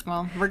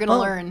 Well, we're going to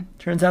learn.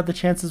 Turns out the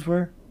chances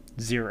were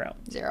 0.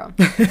 0.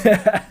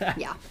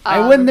 Yeah. I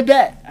won the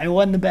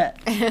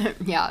bet.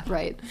 Yeah,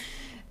 right.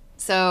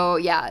 So,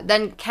 yeah,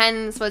 then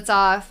Ken splits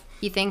off.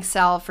 He thanks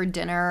Sal for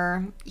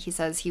dinner. He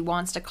says he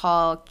wants to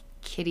call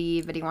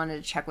Kitty, but he wanted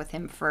to check with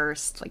him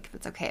first. Like, if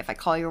it's okay if I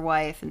call your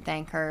wife and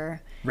thank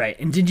her. Right.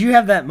 And did you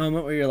have that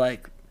moment where you're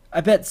like,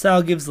 I bet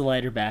Sal gives the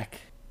lighter back?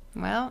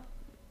 Well.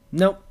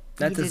 Nope.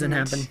 That doesn't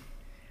happen.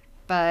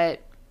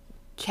 But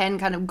Ken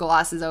kind of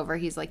glosses over.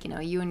 He's like, you know,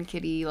 you and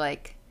Kitty,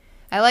 like,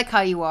 I like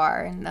how you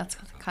are. And that's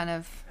kind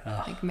of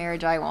like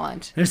marriage I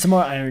want. There's some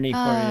more irony for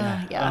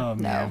you. Yeah. Oh,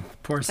 man.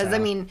 Poor Sal. Because,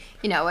 I mean,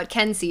 you know, what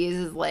Ken sees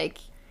is like,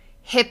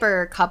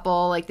 hipper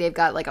couple, like they've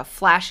got like a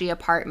flashy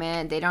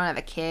apartment, they don't have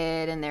a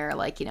kid, and they're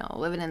like, you know,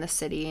 living in the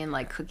city and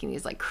like cooking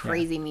these like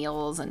crazy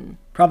meals, and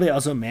probably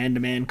also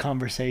man-to-man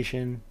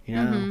conversation, you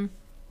know,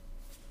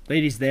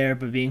 ladies there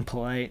but being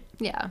polite,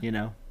 you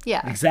know,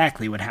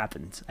 exactly what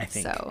happens, I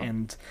think. So.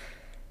 And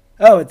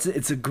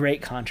it's a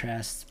great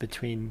contrast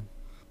between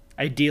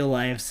ideal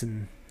lives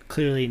and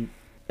clearly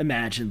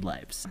imagined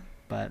lives,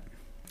 but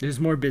there's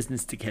more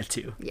business to get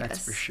to. That's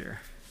for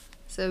sure.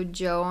 So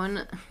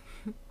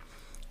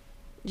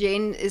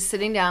Jane is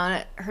sitting down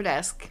at her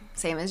desk,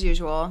 same as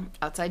usual,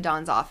 outside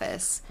Dawn's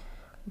office.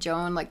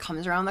 Joan, like,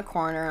 comes around the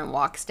corner and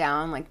walks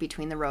down, like,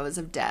 between the rows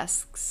of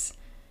desks,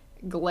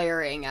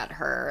 glaring at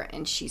her,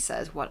 and she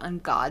says, what on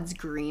God's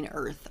green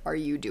earth are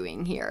you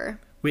doing here?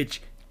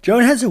 Which,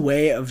 Joan has a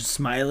way of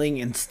smiling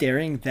and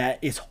staring that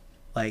is,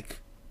 like,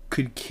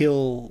 could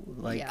kill,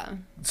 like,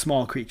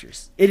 small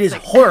creatures. It is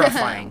like,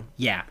 horrifying.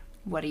 Yeah.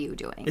 What are you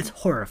doing? It's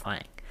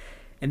horrifying.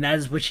 And that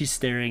is what she's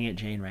staring at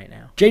Jane right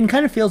now. Jane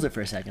kind of feels it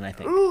for a second, I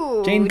think.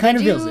 Ooh, Jane kind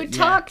of feels it. Did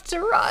you talk to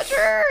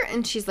Roger?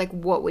 And she's like,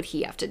 what would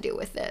he have to do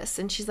with this?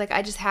 And she's like,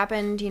 I just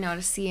happened, you know,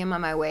 to see him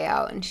on my way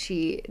out. And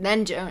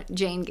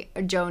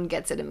Joan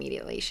gets it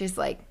immediately. She's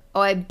like,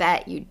 oh, I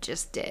bet you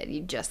just did.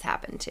 You just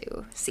happened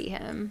to see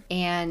him.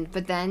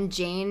 But then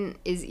Jane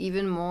is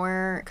even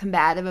more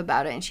combative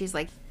about it. And she's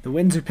like, the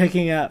winds are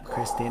picking up,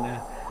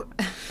 Christina.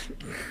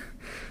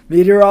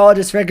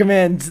 Meteorologist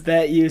recommends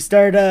that you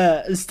start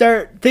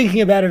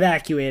thinking about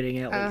evacuating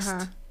at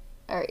least.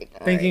 All right.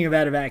 Thinking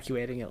about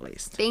evacuating at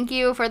least. Thank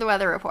you for the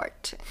weather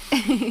report.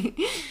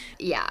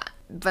 Yeah.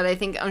 But I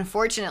think,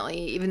 unfortunately,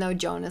 even though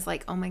Joan is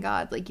like, oh my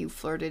God, like you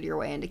flirted your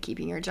way into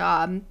keeping your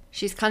job,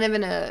 she's kind of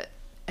in a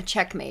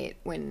checkmate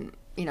when,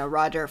 you know,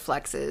 Roger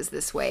flexes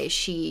this way.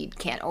 She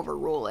can't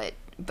overrule it,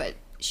 but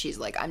she's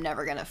like, I'm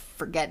never going to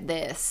forget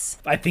this.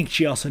 I think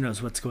she also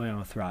knows what's going on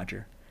with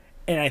Roger.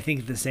 And I think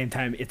at the same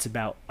time, it's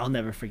about, I'll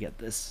never forget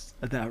this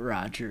about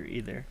Roger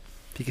either.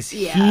 Because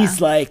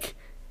he's like...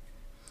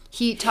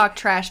 He talked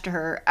trash to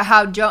her.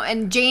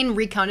 And Jane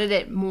recounted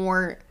it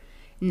more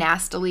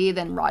nastily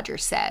than Roger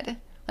said.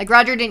 Like,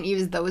 Roger didn't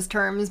use those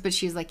terms, but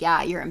she was like,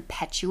 yeah, you're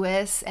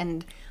impetuous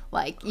and,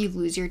 like, you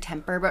lose your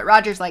temper. But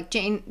Roger's like,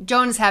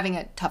 Joan's having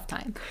a tough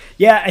time.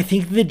 Yeah, I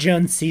think that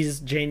Joan sees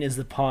Jane as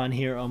the pawn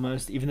here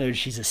almost, even though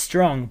she's a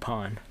strong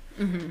pawn.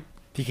 Mm-hmm.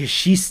 Because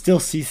she still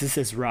sees this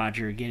as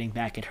Roger getting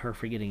back at her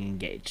for getting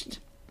engaged.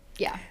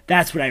 Yeah.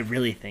 That's what I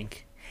really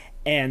think.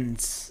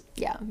 And...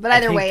 yeah, but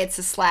either way, it's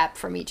a slap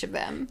from each of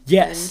them.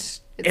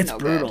 Yes. It's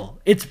brutal.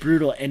 Good. It's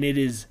brutal, and it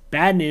is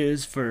bad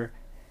news for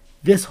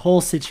this whole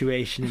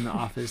situation in the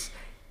office.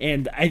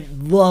 And I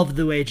love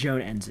the way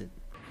Joan ends it.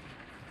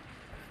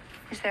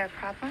 Is there a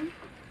problem?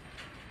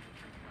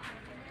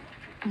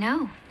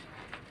 No.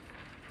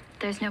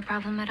 There's no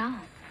problem at all.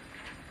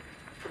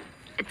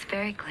 It's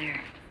very clear.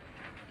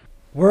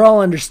 We're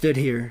all understood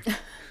here.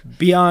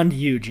 Beyond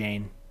you,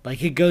 Jane.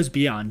 Like, it goes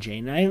beyond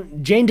Jane.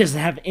 Jane doesn't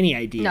have any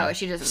idea. No,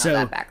 she doesn't know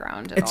that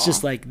background at all. It's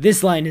just like,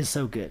 this line is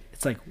so good.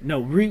 It's like,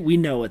 no, we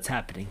know what's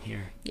happening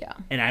here. Yeah.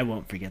 And I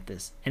won't forget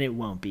this. And it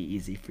won't be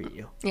easy for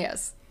you.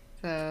 Yes.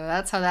 So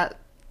that's how that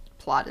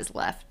plot is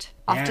left.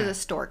 Off to the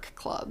Stork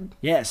Club.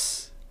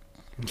 Yes.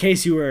 In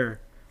case you were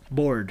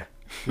bored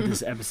with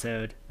this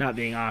episode not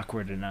being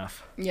awkward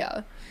enough.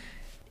 Yeah.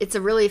 It's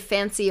a really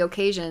fancy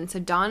occasion. So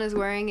Dawn is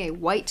wearing a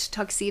white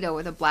tuxedo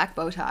with a black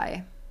bow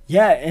tie.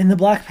 Yeah, and the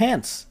black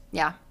pants.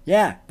 Yeah.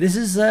 Yeah, this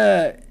is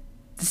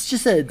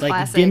just a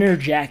like dinner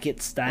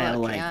jacket style,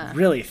 look,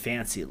 really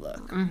fancy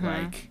look. Mm-hmm.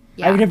 Like,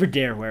 I would never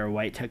dare wear a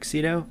white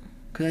tuxedo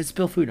because I'd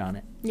spill food on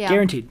it. Yeah,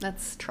 guaranteed.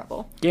 That's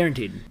trouble.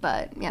 Guaranteed.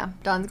 But yeah,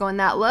 Dawn's going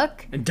that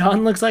look. And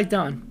Dawn looks like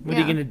Dawn. What are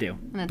you gonna do?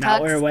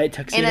 Not wear a white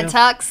tuxedo? In a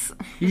tux.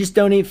 You just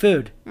don't eat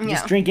food. You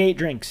just drink 8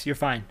 drinks. You're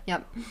fine.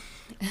 Yep.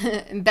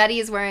 And Betty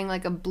is wearing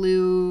like a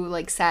blue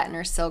like satin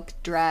or silk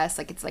dress.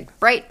 Like it's like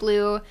bright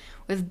blue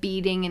with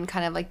beading and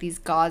kind of like these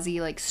gauzy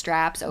like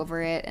straps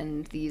over it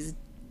and these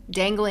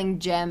dangling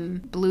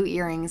gem blue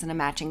earrings and a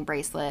matching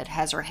bracelet.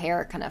 Has her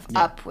hair kind of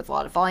up with a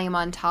lot of volume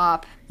on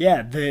top.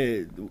 Yeah,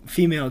 the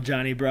female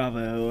Johnny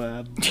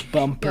Bravo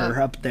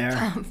bumper up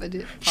there.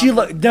 She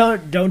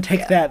don't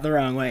take that the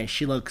wrong way.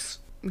 She looks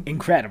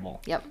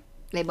incredible. Yep,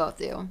 they both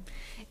do.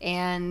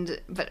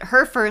 But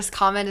her first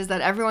comment is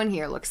that everyone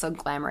here looks so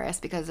glamorous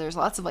because there's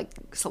lots of like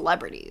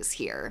celebrities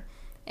here.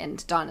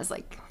 And Dawn is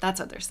like, that's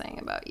what they're saying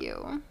about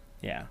you.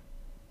 Yeah.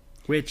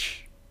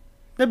 Which,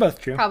 they're both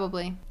true.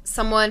 Probably.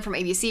 Someone from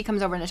ABC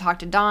comes over to talk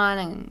to Dawn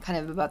and kind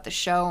of about the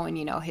show and,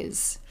 you know,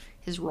 his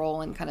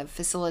role in kind of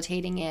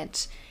facilitating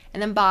it.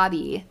 And then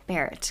Bobby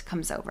Barrett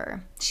comes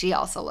over. She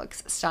also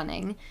looks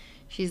stunning.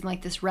 She's in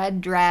like this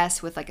red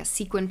dress with like a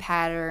sequin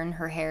pattern.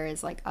 Her hair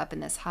is like up in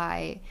this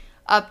high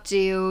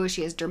updo.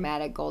 She has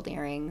dramatic gold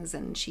earrings,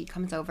 and she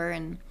comes over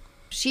and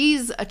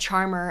she's a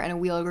charmer and a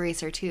wheel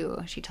greaser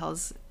too. She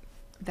tells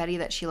Betty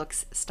that she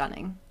looks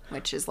stunning,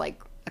 which is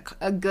like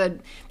a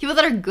good, people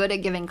that are good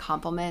at giving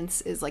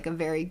compliments is like a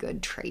very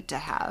good trait to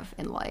have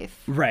in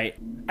life. Right.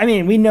 I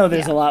mean, we know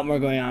there's a lot more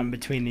going on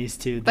between these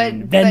two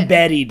than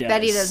Betty does.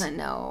 Betty doesn't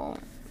know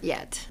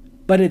yet.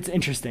 But it's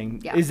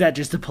interesting. Yeah. Is that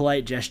just a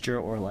polite gesture,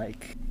 or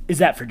like, is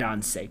that for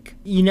Dawn's sake?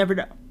 You never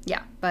know.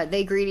 Yeah, but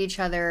they greet each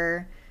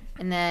other,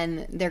 and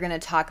then they're going to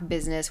talk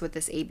business with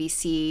this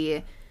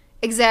ABC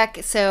exec.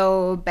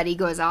 So Betty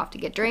goes off to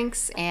get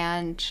drinks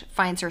and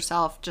finds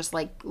herself just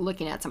like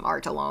looking at some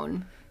art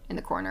alone in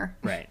the corner.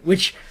 Right.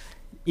 Which,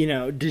 you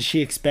know, does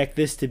she expect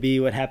this to be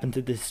what happened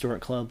to the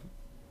historic club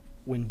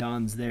when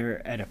Dawn's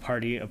there at a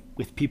party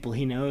with people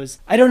he knows?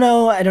 I don't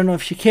know. I don't know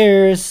if she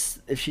cares,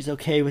 if she's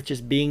okay with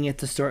just being at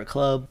the historic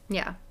club.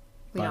 Yeah.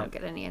 We don't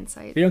get any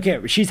insight. We don't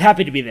care. She's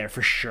happy to be there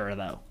for sure,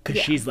 though,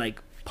 because she's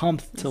like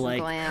pumped to like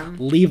glam.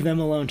 Leave them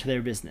alone to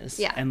their business.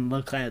 Yeah. And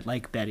look at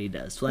like Betty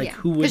does. Like,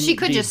 who Because wouldn't she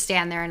could be, just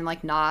stand there and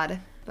like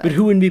nod. But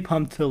who wouldn't be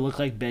pumped to look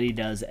like Betty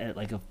does at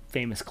like a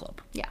famous club?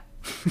 Yeah.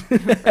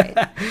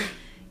 Right.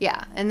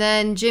 Yeah. And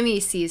then Jimmy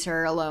sees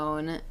her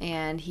alone,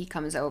 and he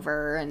comes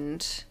over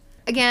and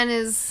again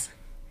is,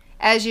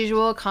 as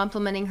usual,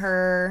 complimenting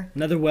her.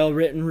 Another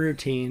well-written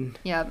routine.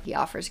 Yep. He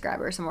offers to grab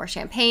her some more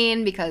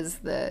champagne because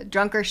the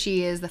drunker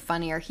she is, the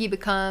funnier he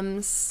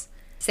becomes.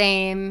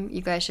 Same.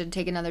 You guys should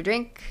take another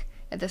drink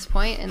at this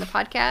point in the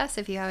podcast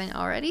if you haven't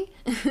already.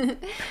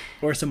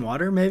 Or some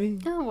water, maybe?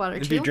 Oh, water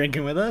if too. you're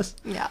drinking with us.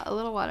 Yeah, a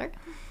little water.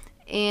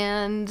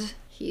 And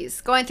he's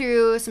going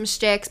through some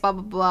shticks, blah,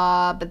 blah,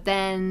 blah. But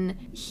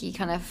then he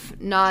kind of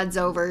nods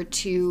over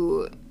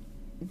to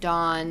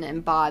Dawn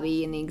and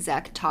Bobby and the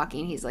exec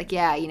talking. He's like,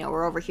 yeah, you know,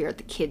 we're over here at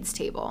the kids'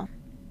 table.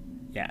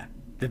 Yeah,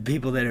 the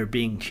people that are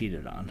being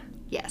cheated on.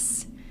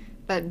 Yes.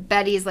 But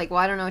Betty's like, well,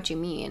 I don't know what you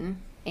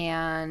mean.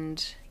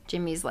 And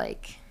Jimmy's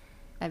like,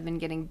 I've been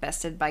getting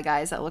bested by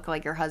guys that look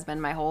like your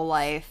husband my whole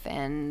life.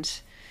 And,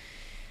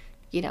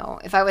 you know,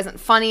 if I wasn't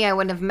funny, I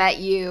wouldn't have met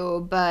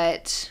you.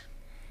 But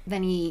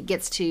then he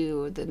gets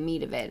to the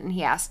meat of it. And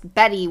he asks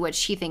Betty what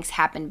she thinks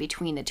happened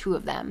between the two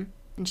of them.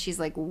 And she's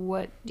like,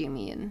 what do you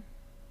mean?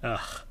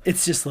 Ugh.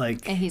 It's just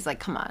like... And he's like,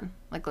 come on.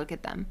 Like, look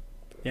at them.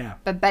 Yeah.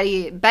 But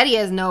Betty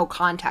has no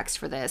context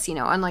for this. You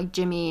know, unlike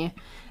Jimmy,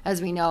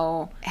 as we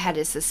know, had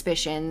his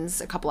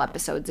suspicions a couple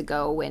episodes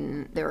ago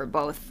when they were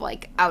both,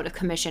 like, out of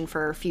commission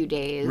for a few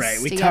days. Right.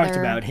 We together. talked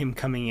about him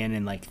coming in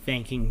and, like,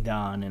 thanking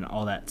Dawn and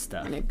all that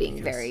stuff. And it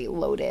being very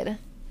loaded.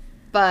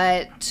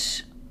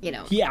 But, you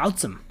know. He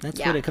outs him. That's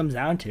what it comes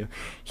down to.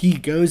 He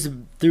goes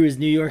through his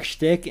New York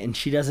shtick, and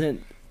she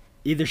doesn't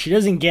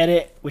get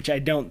it, which I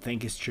don't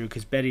think is true,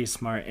 because Betty is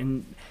smart,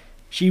 and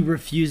she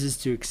refuses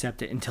to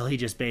accept it until he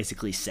just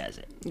basically says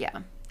it.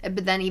 Yeah.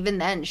 But then even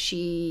then,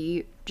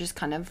 she just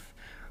kind of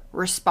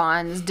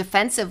responds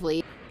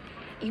defensively.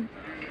 You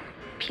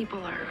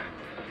people are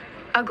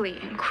ugly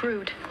and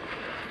crude.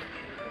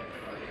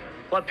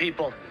 What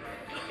people?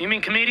 You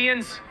mean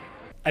comedians?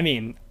 I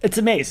mean, it's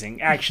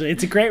amazing, actually.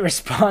 It's a great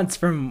response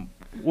from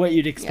what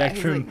you'd expect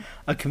from like,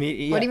 a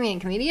comedian. What do you mean,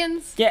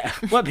 comedians? Yeah,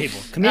 what people?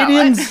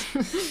 Comedians?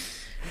 But,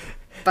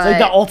 it's like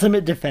the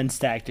ultimate defense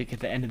tactic at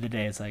the end of the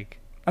day. It's like,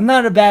 I'm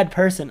not a bad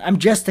person. I'm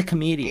just a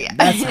comedian. Yeah.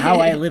 That's how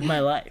I live my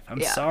life.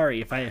 I'm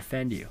sorry if I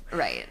offend you.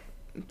 Right.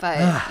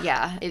 But,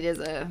 yeah, it is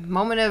a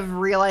moment of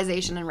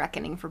realization and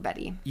reckoning for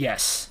Betty.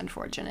 Yes.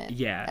 Unfortunate.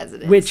 Yeah. As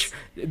it is. Which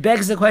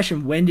begs the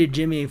question, when did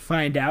Jimmy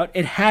find out?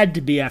 It had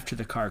to be after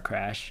the car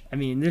crash. I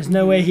mean, there's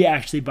no way he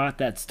actually bought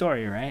that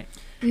story, right?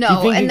 No, Do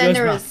you think and it then goes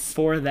there was...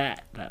 before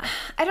that, though?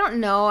 I don't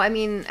know. I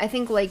mean, I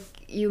think, like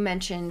you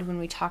mentioned when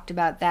we talked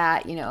about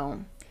that, you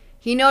know,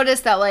 he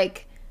noticed that,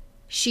 like,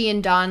 she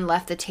and Dawn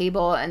left the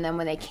table, and then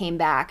when they came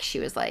back, she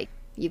was like,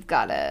 you've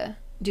got to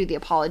do the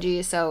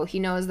apology. So he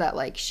knows that,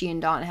 like, she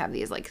and Dawn have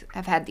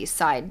had these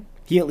side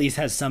he at least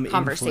has some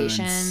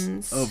conversations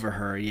influence over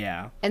her,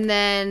 yeah. And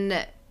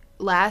then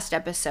last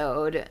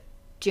episode,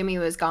 Jimmy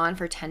was gone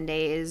for 10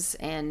 days,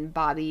 and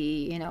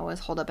Bobby, you know,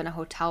 was holed up in a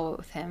hotel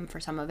with him for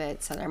some of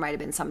it. So there might have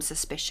been some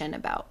suspicion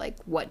about, like,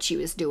 what she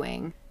was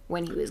doing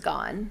when he was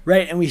gone.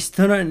 Right, and we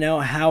still don't know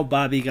how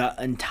Bobby got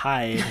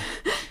untied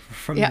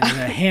from the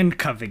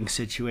handcuffing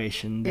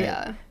situation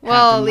that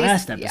happened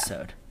last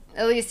episode.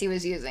 At least he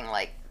was using,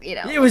 like, you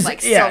know, it was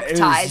like silk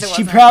ties.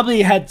 She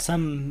probably had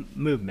some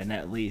movement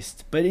at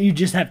least, but you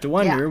just have to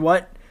wonder,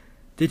 what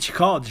did she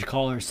call? Did she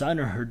call her son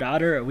or her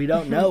daughter? We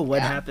don't know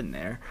what happened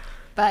there.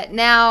 But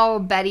now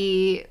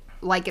Betty,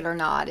 like it or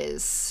not,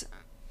 is,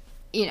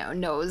 you know,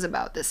 knows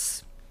about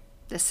this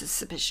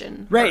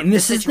suspicion. Right, and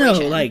this is no,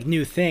 like,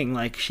 new thing.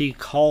 Like, she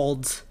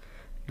called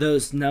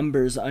those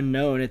numbers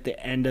unknown at the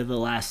end of the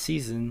last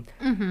season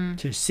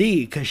to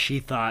see, because she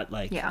thought,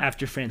 like,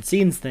 after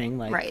Francine's thing,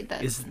 like,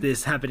 is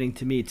this happening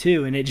to me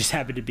too? And it just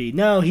happened to be,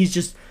 no, he's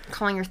just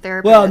calling your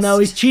therapist. Well, no,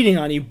 he's cheating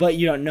on you, but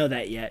you don't know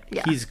that yet.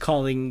 He's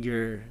calling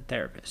your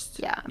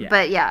therapist.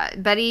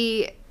 But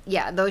Betty,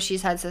 though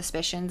she's had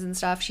suspicions and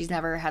stuff, she's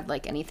never had,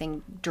 like,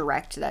 anything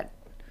direct that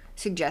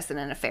suggested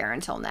an affair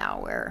until now,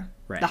 where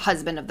the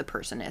husband of the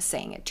person is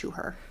saying it to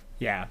her.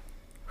 Yeah.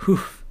 Whew.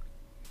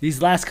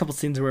 These last couple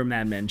scenes are where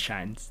Mad Men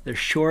shines. They're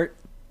short,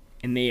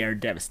 and they are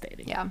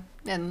devastating. Yeah,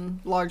 and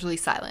largely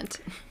silent.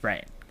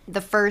 Right.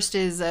 The first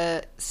is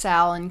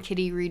Sal and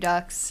Kitty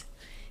Redux.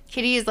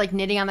 Kitty is, like,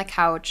 knitting on the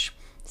couch.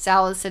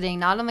 Sal is sitting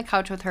not on the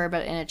couch with her,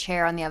 but in a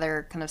chair on the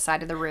other kind of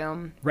side of the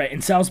room. Right,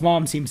 and Sal's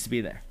mom seems to be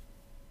there.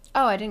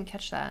 Oh, I didn't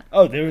catch that.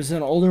 Oh, there was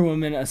an older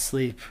woman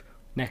asleep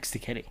next to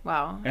Kitty.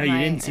 Wow. Oh, you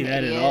didn't see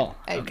that at all?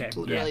 I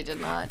literally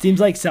did not. It seems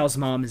like Sal's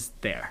mom is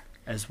there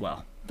as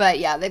well. But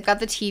yeah, they've got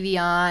the TV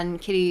on.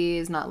 Kitty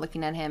is not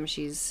looking at him.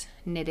 She's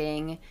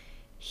knitting.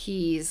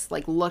 He's,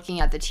 like, looking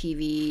at the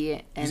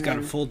TV. And he's got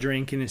a full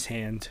drink in his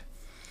hand.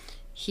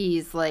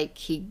 He's, like,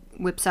 he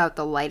whips out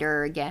the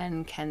lighter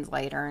again, Ken's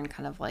lighter, and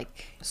kind of,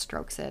 like,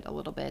 strokes it a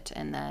little bit.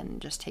 And then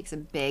just takes a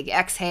big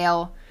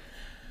exhale.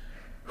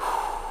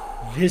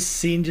 This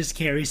scene just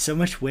carries so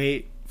much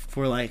weight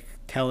for, like,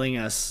 telling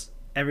us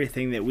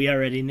everything that we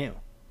already knew.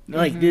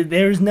 Like,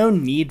 there's no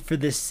need for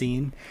this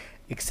scene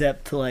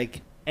except to,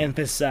 like,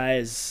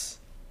 emphasize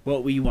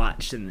what we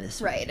watched in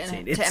this right scene.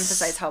 And to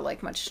emphasize how,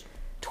 like, much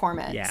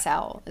torment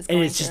Sal is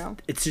going through.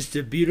 And it's just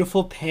a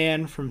beautiful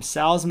pan from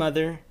Sal's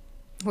mother,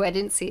 who I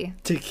didn't see,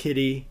 to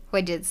Kitty, who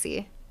I did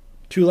see,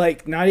 to,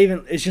 like, not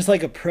even, it's just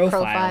like a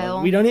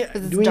profile. We don't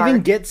do we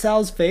even get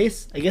Sal's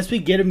face? I guess we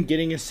get him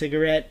getting a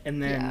cigarette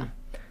and then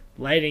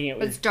lighting it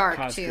with it's dark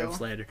Cosgrove's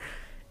too. lighter.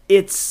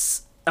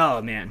 It's,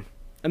 oh man,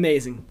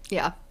 amazing.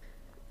 Yeah.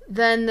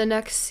 Then the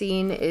next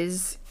scene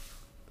is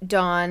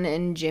Dawn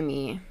and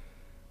Jimmy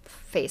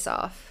face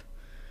off.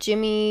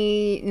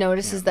 Jimmy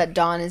notices that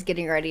Dawn is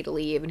getting ready to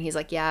leave, and he's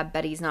like, yeah,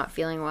 Betty's not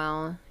feeling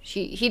well.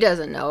 He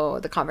doesn't know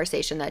the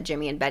conversation that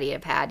Jimmy and Betty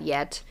have had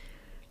yet,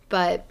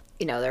 but,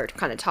 you know, they're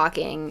kind of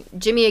talking.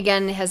 Jimmy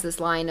again has this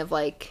line of,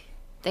 like,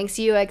 thanks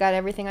to you, I got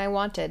everything I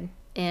wanted.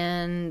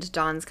 And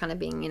Dawn's kind of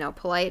being, you know,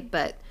 polite,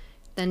 but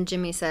then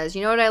Jimmy says,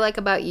 you know what I like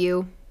about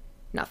you?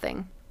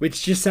 Nothing.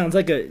 Which just sounds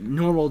like a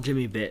normal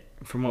Jimmy bit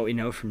from what we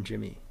know from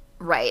Jimmy.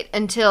 Right,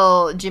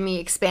 until Jimmy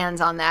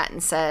expands on that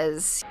and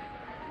says,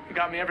 You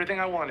got me everything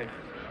I wanted.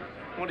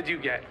 What did you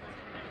get?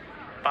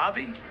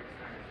 Bobby?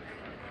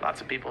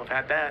 Lots of people have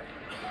had that.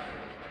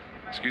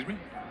 Excuse me?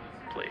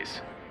 Please.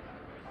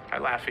 I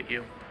laugh at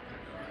you.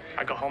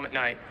 I go home at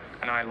night,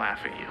 and I laugh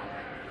at you.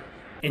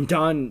 And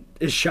Dawn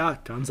is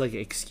shocked. Dawn's like,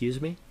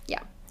 excuse me?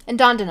 Yeah. And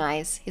Dawn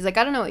denies. He's like,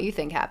 I don't know what you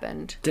think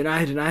happened.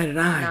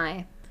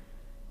 Deny.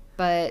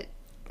 But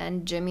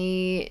then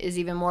Jimmy is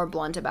even more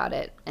blunt about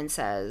it and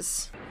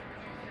says,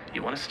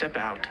 You want to step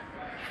out?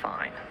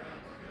 Fine.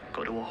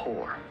 Go to a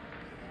whore.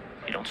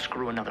 You don't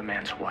screw another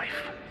man's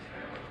wife.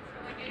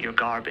 You're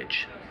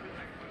garbage.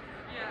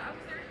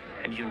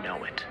 And you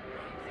know it.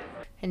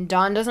 And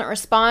Dawn doesn't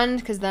respond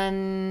because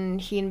then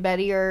he and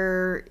Betty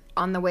are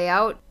on the way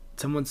out.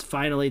 Someone's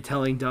finally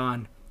telling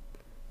Dawn,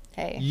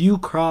 hey, you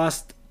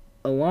crossed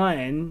a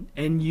line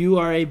and you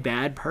are a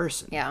bad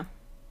person. Yeah.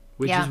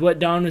 Which is what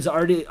Dawn was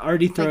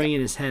already throwing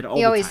in his head all the time.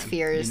 He always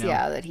fears, you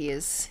know? That he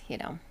is, you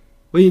know.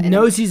 Well, he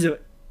knows he's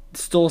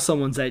stole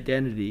someone's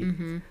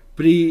identity,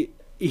 but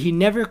he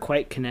never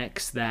quite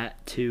connects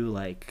that to,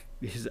 like,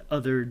 his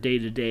other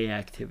day-to-day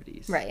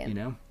activities. Right. You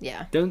know?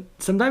 Yeah.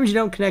 Sometimes you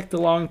don't connect the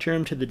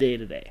long-term to the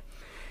day-to-day.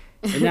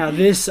 And now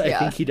this, I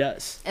think he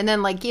does. And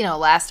then, like, you know,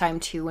 last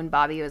time, too, when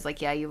Bobby was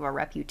like, yeah, you have a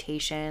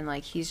reputation,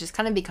 like, he's just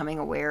kind of becoming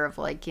aware of,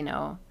 like, you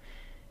know,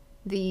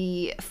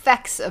 the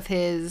effects of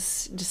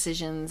his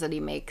decisions that he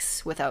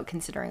makes without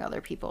considering other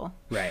people.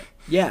 Right.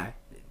 Yeah.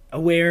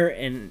 Aware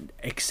and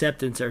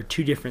acceptance are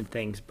two different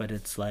things, but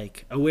it's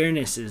like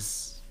awareness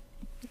is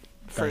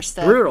first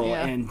step, brutal.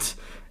 Yeah. And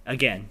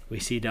again, we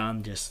see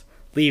Dawn just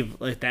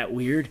leave like that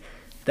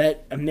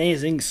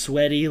amazing,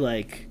 sweaty,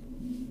 like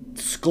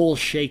skull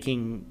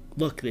shaking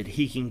look that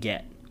he can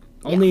get.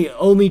 Yeah.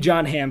 Only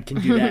John Hamm can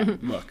do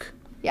that look.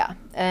 Yeah,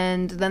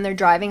 and then they're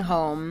driving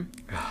home,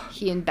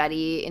 he and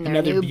Betty in their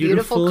Another new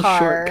beautiful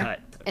car, shortcut.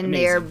 And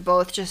Amazing. they're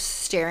both just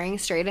staring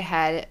straight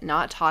ahead,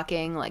 not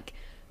talking, like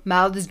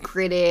mouths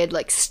gritted,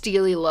 like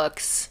steely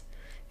looks.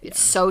 It's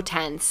so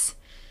tense,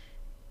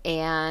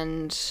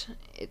 and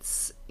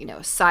it's, you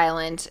know,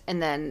 silent. And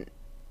then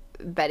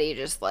Betty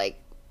just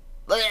like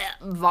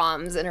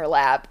voms in her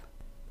lap.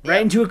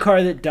 Right into a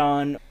car that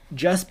Dawn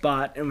just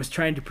bought and was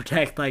trying to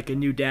protect like a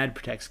new dad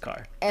protects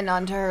car. And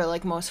onto her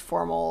like most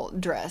formal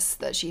dress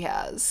that she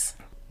has.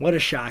 What a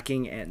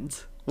shocking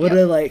end. What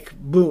a like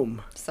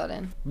boom.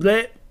 Sudden.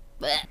 Blech.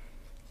 Blech.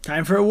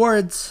 Time for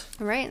awards.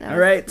 All right. All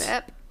right.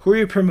 Yep. Who are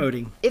you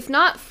promoting? If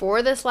not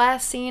for this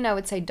last scene, I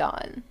would say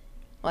Don.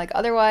 Like,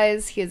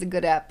 otherwise, he is a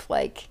good ep.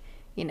 Like,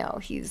 you know,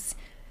 he's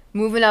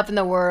moving up in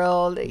the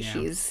world. Yeah.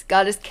 He's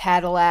got his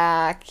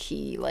Cadillac.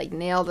 He, like,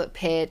 nailed a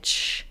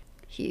pitch.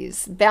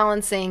 He's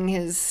balancing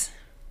his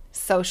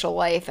social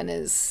life and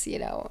his, you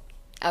know,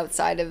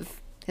 outside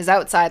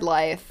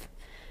life.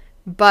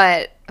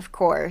 But, of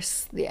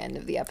course, the end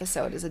of the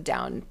episode is a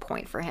down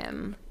point for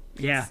him.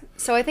 Yeah.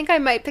 So I think I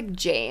might pick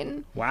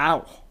Jane.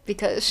 Wow.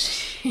 Because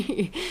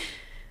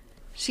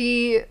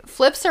she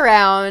flips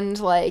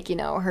around, like, you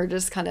know, her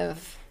just kind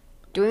of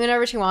doing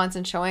whatever she wants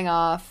and showing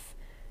off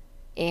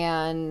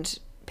and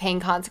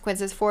paying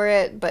consequences for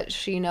it. But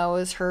she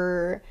knows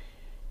her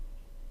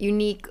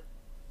unique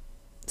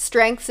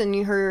strengths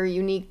and her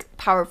unique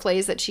power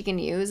plays that she can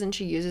use, and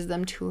she uses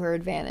them to her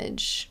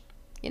advantage.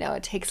 You know,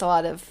 it takes a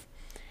lot of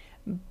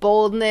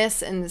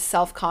boldness and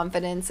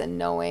self-confidence and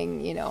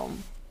knowing, you know,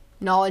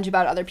 knowledge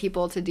about other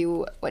people to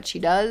do what she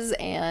does,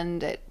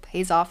 and it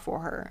pays off for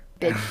her.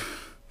 Big.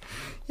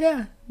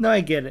 Yeah, no, I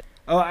get it.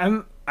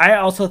 Oh, I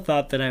also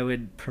thought that I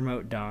would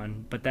promote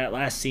Dawn, but that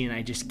last scene,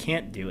 I just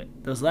can't do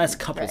it. Those last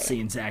couple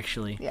scenes,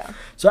 actually. Yeah.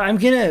 So I'm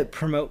going to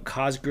promote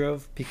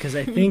Cosgrove, because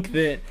I think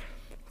that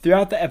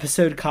throughout the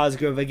episode,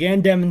 Cosgrove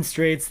again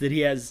demonstrates that he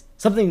has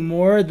something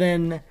more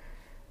than,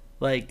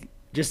 like,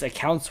 just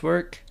accounts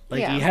work.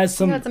 Like, he has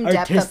some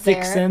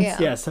artistic sense.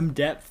 Yeah, some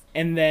depth.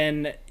 And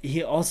then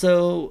he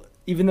also,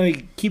 even though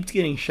he keeps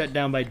getting shut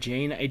down by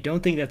Jane, I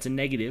don't think that's a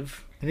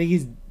negative. I think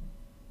he's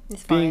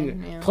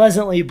being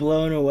pleasantly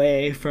blown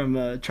away from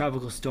a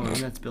tropical storm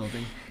that's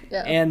building.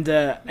 Yeah. And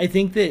I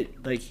think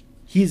that, like,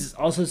 he's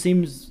also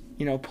seems,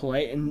 you know,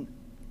 polite, and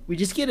we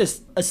just get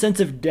a sense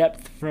of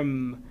depth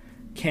from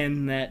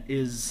Ken that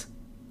is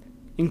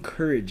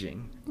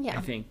encouraging. Yeah.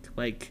 I think,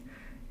 like,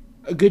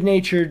 a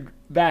good-natured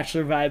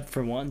bachelor vibe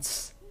for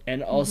once,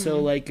 and also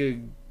like a,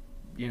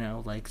 you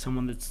know, like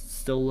someone that's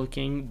still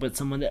looking, but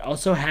someone that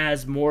also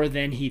has more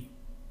than he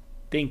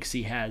thinks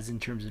he has in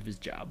terms of his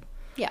job.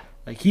 Yeah.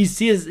 Like, he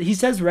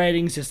says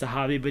writing's just a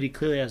hobby, but he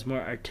clearly has more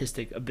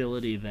artistic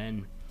ability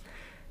than,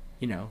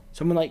 you know,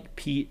 someone like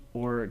Pete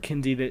or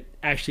Kinsey that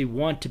actually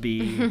want to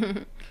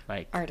be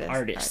like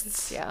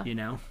artists, yeah. You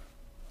know?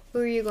 Who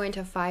are you going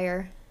to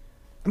fire?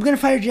 I'm going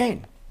to fire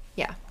Jane.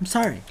 Yeah. I'm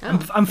sorry.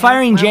 I'm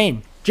firing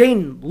Jane.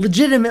 Jane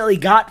legitimately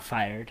got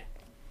fired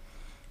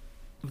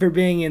for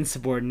being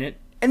insubordinate,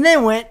 and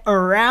then went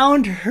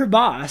around her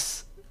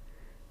boss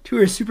to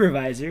her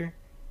supervisor,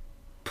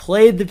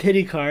 played the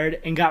pity card,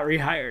 and got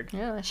rehired.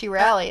 Yeah, she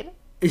rallied.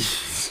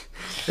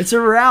 It's a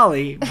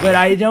rally, but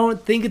I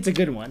don't think it's a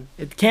good one.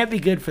 It can't be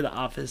good for The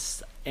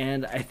Office,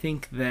 and I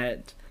think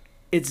that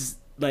it's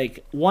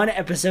like one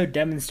episode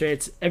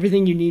demonstrates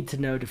everything you need to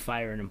know to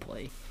fire an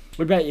employee.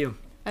 What about you?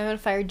 I'm going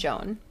to fire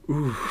Joan.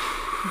 Ooh.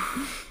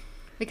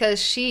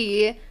 Because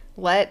she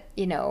let,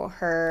 you know,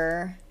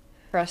 her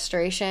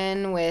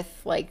frustration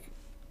with, like,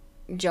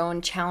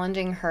 Joan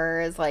challenging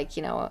her as, like,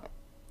 you know,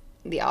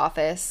 the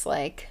Office,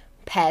 like,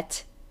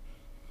 pet,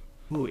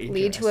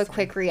 lead to a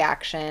quick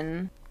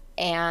reaction,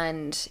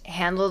 and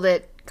handled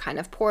it kind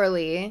of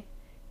poorly,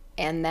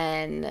 and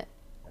then,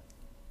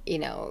 you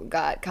know,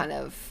 got kind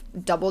of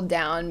doubled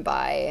down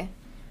by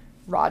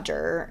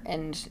Roger,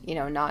 and, you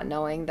know, not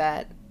knowing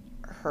that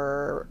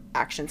her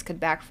actions could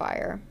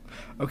backfire.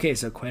 Okay,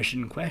 so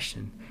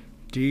question.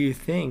 Do you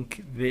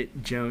think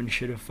that Joan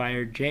should have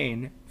fired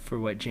Jane for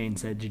what Jane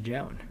said to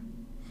Joan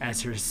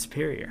as her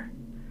superior?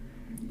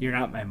 You're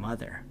not my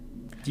mother.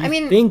 Do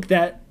you think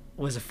that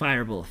was a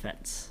fireable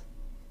offense?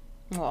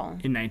 Well,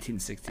 in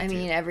 1962. I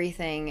mean,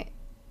 everything.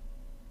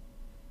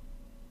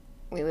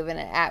 We live in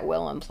an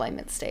at-will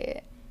employment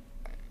state.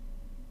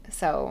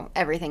 So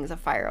everything's a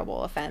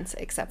fireable offense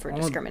except for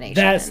discrimination.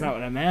 That's not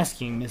what I'm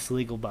asking, Miss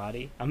Legal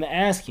Body. I'm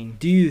asking,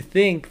 do you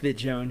think that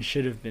Joan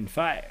should have been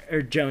fired,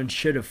 or Joan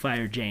should have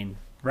fired Jane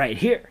right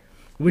here?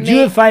 Would you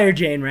have fired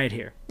Jane right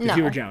here if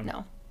you were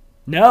Joan?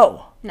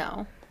 No.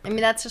 I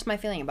mean, that's just my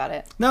feeling about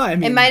it. No, I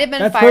mean, it might have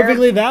been that's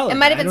perfectly valid. It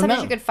might have been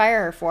something she could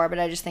fire her for, but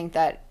I just think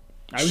that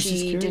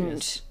she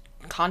didn't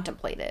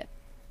contemplate it.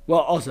 Well,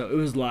 also, it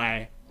was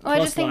lie. Well, I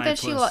just think that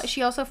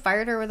she also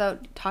fired her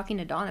without talking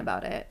to Dawn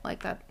about it.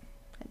 Like, that,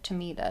 to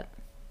me, that...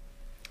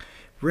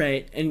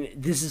 Right, and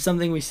this is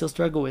something we still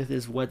struggle with,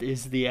 is what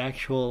is the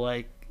actual,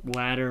 like,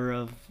 ladder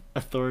of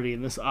authority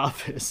in this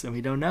office, and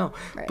we don't know.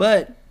 Right.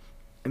 But,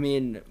 I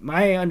mean,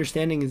 my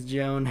understanding is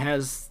Joan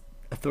has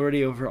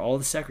authority over all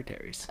the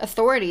secretaries.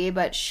 Authority,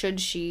 but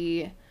should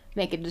she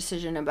make a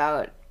decision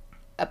about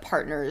a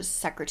partner's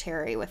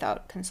secretary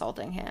without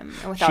consulting him,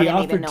 or without him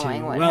even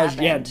knowing what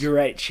happened? Yeah, you're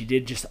right. She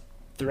did just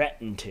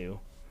threaten to.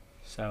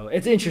 So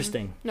it's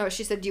interesting. No,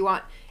 she said,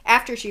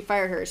 after she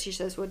fired her, she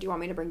says, well, do you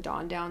want me to bring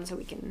Dawn down so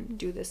we can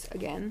do this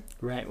again?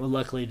 Right. Well,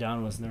 luckily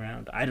Dawn wasn't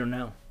around. I don't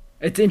know.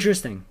 It's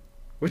interesting.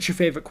 What's your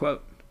favorite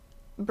quote?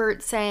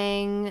 Bert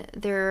saying,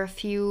 there are a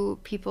few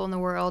people in the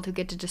world who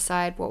get to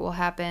decide what will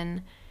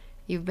happen.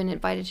 You've been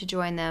invited to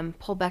join them.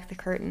 Pull back the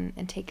curtain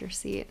and take your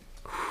seat.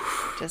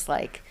 Just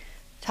like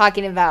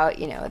talking about,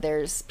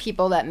 there's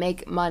people that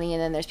make money,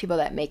 and then there's people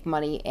that make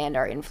money and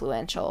are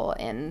influential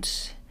and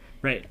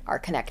right. are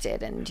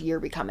connected, and you're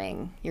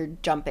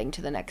jumping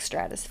to the next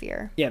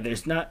stratosphere. Yeah,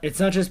 it's not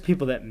just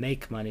people that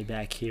make money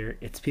back here.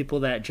 It's people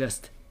that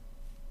just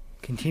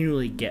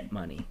continually get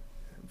money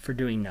for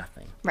doing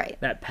nothing. Right.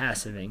 That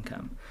passive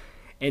income.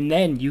 And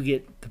then you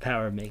get the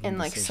power of making and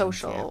like decisions.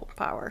 social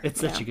power. It's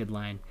such a good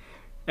line.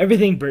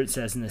 Everything Bert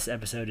says in this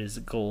episode is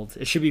gold.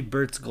 It should be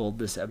Bert's gold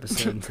this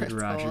episode instead of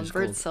Roger's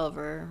gold. Bert's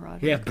silver,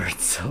 Roger's Yeah,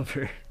 Bert's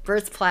silver.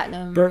 Bert's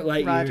platinum. Bert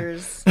Lightyear.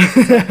 Roger's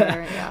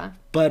silver, yeah.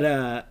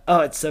 But,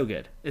 it's so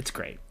good. It's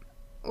great.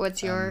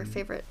 What's your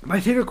favorite?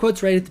 My favorite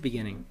quote's right at the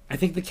beginning. I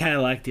think the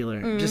Cadillac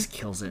dealer just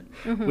kills it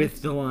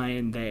with the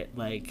line that,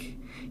 like,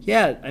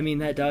 yeah, I mean,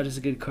 that Dodge is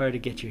a good car to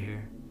get you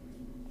here.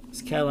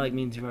 This Cadillac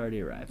means you've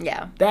already arrived.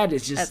 Yeah. That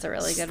is just... That's a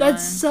really good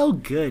That's one. so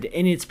good.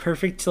 And it's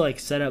perfect to,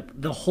 like, set up...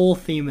 The whole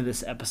theme of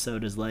this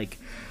episode is, like,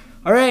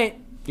 all right,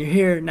 you're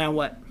here, now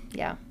what?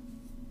 Yeah.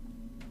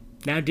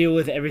 Now deal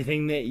with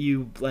everything that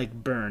you, like,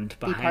 burned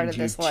behind Be part of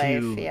you this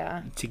life,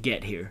 to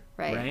get here.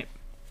 Right?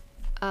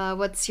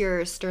 What's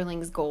your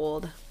Sterling's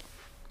gold?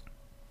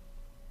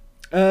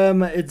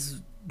 It's...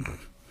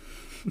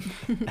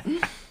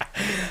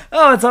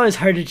 it's always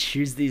hard to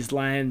choose these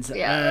lines.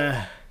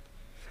 Yeah.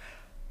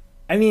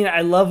 I mean,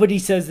 I love what he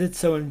says that's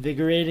so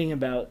invigorating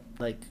about,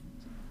 like,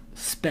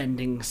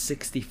 spending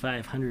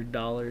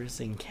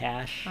 $6,500 in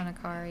cash. On a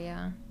car,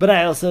 yeah. But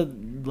I also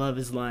love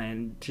his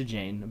line to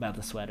Jane about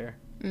the sweater.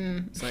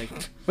 It's like,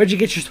 where'd you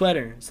get your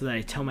sweater? So that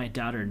I tell my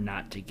daughter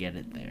not to get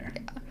it there.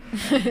 Yeah.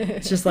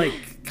 It's just like,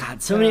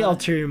 God, so many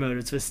ulterior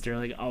motives with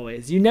Sterling,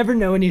 always. You never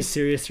know when he's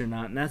serious or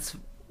not, and that's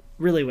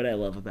really what I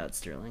love about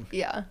Sterling.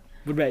 Yeah.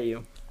 What about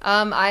you?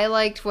 I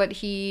liked what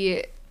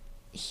he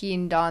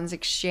and Dawn's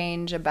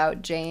exchange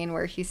about Jane,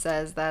 where he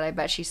says that I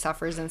bet she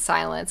suffers in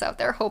silence out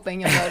there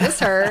hoping you'll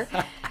notice her.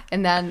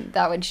 And then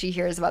that when she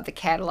hears about the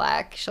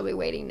Cadillac, she'll be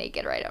waiting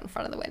naked right out in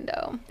front of the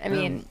window. I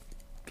mean,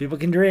 people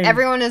can dream.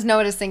 Everyone is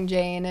noticing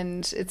Jane,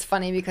 and it's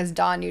funny because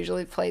Dawn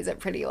usually plays it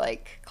pretty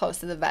like close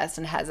to the vest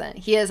and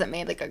he hasn't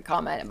made like a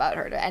comment about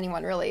her to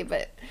anyone really,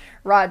 but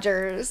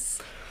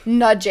Roger's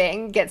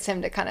nudging gets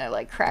him to kind of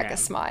like crack a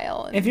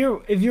smile. And... If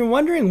you're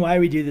wondering why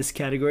we do this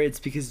category, it's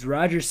because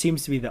Roger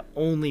seems to be the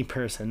only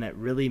person that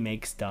really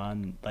makes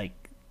Dawn like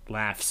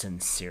laugh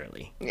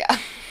sincerely. Yeah.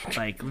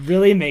 Like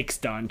really makes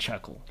Dawn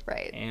chuckle.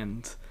 Right.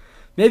 And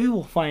maybe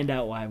we'll find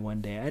out why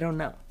one day. I don't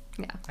know.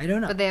 Yeah. I don't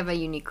know. But they have a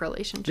unique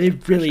relationship. They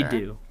really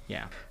do.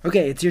 Yeah.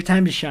 Okay, it's your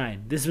time to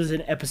shine. This was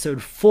an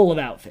episode full of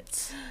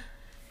outfits.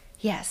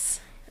 Yes.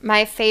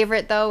 My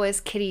favorite, though,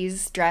 is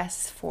Kitty's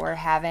dress for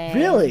having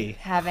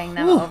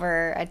them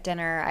over at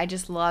dinner. I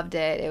just loved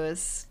it. It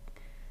was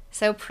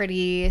so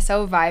pretty,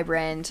 so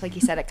vibrant. Like you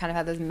said, it kind of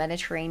had those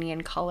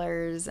Mediterranean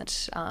colors.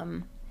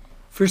 And,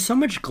 for so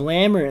much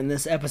glamour in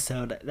this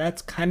episode,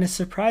 that's kind of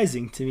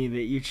surprising to me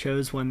that you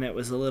chose one that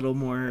was a little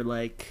more,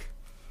 like,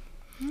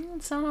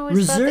 it's not always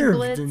reserved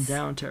about the glitz. and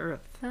down to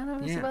earth. Not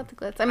always about the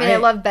glitz. I mean, I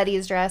love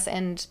Betty's dress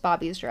and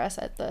Bobby's dress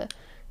at the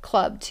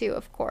club, too,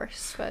 of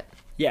course, but...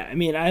 Yeah, I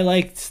mean, I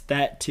liked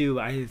that too.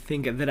 I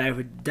think that I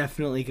would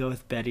definitely go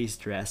with Betty's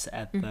dress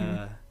at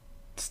the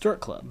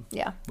Stork Club.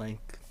 Yeah.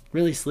 Like,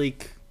 really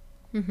sleek,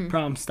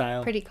 prom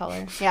style. Pretty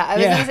color. Yeah, I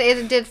was going to say,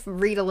 it did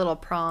read a little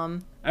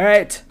prom. All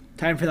right,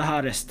 time for the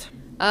hottest.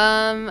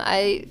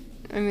 I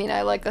mean,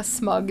 I like a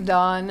smug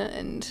Don,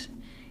 and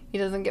he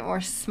doesn't get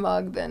more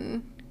smug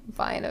than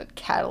buying a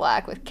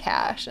Cadillac with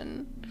cash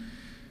and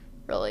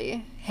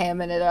really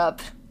hamming it up.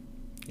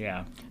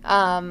 Yeah.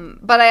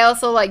 But I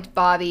also liked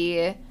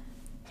Bobby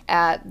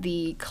at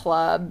the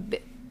club,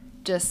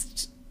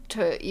 just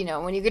to,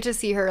 when you get to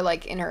see her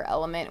like in her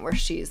element where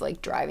she's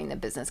like driving the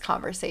business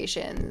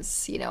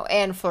conversations,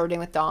 and flirting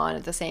with Dawn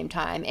at the same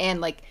time, and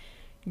like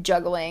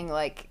juggling,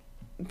 like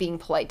being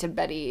polite to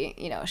Betty,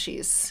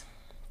 she's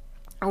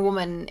a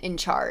woman in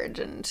charge,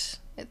 and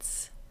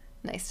it's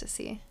nice to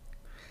see.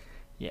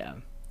 Yeah.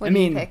 What do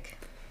you pick?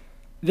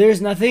 There's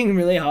nothing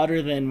really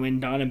hotter than when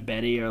Dawn and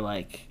Betty are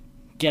like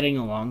getting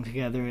along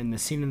together, and the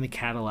scene in the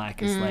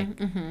Cadillac is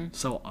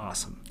so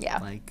awesome. Yeah.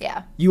 Like,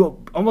 yeah.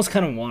 You almost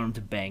kind of want them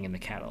to bang in the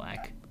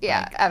Cadillac.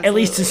 Yeah, like, absolutely. At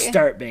least to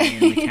start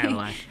banging in the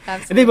Cadillac.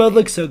 Absolutely. And they both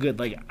look so good.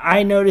 Like,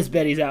 I noticed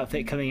Betty's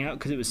outfit coming out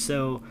because it was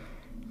so,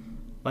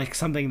 like,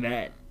 something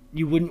that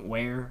you wouldn't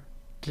wear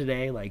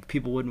today. Like,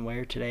 people wouldn't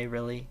wear today,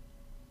 really.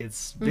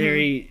 It's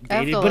very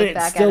dated, but it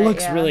still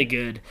looks really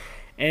good.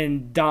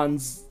 And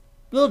Dawn's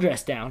a little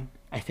dressed down,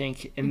 I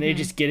think, and they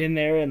just get in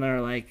there and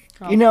they're like,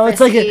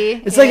 frisky,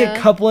 it's like a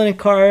couple in a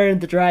car at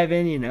the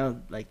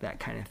drive-in, like that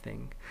kind of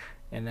thing.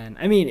 And then,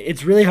 I mean,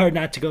 it's really hard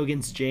not to go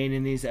against Jane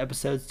in these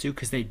episodes too,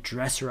 because they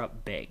dress her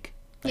up big.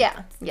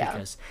 Yeah.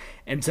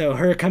 And so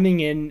her coming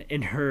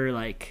in her,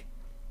 like,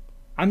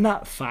 I'm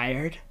not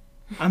fired.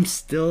 I'm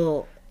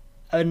still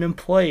an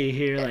employee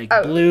here, like,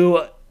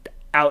 blue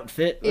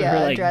outfit, or her,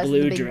 like,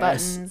 blue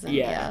dress.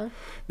 Yeah.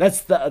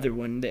 That's the other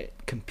one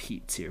that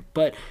competes here.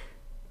 But,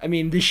 I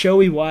mean, the show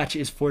we watch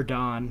is for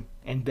Dawn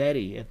and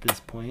Betty at this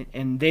point,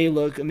 and they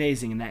look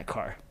amazing in that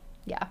car.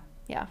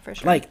 Yeah, for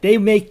sure. Like, they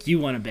make you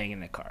want to bang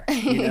in the car,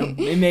 you know?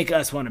 They make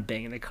us want to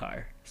bang in the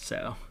car,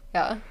 so.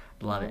 Yeah.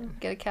 Love it.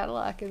 Get a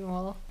Cadillac and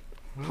we'll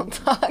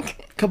talk.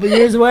 Couple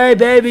years away,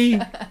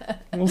 baby.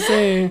 We'll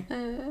see.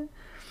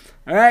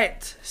 All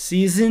right.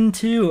 Season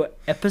 2,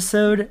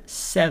 episode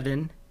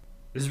 7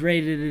 is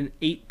rated an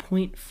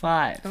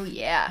 8.5. Oh,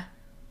 yeah.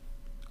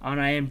 On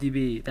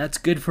IMDb. That's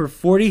good for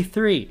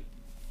 43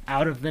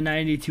 out of the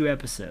 92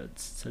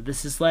 episodes. So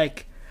this is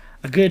like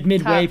a good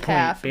midway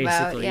point,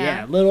 basically.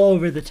 Yeah, a little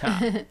over the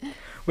top.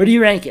 Where do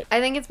you rank it? I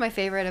think it's my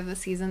favorite of the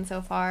season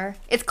so far.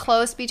 It's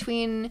close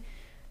between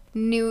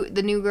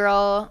the new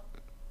girl,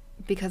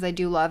 because I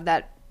do love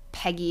that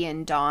Peggy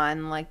and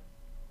Dawn, like,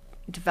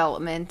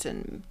 development,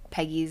 and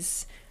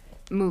Peggy's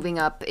moving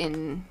up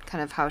in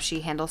kind of how she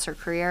handles her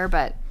career.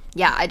 But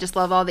yeah, I just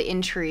love all the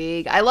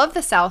intrigue. I love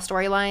the Sal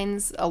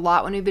storylines a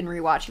lot. When we've been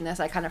rewatching this,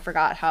 I kind of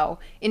forgot how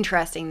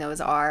interesting those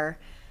are.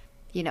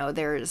 You know,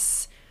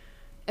 there's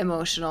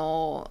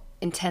emotional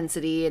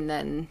intensity, and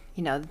then,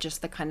 you know,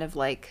 just the kind of,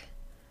 like,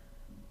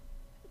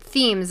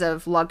 themes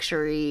of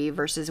luxury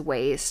versus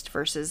waste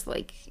versus,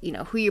 like, you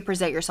know, who you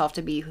present yourself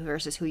to be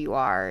versus who you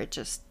are. It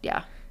just,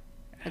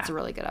 it's a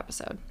really good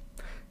episode.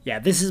 Yeah,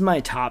 this is my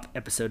top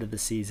episode of the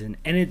season,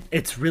 and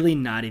it's really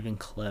not even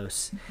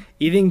close.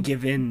 Even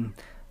given,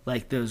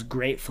 like, those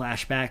great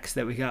flashbacks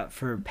that we got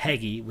for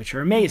Peggy, which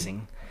are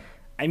amazing.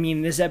 I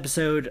mean, this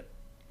episode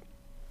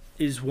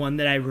is one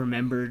that I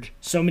remembered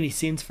so many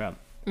scenes from.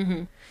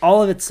 Mm-hmm.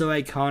 All of it's so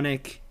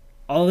iconic.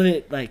 All of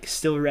it, like,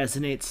 still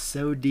resonates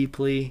so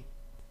deeply.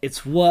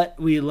 It's what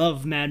we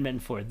love Mad Men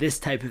for, this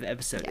type of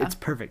episode. Yeah. It's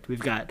perfect. We've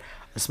got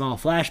a small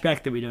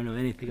flashback that we don't know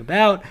anything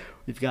about.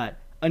 We've got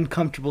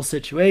uncomfortable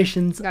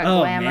situations. We've got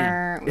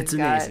glamour. Man. It's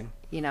amazing.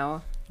 You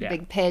know,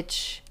 big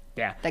pitch.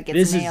 Yeah. That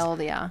gets nailed.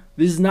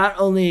 This is not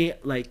only,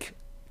 like,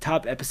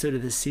 top episode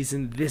of this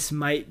season, this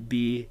might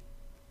be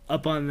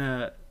up on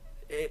the...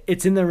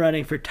 It's in the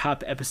running for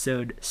top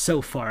episode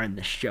so far in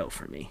the show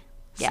for me.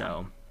 Yeah.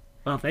 So,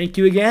 well, thank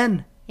you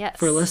again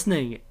for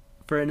listening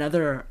for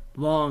another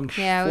long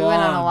we went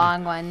on a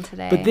long one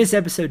today. But this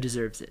episode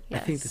deserves it.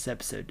 Yes. I think this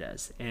episode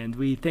does. And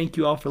we thank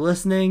you all for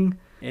listening.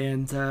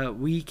 And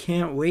we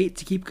can't wait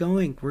to keep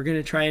going. We're going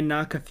to try and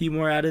knock a few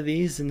more out of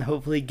these and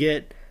hopefully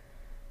get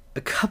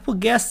a couple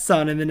guests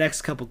on in the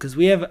next couple, because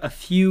we have a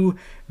few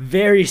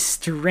very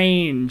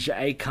strange,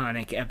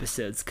 iconic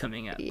episodes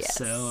coming up. Yes.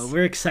 So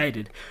we're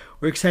excited.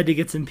 We're excited to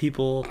get some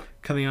people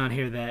coming on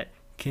here that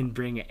can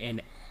bring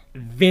an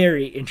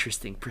very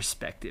interesting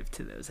perspective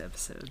to those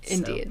episodes.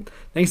 Indeed. So,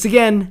 thanks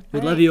again. We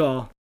love you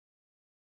all.